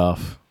just take it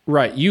off.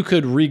 Right. You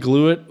could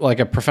re-glue it like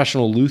a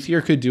professional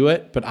luthier could do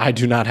it, but I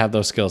do not have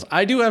those skills.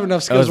 I do have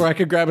enough skills where I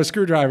could grab a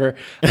screwdriver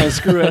and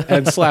screw it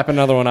and slap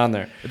another one on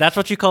there. That's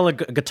what you call a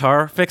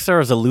guitar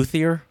fixer, is a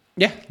luthier?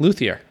 Yeah,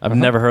 luthier. I've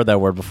never heard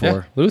that word before.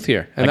 Yeah,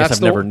 luthier. And I guess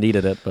I've never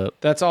needed it, but...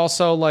 That's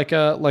also like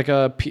I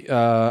don't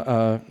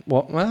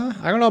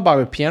know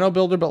about a piano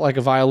builder, but like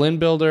a violin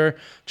builder,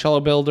 cello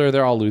builder,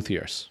 they're all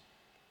luthiers.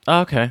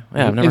 Oh, okay.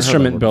 Yeah, I've never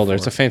instrument heard that word builder. before.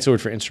 It's a fancy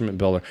word for instrument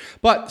builder.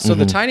 But so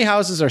the tiny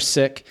houses are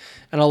sick,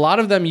 and a lot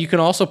of them you can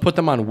also put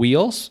them on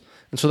wheels,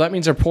 and so that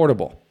means they're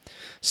portable.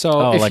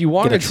 So if you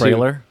wanted get a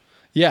trailer, to,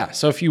 yeah.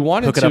 So if you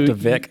wanted hook it up to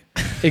Vic,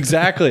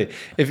 exactly.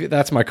 If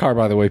that's my car,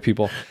 by the way,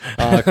 people,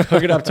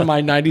 hook it up to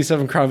my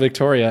 '97 Crown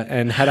Victoria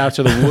and head out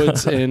to the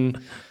woods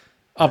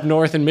up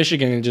north in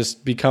Michigan and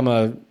just become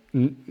I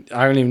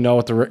don't even know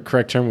what the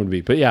correct term would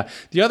be, but yeah.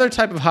 The other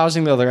type of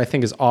housing though that I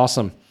think is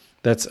awesome,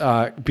 that's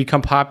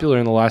become popular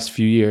in the last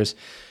few years,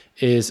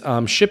 is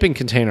shipping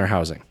container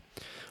housing.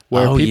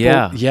 Where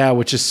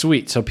which is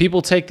sweet. So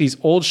people take these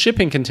old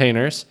shipping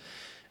containers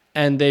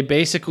and they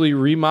basically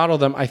remodel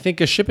them. I think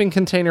a shipping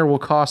container will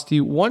cost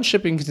you, one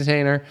shipping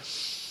container,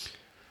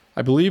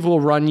 I believe,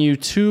 will run you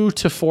 $2,000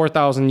 to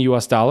 $4,000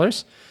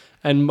 US,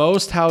 and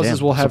most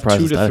houses will have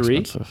 2 to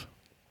 3.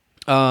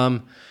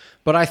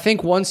 But I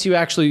think once you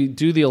actually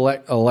do the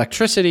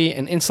electricity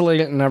and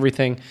insulate it and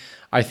everything,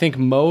 I think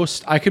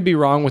I could be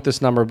wrong with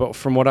this number, but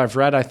from what I've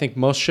read, I think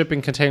most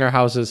shipping container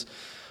houses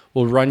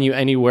will run you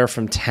anywhere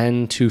from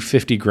 10 to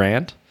 50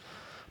 grand.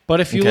 But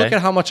if you look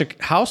at how much a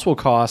house will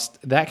cost,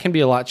 that can be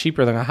a lot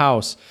cheaper than a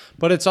house,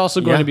 but it's also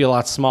going to be a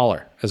lot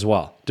smaller as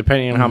well,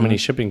 depending on how many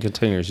shipping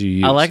containers you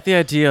use. I like the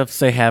idea of,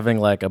 say, having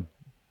like a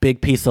big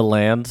piece of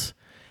land,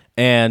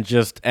 and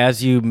just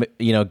as you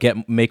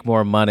make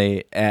more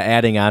money,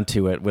 adding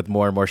onto it with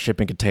more and more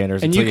shipping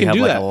containers, and until you can have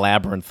do like that. a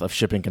labyrinth of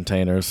shipping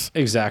containers.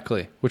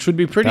 Exactly, which would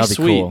be pretty That'd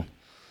be sweet. cool.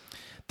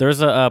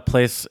 There's a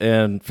place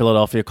in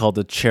Philadelphia called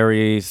the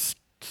Cherry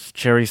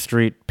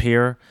Street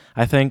Pier,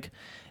 I think.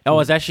 Oh,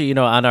 it's actually,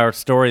 on our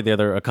story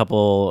a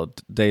couple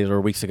days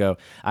or weeks ago,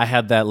 I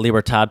had that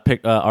Libertad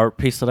art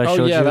piece that I showed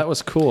you. Oh, yeah, that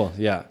was cool.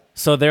 Yeah.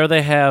 So there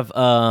they have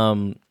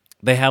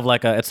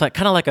like it's like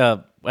kind of like I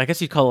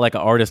guess you'd call it like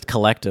an artist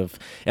collective.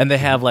 And they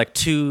have like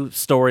 2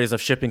 stories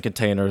of shipping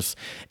containers.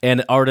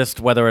 And artist,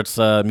 whether it's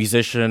a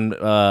musician,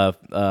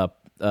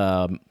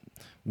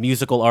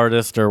 musical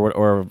artist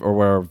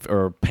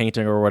or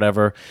painting or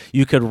whatever,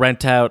 you could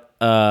rent out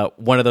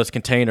one of those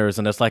containers,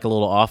 and it's like a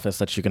little office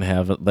that you can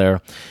have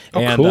there.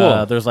 And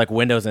cool. There's like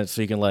windows in it,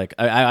 so you can like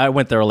I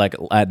went there like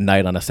at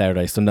night on a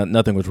Saturday, so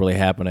nothing was really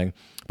happening.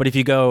 But if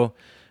you go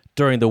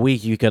during the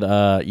week, you could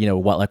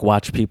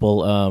watch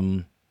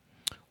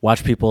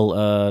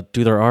people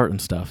do their art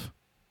and stuff,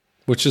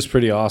 which is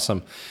pretty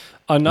awesome.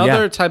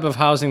 Another type of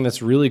housing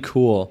that's really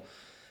cool,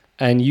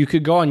 and you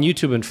could go on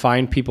YouTube and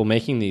find people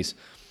making these,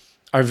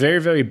 are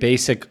very, very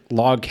basic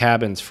log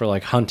cabins for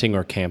like hunting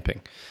or camping.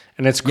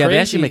 And it's crazy. Yeah, they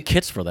actually make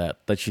kits for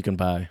that you can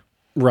buy.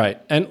 Right.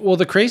 And well,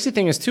 the crazy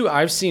thing is too,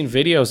 I've seen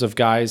videos of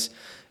guys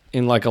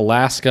in like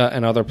Alaska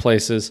and other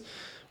places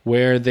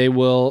where they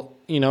will,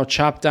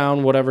 chop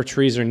down whatever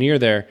trees are near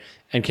there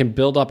and can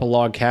build up a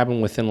log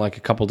cabin within like a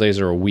couple days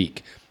or a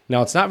week.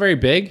 Now, it's not very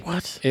big.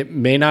 What? It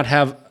may not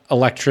have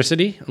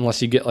electricity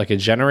unless you get like a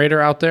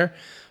generator out there,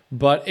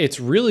 but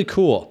it's really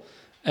cool.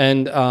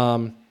 And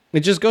it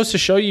just goes to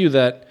show you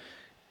that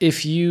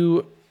if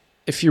you're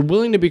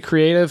willing to be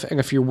creative and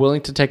if you're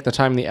willing to take the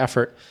time and the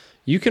effort,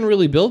 you can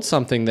really build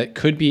something that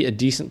could be a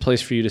decent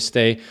place for you to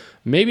stay.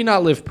 Maybe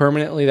not live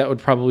permanently. That would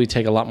probably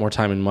take a lot more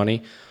time and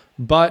money,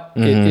 but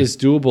it is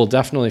doable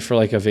definitely for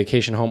like a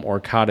vacation home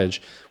or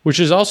cottage, which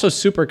is also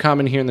super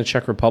common here in the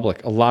Czech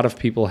Republic. A lot of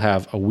people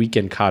have a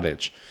weekend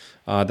cottage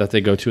that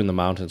they go to in the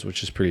mountains,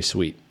 which is pretty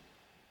sweet.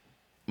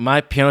 My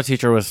piano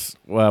teacher was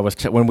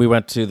when we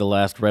went to the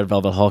last Red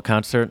Velvet Hall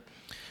concert,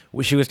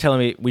 she was telling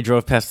me, we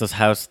drove past this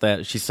house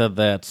that she said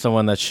that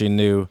someone that she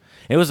knew,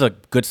 it was a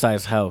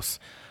good-sized house,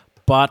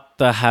 bought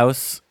the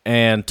house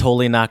and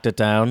totally knocked it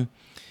down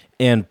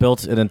and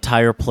built an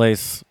entire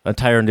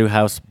new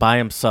house by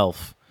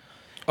himself.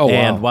 Oh,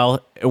 wow.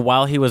 And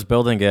while he was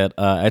building it,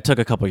 it took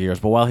a couple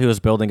years, but while he was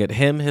building it,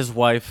 him, his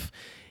wife,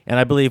 and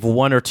I believe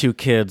 1 or 2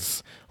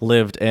 kids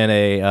lived in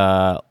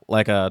a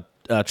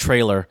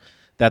trailer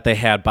that they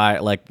had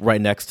right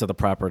next to the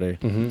property.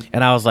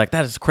 And I was like,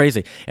 that is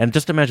crazy. And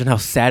just imagine how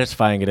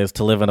satisfying it is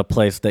to live in a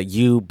place that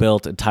you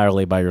built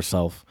entirely by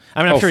yourself.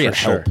 I mean, I'm sure you had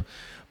help,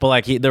 but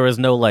like there was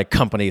no like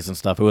companies and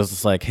stuff. It was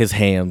just like his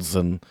hands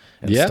and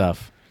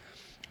stuff.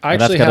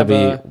 That's got to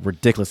be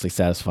ridiculously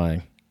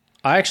satisfying.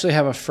 I actually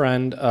have a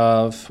friend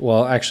of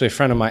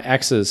my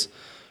ex's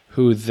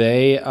who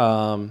they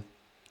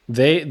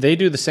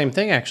do the same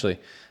thing actually.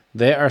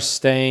 They are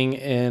staying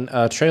in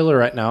a trailer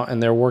right now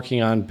and they're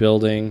working on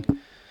building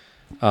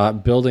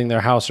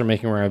their house or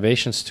making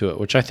renovations to it,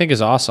 which I think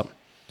is awesome.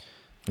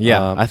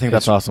 Yeah, I think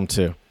that's awesome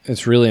too.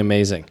 It's really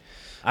amazing.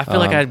 I feel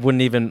like I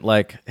wouldn't even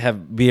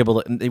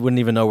wouldn't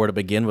even know where to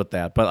begin with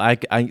that.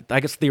 But I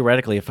guess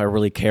theoretically, if I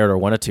really cared or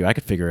wanted to, I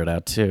could figure it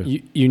out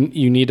too.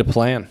 You need a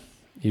plan.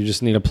 You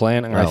just need a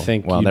plan, and I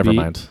think. Well, never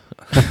mind.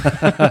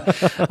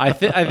 I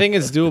think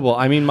it's doable.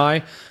 I mean,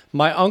 my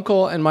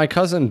uncle and my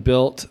cousin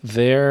built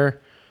their.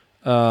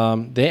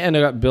 They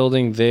ended up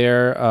building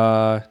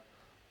their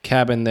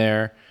cabin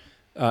there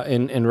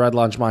in Red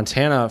Lodge,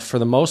 Montana, for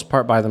the most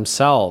part by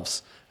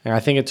themselves. And I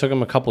think it took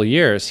him a couple of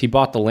years. He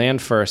bought the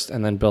land first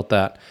and then built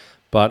that,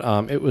 but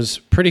it was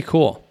pretty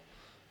cool.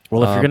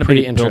 Well, if you're going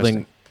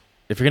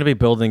to be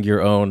building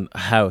your own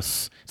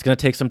house, it's going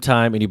to take some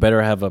time, and you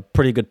better have a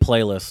pretty good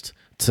playlist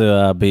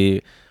to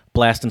be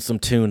blasting some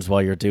tunes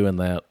while you're doing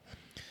that.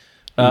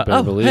 You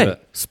better believe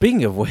it.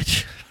 Speaking of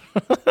which,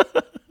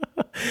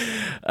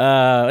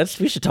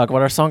 we should talk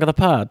about our song of the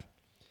pod.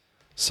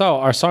 So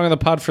our song of the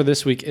pod for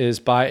this week is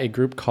by a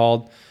group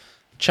called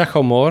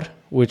Czechomor,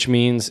 which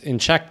means in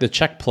Czech, the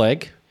Czech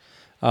plague,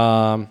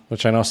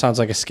 which I know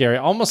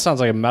almost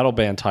sounds like a metal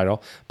band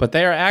title, but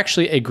they are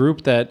actually a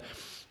group that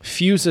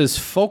fuses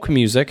folk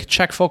music,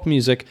 Czech folk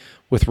music,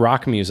 with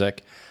rock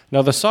music.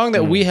 Now, the song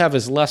that we have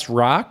is less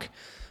rock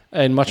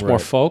and much more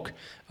folk,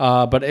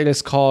 but it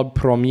is called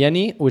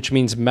Proměny, which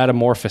means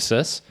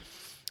metamorphosis.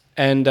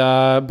 And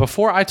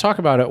before I talk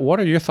about it, what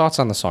are your thoughts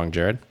on the song,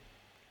 Jared?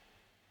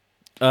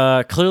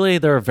 Clearly,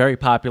 they're very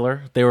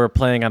popular. They were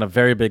playing on a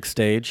very big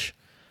stage.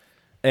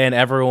 and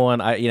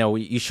everyone,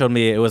 you showed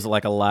me it was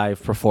like a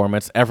live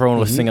performance. Everyone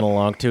was singing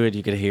along to it.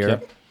 You could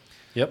hear.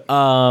 Yep.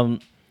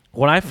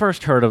 When I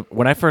first heard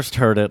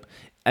it,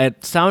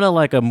 it sounded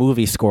like a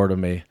movie score to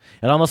me.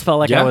 It almost felt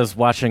like I was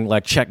watching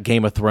like Check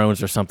Game of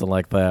Thrones or something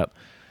like that.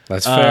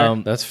 That's fair.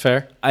 That's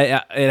fair.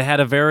 It had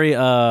a very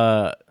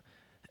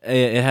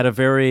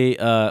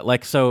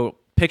so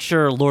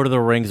picture Lord of the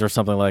Rings or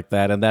something like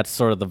that, and that's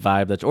sort of the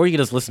vibe that. Or you can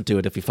just listen to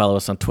it if you follow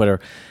us on Twitter.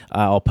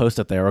 I'll post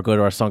it there, or go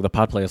to our Song the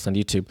Pod playlist on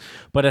YouTube.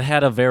 But it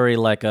had a very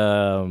it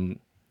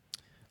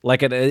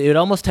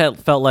almost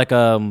felt like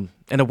in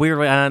a weird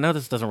way. I know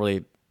this doesn't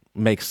really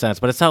make sense,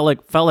 but it felt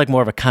like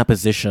more of a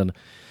composition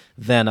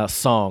than a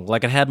song.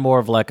 Like it had more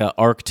of like a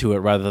arc to it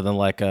rather than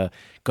like a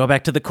go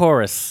back to the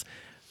chorus,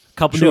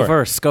 new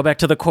verse, go back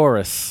to the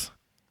chorus.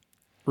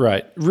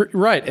 Right.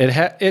 Right.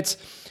 It's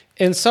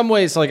in some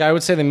ways, like I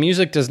would say the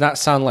music does not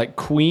sound like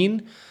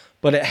Queen,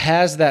 but it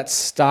has that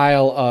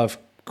style of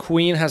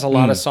Queen has a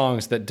lot of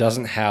songs that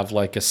doesn't have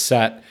like a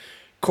set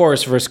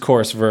chorus,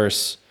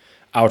 verse,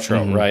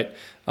 outro, right?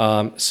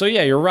 So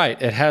yeah, you're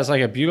right. It has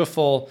like a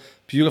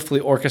beautifully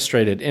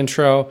orchestrated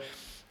intro.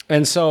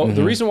 And so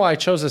the reason why I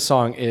chose this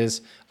song is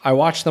I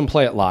watched them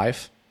play it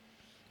live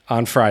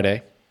on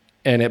Friday,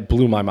 and it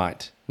blew my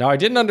mind. Now, I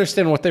didn't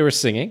understand what they were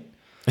singing,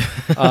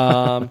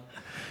 but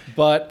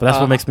that's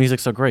what makes music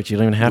so great. You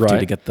don't even have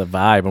to get the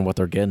vibe and what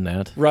they're getting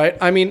at. Right.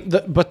 I mean,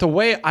 but the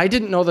way I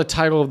didn't know the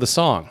title of the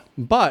song,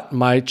 but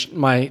my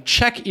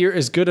Czech ear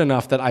is good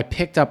enough that I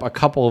picked up a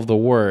couple of the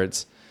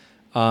words,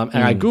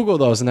 and I Googled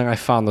those, and then I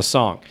found the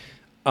song.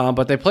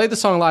 But they played the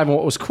song live, and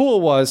what was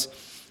cool was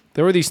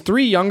there were these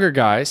three younger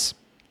guys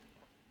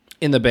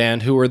in the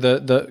band who were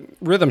the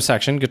rhythm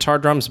section, guitar,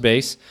 drums,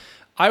 bass.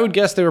 I would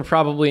guess they were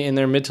probably in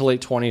their mid to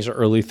late 20s or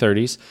early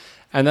 30s.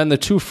 And then the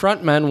two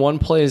front men, one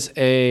plays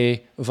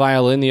a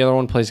violin, the other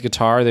one plays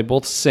guitar. They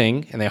both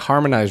sing, and they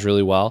harmonize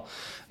really well.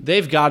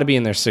 They've got to be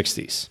in their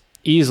 60s,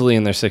 easily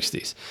in their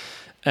 60s.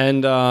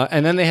 And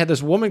then they had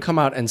this woman come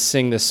out and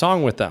sing this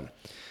song with them.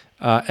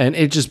 And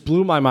it just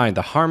blew my mind.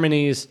 The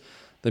harmonies,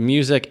 the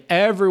music,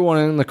 everyone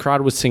in the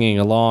crowd was singing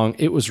along.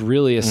 It was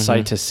really a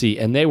sight to see,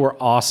 and they were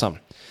awesome.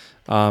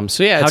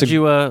 So yeah, how'd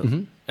you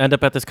end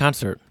up at this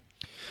concert?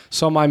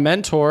 So my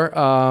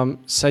mentor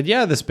said,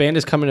 yeah, this band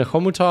is coming to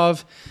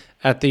Chomutov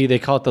at they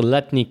call it the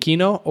Letní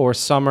Kino, or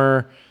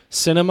summer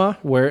cinema,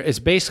 where it's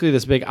basically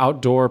this big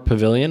outdoor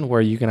pavilion where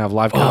you can have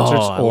live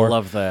concerts. I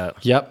love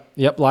that.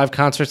 Yep, live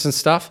concerts and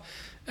stuff.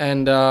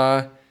 And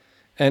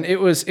it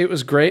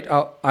was great.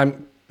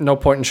 I'm no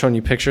point in showing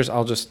you pictures.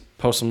 I'll just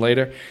post them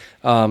later.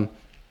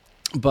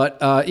 But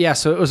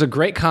so it was a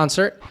great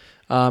concert.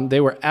 They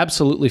were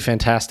absolutely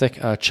fantastic.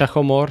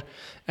 Czechomor.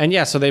 And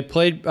yeah, so they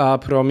played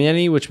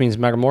Promieny, which means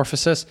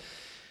metamorphosis,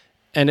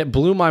 and it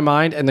blew my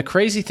mind. And the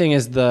crazy thing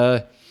is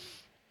the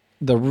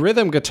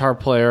rhythm guitar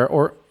player,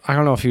 or I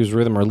don't know if he was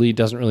rhythm or lead,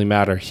 doesn't really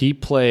matter. He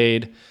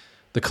played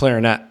the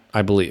clarinet,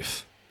 I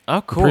believe.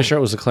 Oh, cool. I'm pretty sure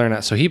it was the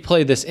clarinet. So he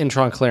played this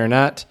intro on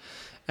clarinet,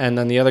 and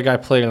then the other guy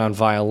played it on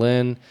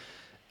violin,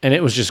 and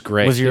it was just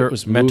great. Was your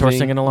mentor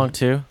singing along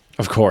too?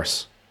 Of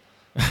course.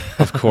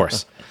 Of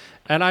course.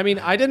 And I mean,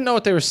 I didn't know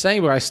what they were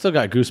saying, but I still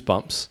got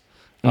goosebumps.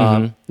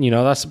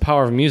 That's the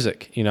power of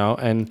music,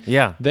 and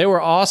they were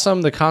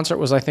awesome. The concert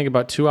was, I think,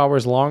 about 2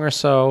 hours long or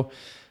so.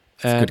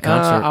 It's a good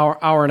concert.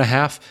 Hour and a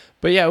half.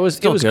 But yeah, it was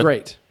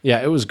great.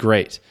 Yeah, it was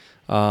great.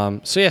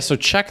 So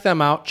check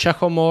them out.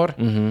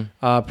 Czechomor,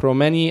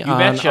 Promieny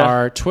on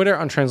our Twitter,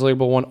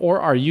 Untranslatable One, or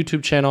our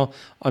YouTube channel,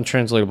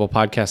 Untranslatable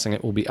Podcasting.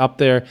 It will be up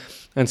there.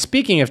 And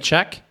speaking of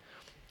Czech,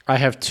 I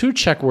have two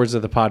Czech words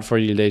of the pod for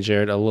you today,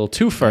 Jared. A little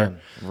twofer. Man,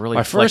 really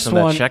my first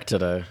one, that Czech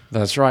today.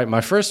 That's right.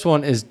 My first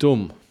one is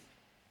dumm.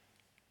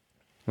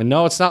 And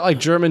no, it's not like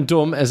German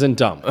dumm as in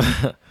dumb.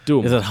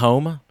 Dumm. Is it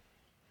home?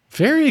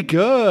 Very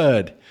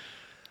good.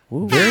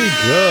 Ooh. Very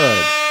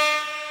good.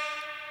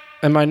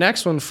 And my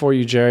next one for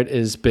you, Jared,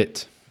 is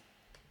bit.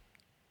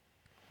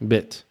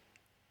 Bit.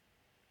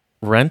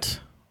 Rent?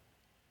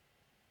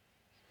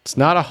 It's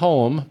not a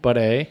home, but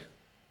a...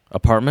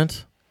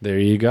 apartment? There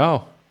you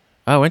go.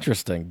 Oh,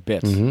 interesting.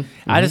 Bit. The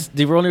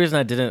only reason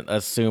I didn't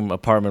assume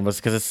apartment was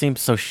because it seems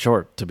so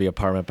short to be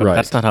apartment, but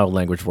that's not how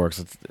language works.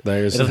 It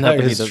doesn't have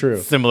to be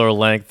the similar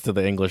length to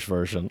the English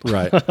version.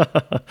 Right.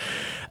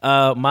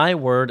 My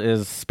word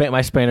is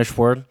my Spanish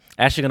word.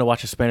 Actually, going to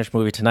watch a Spanish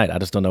movie tonight. I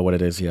just don't know what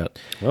it is yet.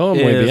 Oh,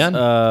 muy bien.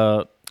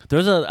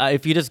 There's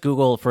if you just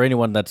Google, for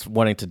anyone that's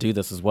wanting to do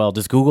this as well,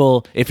 just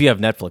Google, if you have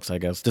Netflix, I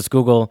guess, just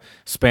Google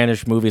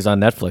Spanish movies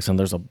on Netflix, and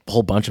there's a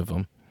whole bunch of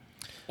them.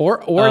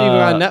 Or even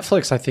on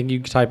Netflix, I think you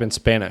can type in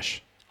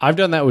Spanish. I've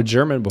done that with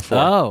German before.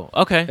 Oh,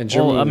 okay. And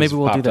German maybe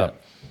we'll do that.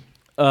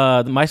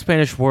 My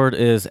Spanish word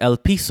is el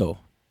piso.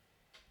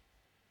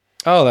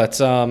 Oh, that's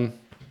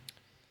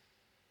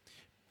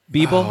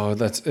Bibo. Oh,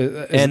 that's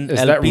is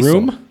that piso.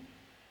 Room?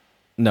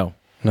 No.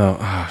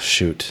 Oh,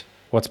 shoot.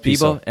 What's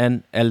piso? Bibo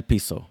and el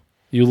piso.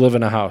 You live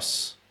in a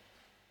house.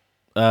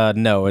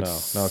 No,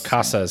 it's no.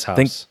 Casa is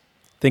house.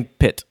 Think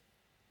pit.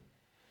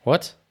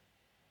 What?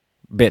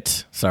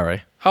 Bit.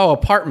 Sorry. Oh,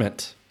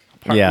 apartment.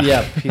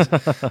 Yeah.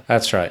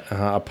 That's right.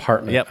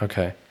 Apartment. Yep.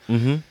 Okay.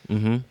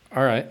 Mm-hmm.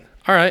 All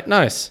right.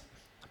 Nice.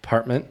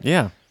 Apartment.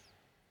 Yeah.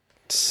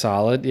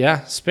 Solid.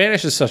 Yeah.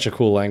 Spanish is such a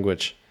cool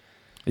language.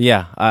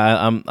 Yeah.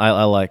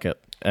 I like it.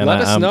 And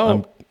Let us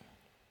know.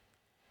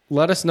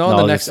 Let us know on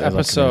the next I'll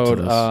just commit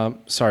to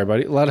episode. Sorry,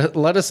 buddy.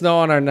 Let us know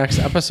on our next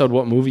episode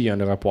what movie you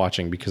ended up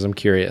watching because I'm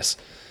curious.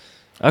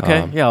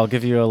 Okay. Yeah, I'll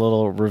give you a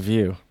little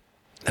review.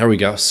 There we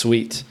go.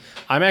 Sweet.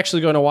 I'm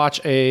actually going to watch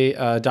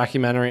a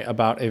documentary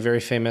about a very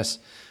famous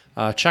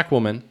Czech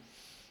woman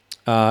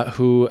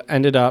who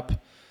ended up.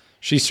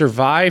 She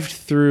survived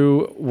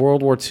through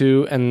World War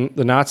II and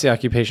the Nazi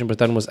occupation, but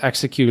then was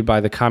executed by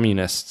the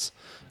communists.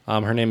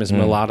 Her name is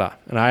Milada,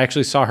 and I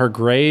actually saw her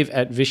grave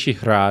at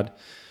Vyšehrad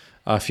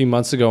a few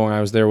months ago when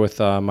I was there with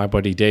my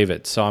buddy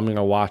David. So I'm going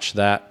to watch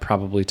that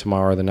probably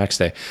tomorrow or the next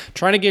day.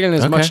 Trying to get in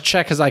as much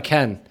Czech as I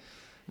can.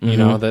 You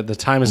know, the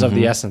time is of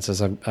the essence,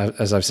 as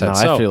I've said. No,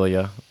 so, I feel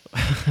you.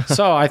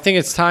 so I think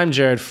it's time,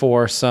 Jared,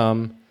 for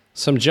some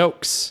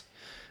jokes.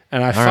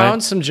 And I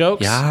found some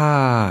jokes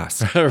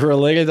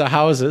related to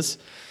houses.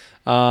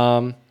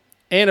 And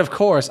of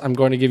course, I'm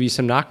going to give you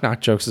some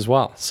knock-knock jokes as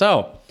well.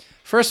 So,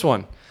 first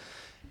one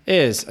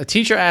is a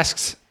teacher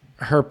asks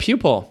her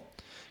pupil,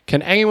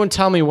 "Can anyone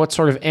tell me what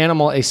sort of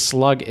animal a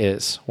slug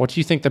is?" What do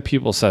you think the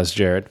pupil says,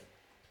 Jared?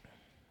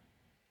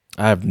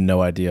 I have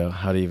no idea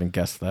how to even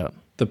guess that.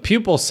 The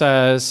pupil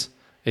says,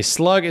 "A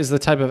slug is the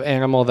type of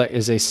animal that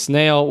is a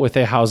snail with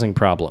a housing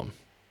problem."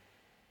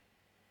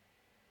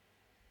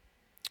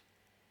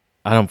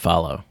 I don't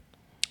follow.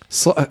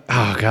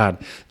 Oh, God.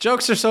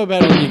 Jokes are so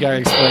bad when you got to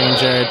explain them,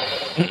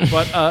 Jared.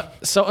 But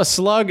so a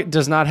slug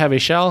does not have a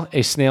shell.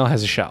 A snail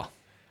has a shell.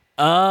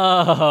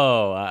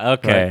 Oh,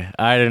 okay.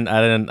 Right.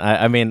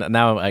 I mean,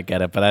 now I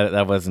get it, but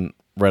that wasn't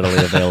readily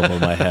available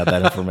in my head,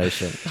 that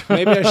information.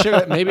 Maybe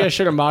I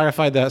should have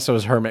modified that so it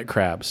was hermit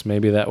crabs.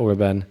 Maybe that would have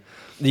been...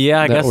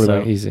 Yeah, I guess so.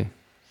 Been easy.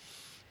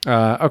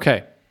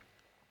 Okay.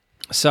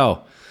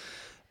 So,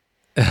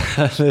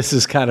 this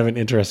is kind of an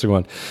interesting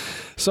one.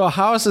 So, a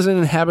house is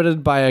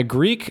inhabited by a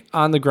Greek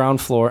on the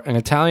ground floor, an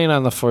Italian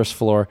on the first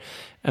floor,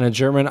 and a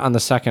German on the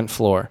second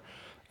floor.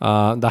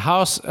 The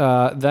house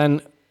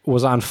then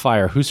was on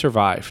fire. Who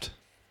survived?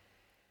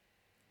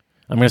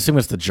 I'm going to assume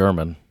it's the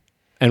German.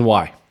 And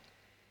why?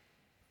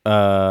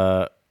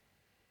 I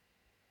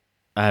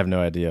have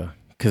no idea.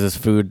 Because his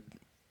food,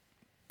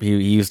 he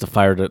used the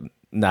fire to...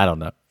 I don't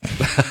know.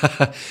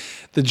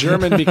 The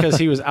German because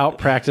he was out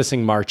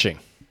practicing marching.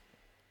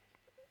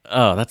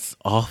 Oh, that's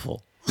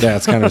awful. Yeah,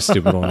 it's kind of a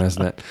stupid one,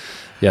 isn't it?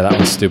 Yeah, that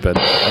was stupid.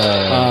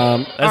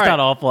 That's not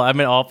awful. I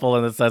mean awful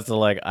in the sense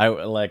of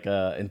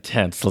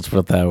intense. Let's put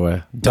it that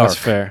way. Dark.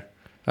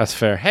 That's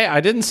fair. Hey, I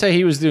didn't say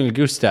he was doing a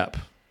goose step.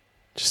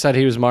 Just said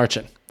he was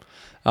marching.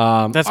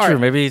 That's true. Right.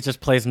 Maybe he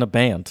just plays in a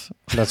band.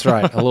 That's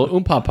right. A little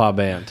oom-pa-pa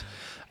band.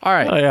 All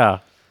right. Oh, yeah.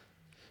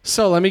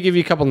 So let me give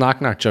you a couple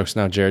knock-knock jokes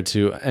now, Jared,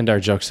 to end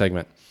our joke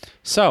segment.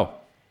 So,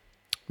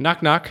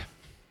 knock-knock.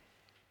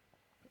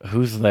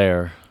 Who's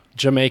there?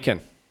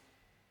 Jamaican.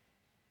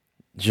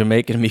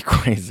 Jamaican me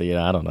crazy.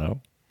 I don't know.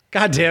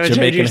 God damn it.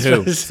 Jamaican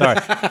who? Sorry.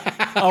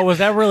 Oh, was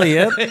that really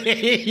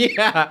it?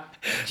 Yeah.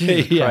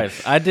 Jesus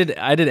Christ. I did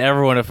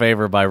everyone a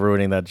favor by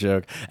ruining that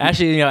joke.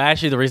 Actually,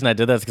 the reason I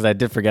did that is because I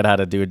did forget how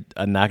to do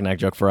a knock-knock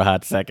joke for a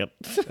hot second.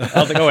 I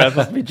was like, oh, that's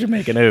supposed to be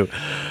Jamaican who?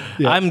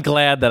 Yeah. I'm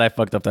glad that I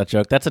fucked up that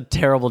joke. That's a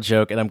terrible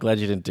joke, and I'm glad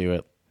you didn't do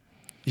it.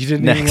 You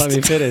didn't even let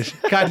me finish.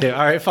 God damn.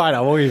 All right, fine.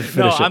 I won't even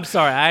finish it. No, I'm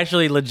sorry. I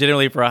actually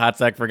legitimately for a hot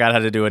sec forgot how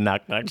to do a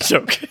knock-knock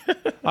joke.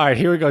 All right,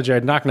 here we go,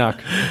 Jared. Knock-knock.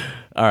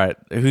 All right,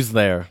 who's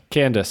there?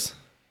 Candace.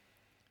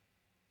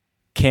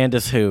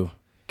 Candace who?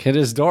 Can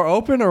his door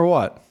open or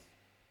what?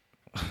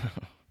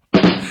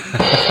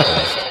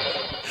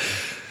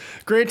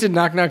 Granted,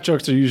 knock-knock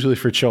jokes are usually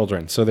for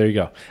children, so there you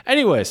go.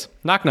 Anyways,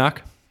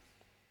 knock-knock.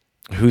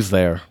 Who's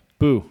there?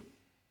 Boo.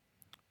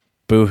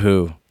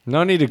 Boo-hoo.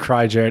 No need to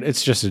cry, Jared.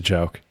 It's just a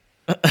joke.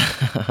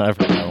 I've heard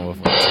that one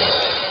before.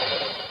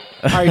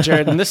 All right,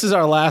 Jared, and this is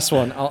our last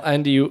one. I'll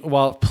end you.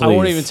 Well, please. I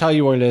won't even tell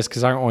you what it is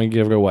because I don't want to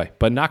give it away.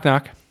 But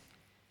knock-knock.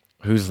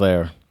 Who's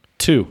there?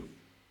 To.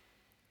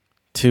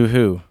 To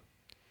who?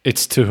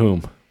 It's to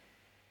whom?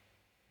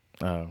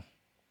 Oh.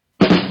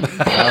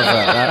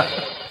 That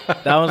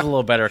was a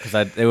little better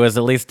because it was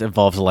at least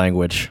involves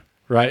language.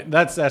 Right.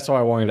 That's why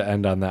I wanted to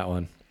end on that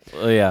one.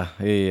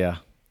 Yeah.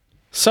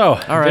 So,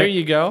 there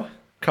you go.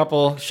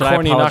 Couple Should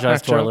corny I apologize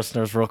knock-knock to our jokes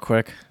listeners real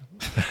quick?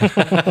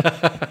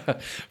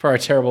 For our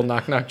terrible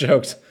knock-knock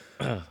jokes.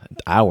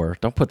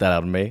 Don't put that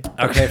on me.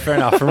 Okay, fair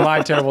enough. For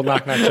my terrible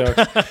knock-knock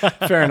jokes.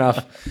 Fair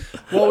enough.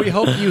 Well, we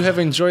hope you have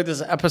enjoyed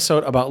this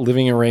episode about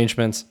living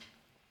arrangements.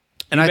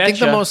 And I think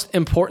the most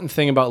important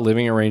thing about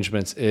living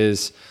arrangements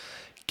is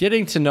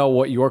getting to know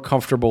what you're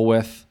comfortable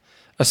with,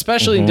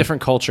 especially in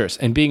different cultures,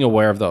 and being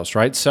aware of those,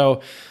 right?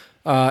 So,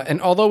 and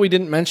although we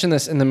didn't mention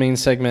this in the main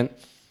segment,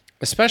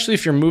 especially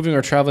if you're moving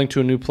or traveling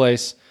to a new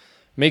place,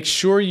 make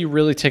sure you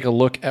really take a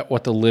look at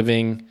what the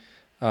living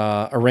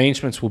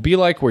arrangements will be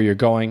like where you're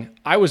going.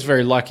 I was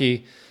very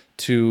lucky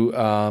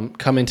to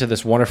come into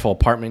this wonderful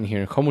apartment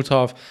here in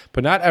Chomutov,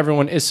 but not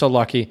everyone is so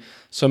lucky.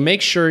 So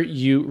make sure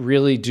you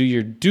really do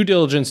your due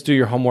diligence, do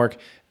your homework.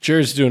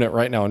 Jared's doing it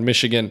right now in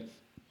Michigan.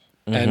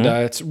 And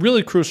it's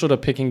really crucial to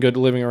picking good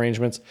living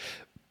arrangements.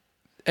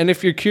 And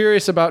if you're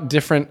curious about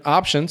different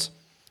options,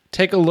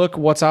 take a look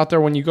what's out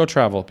there when you go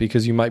travel,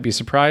 because you might be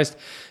surprised.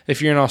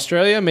 If you're in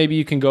Australia, maybe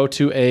you can go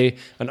to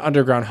an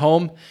underground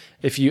home.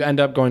 If you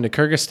end up going to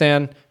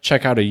Kyrgyzstan,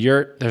 check out a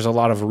yurt. There's a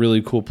lot of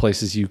really cool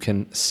places you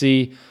can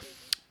see.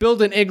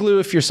 Build an igloo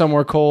if you're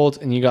somewhere cold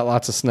and you got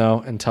lots of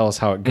snow, and tell us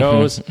how it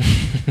goes.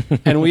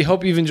 And we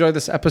hope you've enjoyed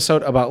this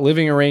episode about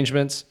living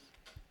arrangements.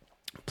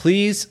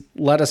 Please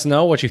let us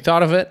know what you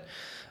thought of it.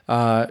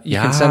 You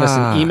can send us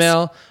an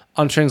email,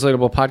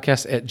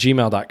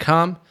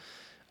 untranslatablepodcast@gmail.com.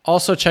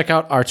 Also, check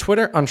out our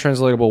Twitter,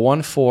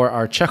 Untranslatable1, for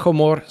our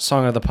Chechomor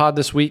song of the pod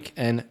this week,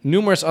 and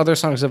numerous other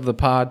songs of the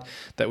pod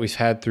that we've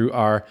had through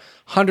our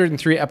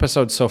 103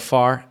 episodes so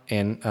far,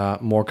 and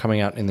more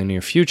coming out in the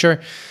near future.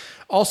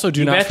 Also,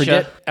 do not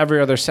forget, every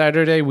other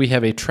Saturday, we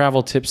have a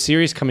travel tip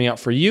series coming out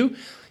for you,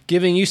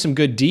 giving you some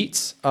good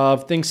deets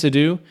of things to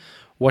do,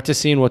 what to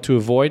see and what to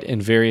avoid in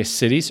various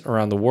cities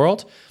around the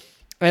world.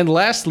 And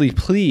lastly,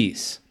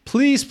 please,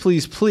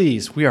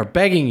 we are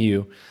begging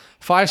you,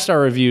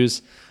 5-star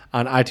reviews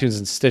on iTunes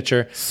and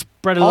Stitcher.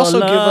 Spread a little love.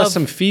 Also, give us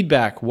some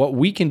feedback, what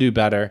we can do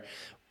better,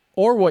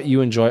 or what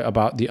you enjoy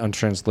about the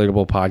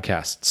Untranslatable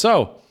podcast.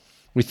 So,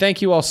 we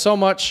thank you all so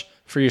much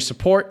for your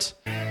support.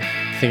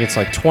 I think it's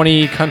like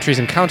 20 countries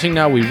and counting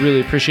now. We really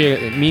appreciate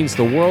it. It means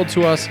the world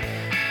to us.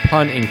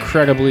 Pun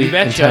incredibly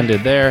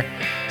intended there.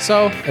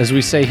 So, as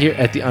we say here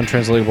at the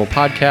Untranslatable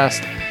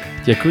podcast,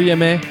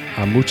 Dziękujemy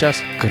a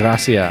muchas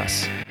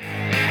gracias.